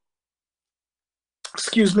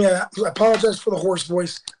 Excuse me, I apologize for the hoarse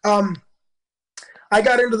voice. I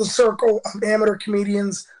got into the circle of amateur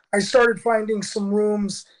comedians. I started finding some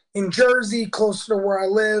rooms in Jersey, closer to where I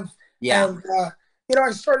live. Yeah. And,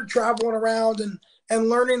 I started traveling around and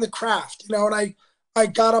learning the craft, and I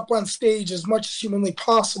got up on stage as much as humanly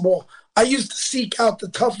possible. I used to seek out the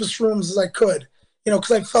toughest rooms as I could,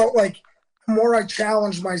 because I felt like the more I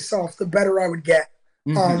challenged myself, the better I would get.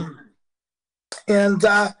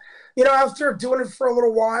 After doing it for a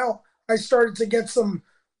little while, I started to get some,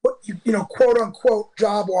 quote unquote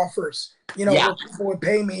job offers, where people would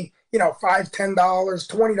pay me, $5, $10,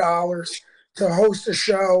 $20 to host a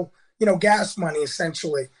show, gas money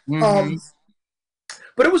essentially.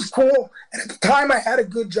 But it was cool. And at the time I had a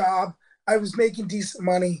good job. I was making decent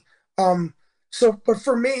money. But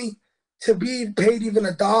for me to be paid even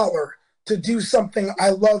 $1 to do something I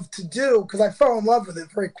love to do, because I fell in love with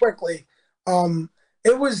it very quickly,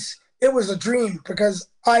 it was a dream because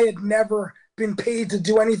I had never been paid to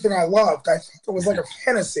do anything I loved. I thought it was like a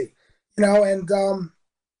fantasy, and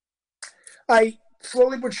I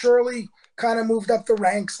slowly but surely kind of moved up the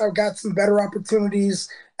ranks. I got some better opportunities,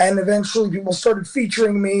 and eventually people started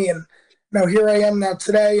featuring me, and here I am now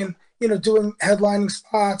today, and doing headlining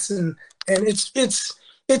spots, and it's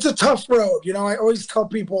a tough road. I always tell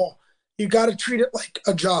people, you got to treat it like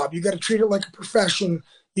a job. You got to treat it like a profession.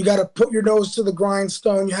 You got to put your nose to the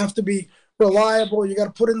grindstone. You have to be reliable. You got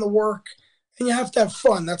to put in the work, and you have to have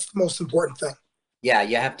fun. That's the most important thing. Yeah,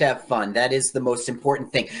 you have to have fun. That is the most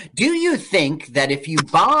important thing. Do you think that if you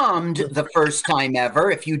bombed the first time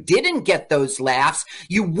ever, if you didn't get those laughs,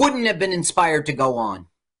 you wouldn't have been inspired to go on?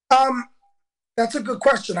 That's a good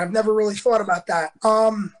question. I've never really thought about that.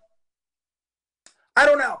 I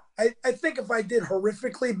don't know. I think if I did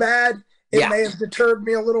horrifically bad, it may have deterred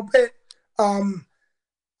me a little bit.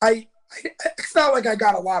 It's not like I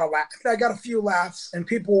got a lot of laughs. I got a few laughs, and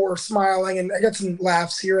people were smiling, and I got some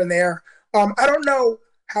laughs here and there. I don't know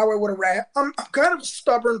how I would have ran. I'm kind of a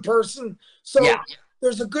stubborn person, so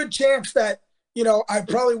there's a good chance that, I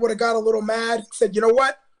probably would have got a little mad and said, you know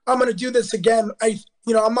what, I'm going to do this again.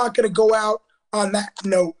 I'm not going to go out on that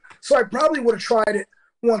note. So I probably would have tried it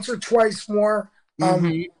once or twice more,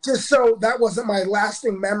 just so that wasn't my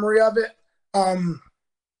lasting memory of it.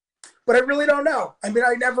 But I really don't know. I mean,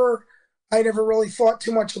 I never really thought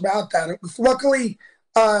too much about that. Luckily,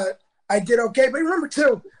 I did okay. But remember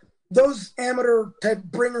too, those amateur type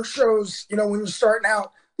bringer shows, when you're starting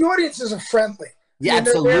out, the audiences are friendly. Yeah,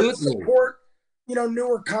 absolutely. They're there to support,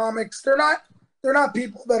 newer comics. They're not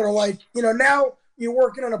people that are like, now you're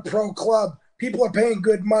working in a pro club. People are paying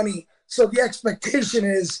good money. So the expectation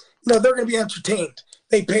is, they're going to be entertained.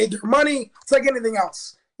 They paid their money. It's like anything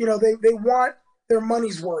else. They want their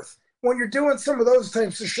money's worth. When you're doing some of those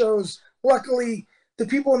types of shows, luckily the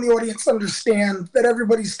people in the audience understand that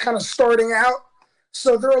everybody's kind of starting out.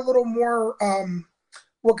 So they're a little more,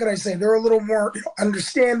 what can I say? They're a little more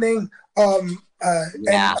understanding, and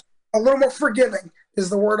a little more forgiving is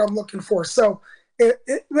the word I'm looking for. So, but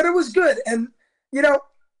it was good. And,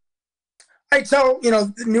 I tell,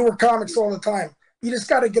 newer comics all the time, you just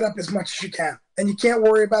got to get up as much as you can. And you can't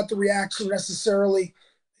worry about the reaction necessarily.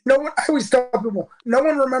 no one. I always tell people, no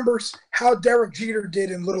one remembers how Derek Jeter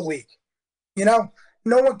did in Little League. You know,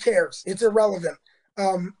 no one cares. It's irrelevant.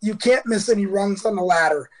 You can't miss any rungs on the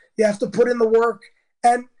ladder. You have to put in the work.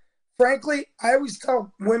 And frankly, I always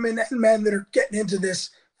tell women and men that are getting into this,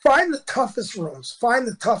 find the toughest rooms, find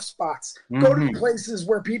the tough spots. Go to places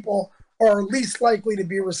where people are least likely to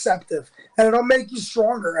be receptive, and it'll make you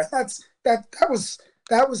stronger. And that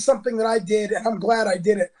was something that I did, and I'm glad I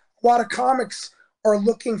did it. A lot of comics are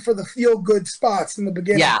looking for the feel-good spots in the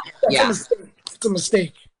beginning. That's a mistake. It's a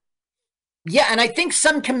mistake. Yeah, and I think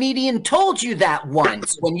some comedian told you that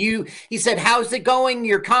once when he said, "How's it going,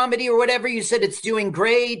 your comedy or whatever?" You said, "It's doing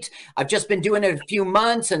great. I've just been doing it a few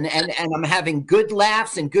months and I'm having good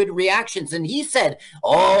laughs and good reactions." And he said,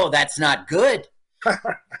 "Oh, that's not good."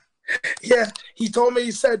 Yeah, he told me,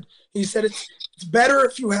 he said it's better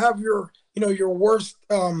if you have your worst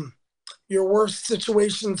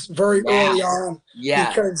situations very early on. Yeah.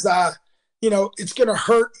 Because it's gonna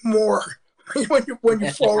hurt more when you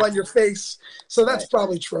fall on your face. So that's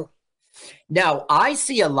probably true. Now, I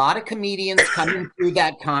see a lot of comedians coming through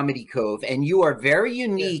that Comedy Cove, and you are very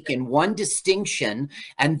unique in one distinction,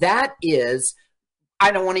 and that is, I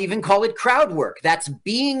don't want to even call it crowd work. That's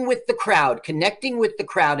being with the crowd, connecting with the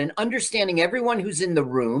crowd, and understanding everyone who's in the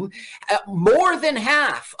room. More than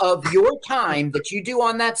half of your time that you do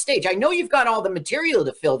on that stage, I know you've got all the material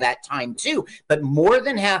to fill that time too, but more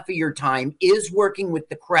than half of your time is working with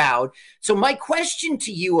the crowd. So my question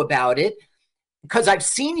to you about it, because I've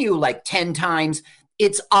seen you like 10 times,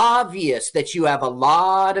 it's obvious that you have a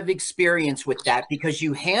lot of experience with that because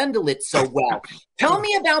you handle it so well. Tell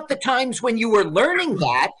me about the times when you were learning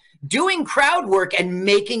that, doing crowd work and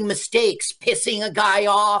making mistakes, pissing a guy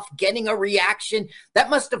off, getting a reaction. That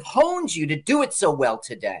must have honed you to do it so well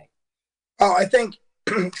today. Oh, I think,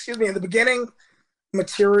 excuse me, in the beginning,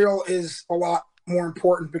 material is a lot more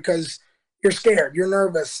important because you're scared, you're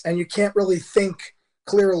nervous, and you can't really think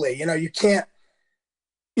clearly. You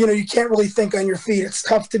can't really think on your feet. It's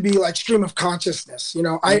tough to be like stream of consciousness.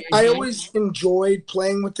 I always enjoyed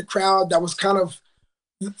playing with the crowd. That was kind of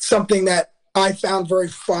something that I found very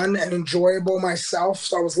fun and enjoyable myself.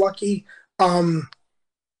 So I was lucky.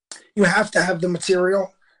 You have to have the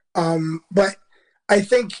material. But I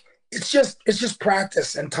think it's just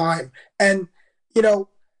practice and time. And,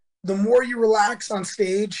 the more you relax on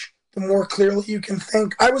stage, the more clearly you can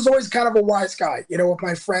think. I was always kind of a wise guy, with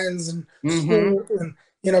my friends and school and,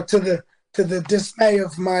 to the dismay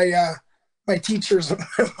of my teachers.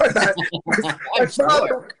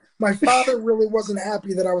 My father really wasn't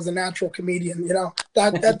happy that I was a natural comedian.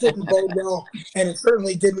 That didn't bode well, and it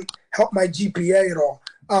certainly didn't help my GPA at all.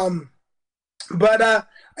 But I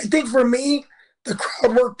think for me, the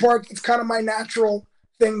crowd work part, it's kind of my natural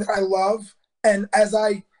thing that I love. And as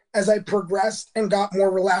I progressed and got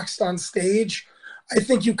more relaxed on stage, I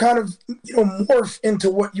think you kind of morph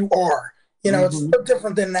into what you are. It's no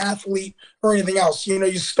different than an athlete or anything else.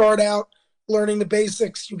 You start out learning the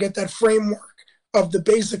basics, you get that framework of the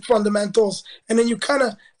basic fundamentals, and then you kind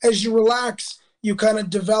of, as you relax, you kind of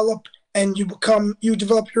develop and you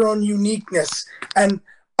develop your own uniqueness. And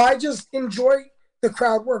I just enjoy the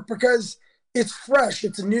crowd work because it's fresh,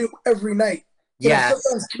 it's new every night.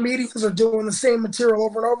 Sometimes comedians are doing the same material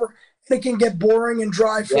over and over, and it can get boring and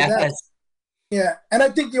dry for them. Yeah, and I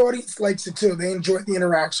think the audience likes it too. They enjoy the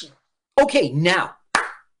interaction. Okay, now,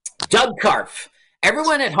 Doug Karpf.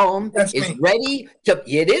 Everyone at home is ready to,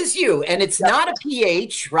 it is you, and it's not a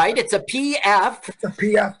PH, right? It's a PF. It's a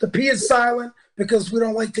PF. The P is silent because we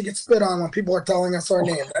don't like to get spit on when people are telling us our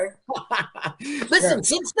name, right? Listen,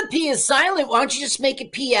 since the P is silent, why don't you just make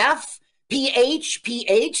it PF?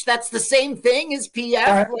 PH, that's the same thing as PF.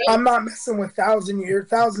 Right? I'm not messing with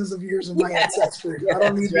thousands of years of my ancestry. I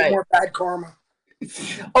don't need more bad karma.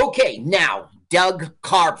 Okay, now, Doug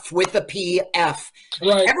Karpf with a PF.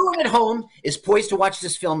 Right. Everyone at home is poised to watch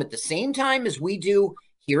this film at the same time as we do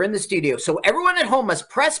here in the studio. So everyone at home must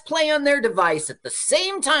press play on their device at the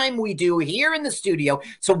same time we do here in the studio.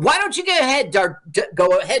 So why don't you go ahead, Doug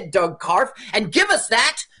Karpf, and give us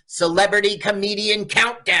that Celebrity Comedian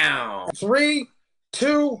Countdown. 3,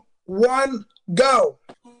 2, 1, go.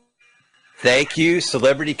 Thank you,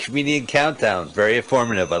 Celebrity Comedian Countdown. Very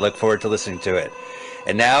informative. I look forward to listening to it.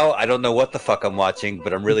 And now I don't know what the fuck I'm watching,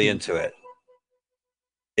 but I'm really into it.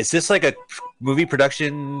 Is this like a movie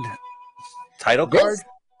production title card?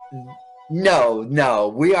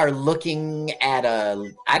 No. We are looking at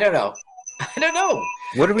I don't know.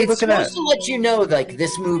 What are we looking at? It's supposed to let you know, like,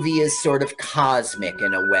 this movie is sort of cosmic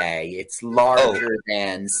in a way. It's larger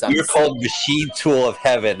than something. You're called Machine Tool of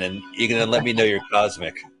Heaven, and you're going to let me know you're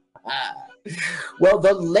cosmic. Well,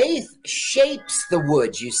 the lathe shapes the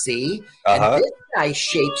wood, you see, and this guy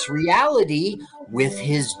shapes reality with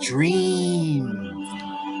his dreams.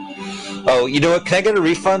 Oh, you know what? Can I get a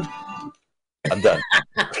refund? I'm done.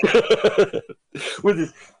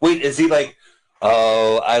 Wait, is he like,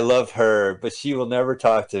 oh, I love her, but she will never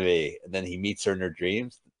talk to me, and then he meets her in her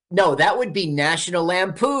dreams? No, that would be National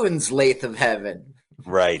Lampoon's Lathe of Heaven.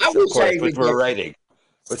 Right, I of wish course, I which would we're get writing.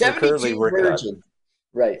 Which we're currently 72 working on. Virgin.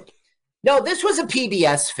 Right. No, this was a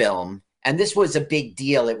PBS film, and this was a big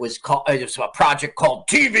deal. It was a project called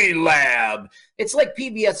TV Lab. It's like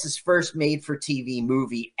PBS's first made-for-TV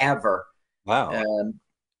movie ever. Wow.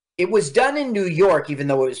 It was done in New York, even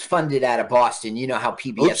though it was funded out of Boston. You know how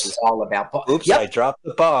PBS is all about. Oops, I dropped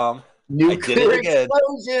the bomb. Nuclear I did it again.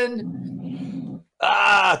 explosion.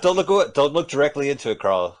 Don't look directly into it,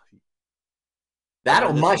 Carl.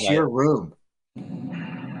 That'll mush your room.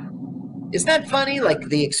 Isn't that funny? Like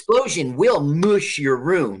the explosion will mush your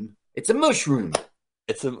room. It's a mush room.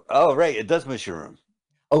 Oh, right. It does mush your room.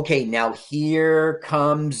 Okay, now here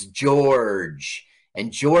comes George.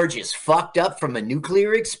 And George is fucked up from a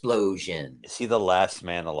nuclear explosion. Is he the last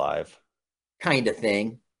man alive? Kind of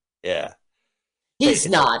thing. Yeah. He's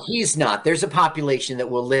not. There's a population that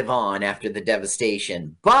will live on after the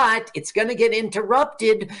devastation. But it's going to get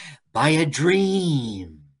interrupted by a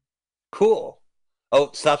dream. Cool.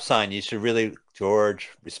 Oh, stop sign. You should really,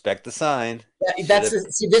 George, respect the sign.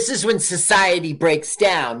 See, this is when society breaks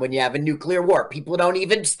down, when you have a nuclear war. People don't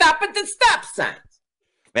even stop at the stop signs.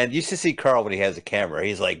 Man, you used to see Carl when he has a camera.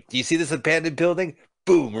 He's like, do you see this abandoned building?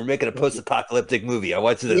 Boom, we're making a post-apocalyptic movie. I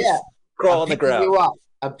want you to crawl on the ground.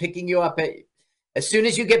 I'm picking you up. As soon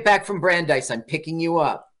as you get back from Brandeis, I'm picking you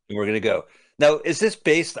up. And we're going to go. Now, is this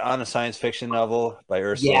based on a science fiction novel by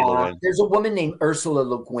Ursula Le Guin? There's a woman named Ursula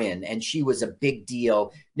Le Guin, and she was a big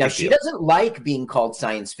deal. Now, she doesn't like being called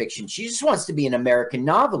science fiction. She just wants to be an American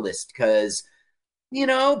novelist because,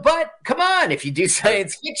 but come on, if you do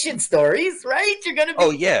science fiction stories, right, you're going to be...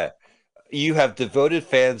 Oh, yeah. You have devoted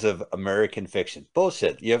fans of American fiction.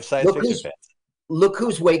 Bullshit. You have science fiction fans. Look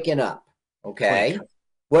who's waking up, okay? Twink.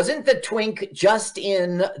 Wasn't the Twink just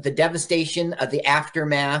in the devastation of the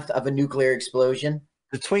aftermath of a nuclear explosion?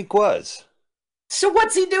 The Twink was. So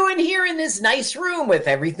what's he doing here in this nice room with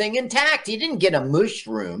everything intact? He didn't get a mush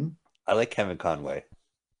room. I like Kevin Conway.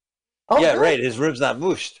 Oh, yeah, good. Right. His room's not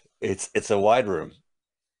mushed. It's a wide room.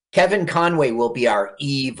 Kevin Conway will be our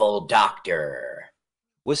evil doctor.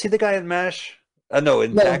 Was he the guy in MASH? No,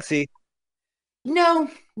 Taxi? No.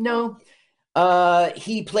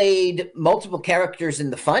 He played multiple characters in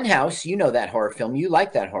The Funhouse. You know that horror film. You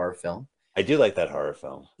like that horror film. I do like that horror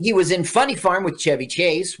film. He was in Funny Farm with Chevy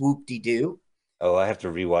Chase. Whoop-de-doo. Oh, I have to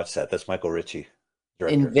rewatch that. That's Michael Ritchie.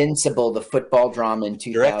 Director. Invincible, the football drama in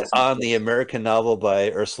 2000. Direct on the American novel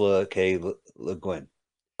by Ursula K. Le Guin.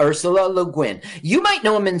 Ursula Le Guin. You might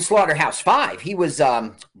know him in Slaughterhouse-5. He was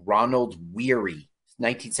Ronald Weary.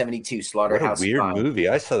 1972 Slaughterhouse. What a weird movie.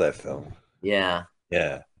 I saw that film. Yeah.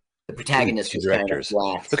 Yeah. The protagonist was directors.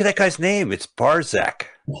 Kind of Look at that guy's name. It's Barzak.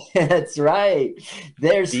 That's right.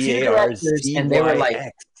 There's two directors, and they were like,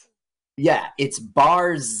 yeah, it's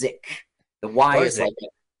Barzik. The Y is like an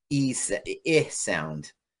E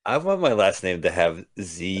sound. I want my last name to have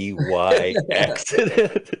Z-Y-X.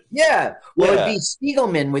 Yeah. Well, it'd be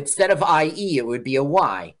Spiegelman instead of I-E. It would be a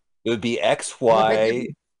Y. It would be X-Y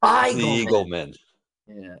Spiegelman.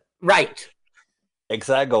 Yeah. Right.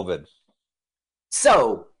 Exagelman.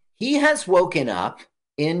 So he has woken up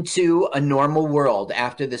into a normal world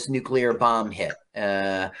after this nuclear bomb hit.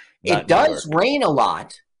 It does rain a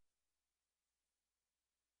lot.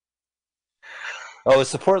 Oh,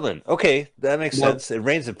 it's the Portland. Okay, that makes sense. It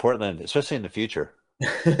rains in Portland, especially in the future.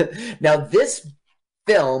 Now, this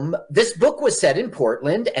book was set in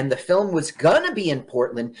Portland, and the film was going to be in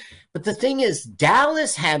Portland. But the thing is,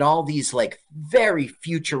 Dallas had all these like very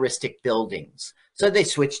futuristic buildings. So they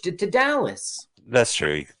switched it to Dallas. That's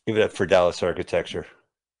true. Give it up for Dallas architecture.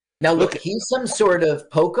 Now, look, he's some sort of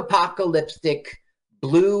post-apocalyptic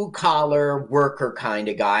blue-collar worker kind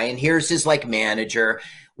of guy. And here's his like manager.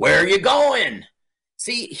 Where are you going?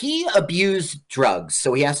 See, he abused drugs,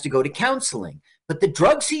 so he has to go to counseling. But the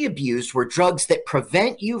drugs he abused were drugs that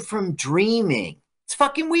prevent you from dreaming. It's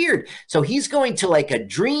fucking weird. So he's going to like a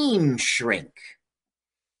dream shrink.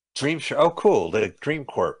 Oh, cool. The Dream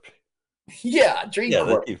Corp. Yeah, Dream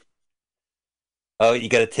Corp. Oh, you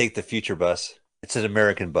got to take the future bus. It's an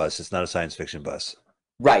American bus. It's not a science fiction bus.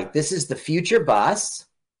 Right. This is the future bus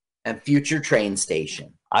and future train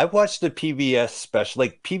station. I watched the PBS special.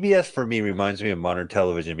 Like PBS for me reminds me of modern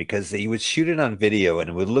television because they would shoot it on video and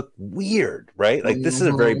it would look weird, right? Like this is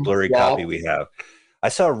a very blurry copy we have. I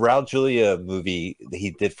saw a Raul Julia movie that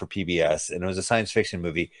he did for PBS, and it was a science fiction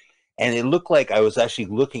movie, and it looked like I was actually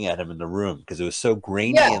looking at him in the room because it was so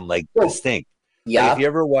grainy and like distinct. Yeah. Like if you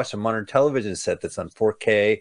ever watch a modern television set that's on 4K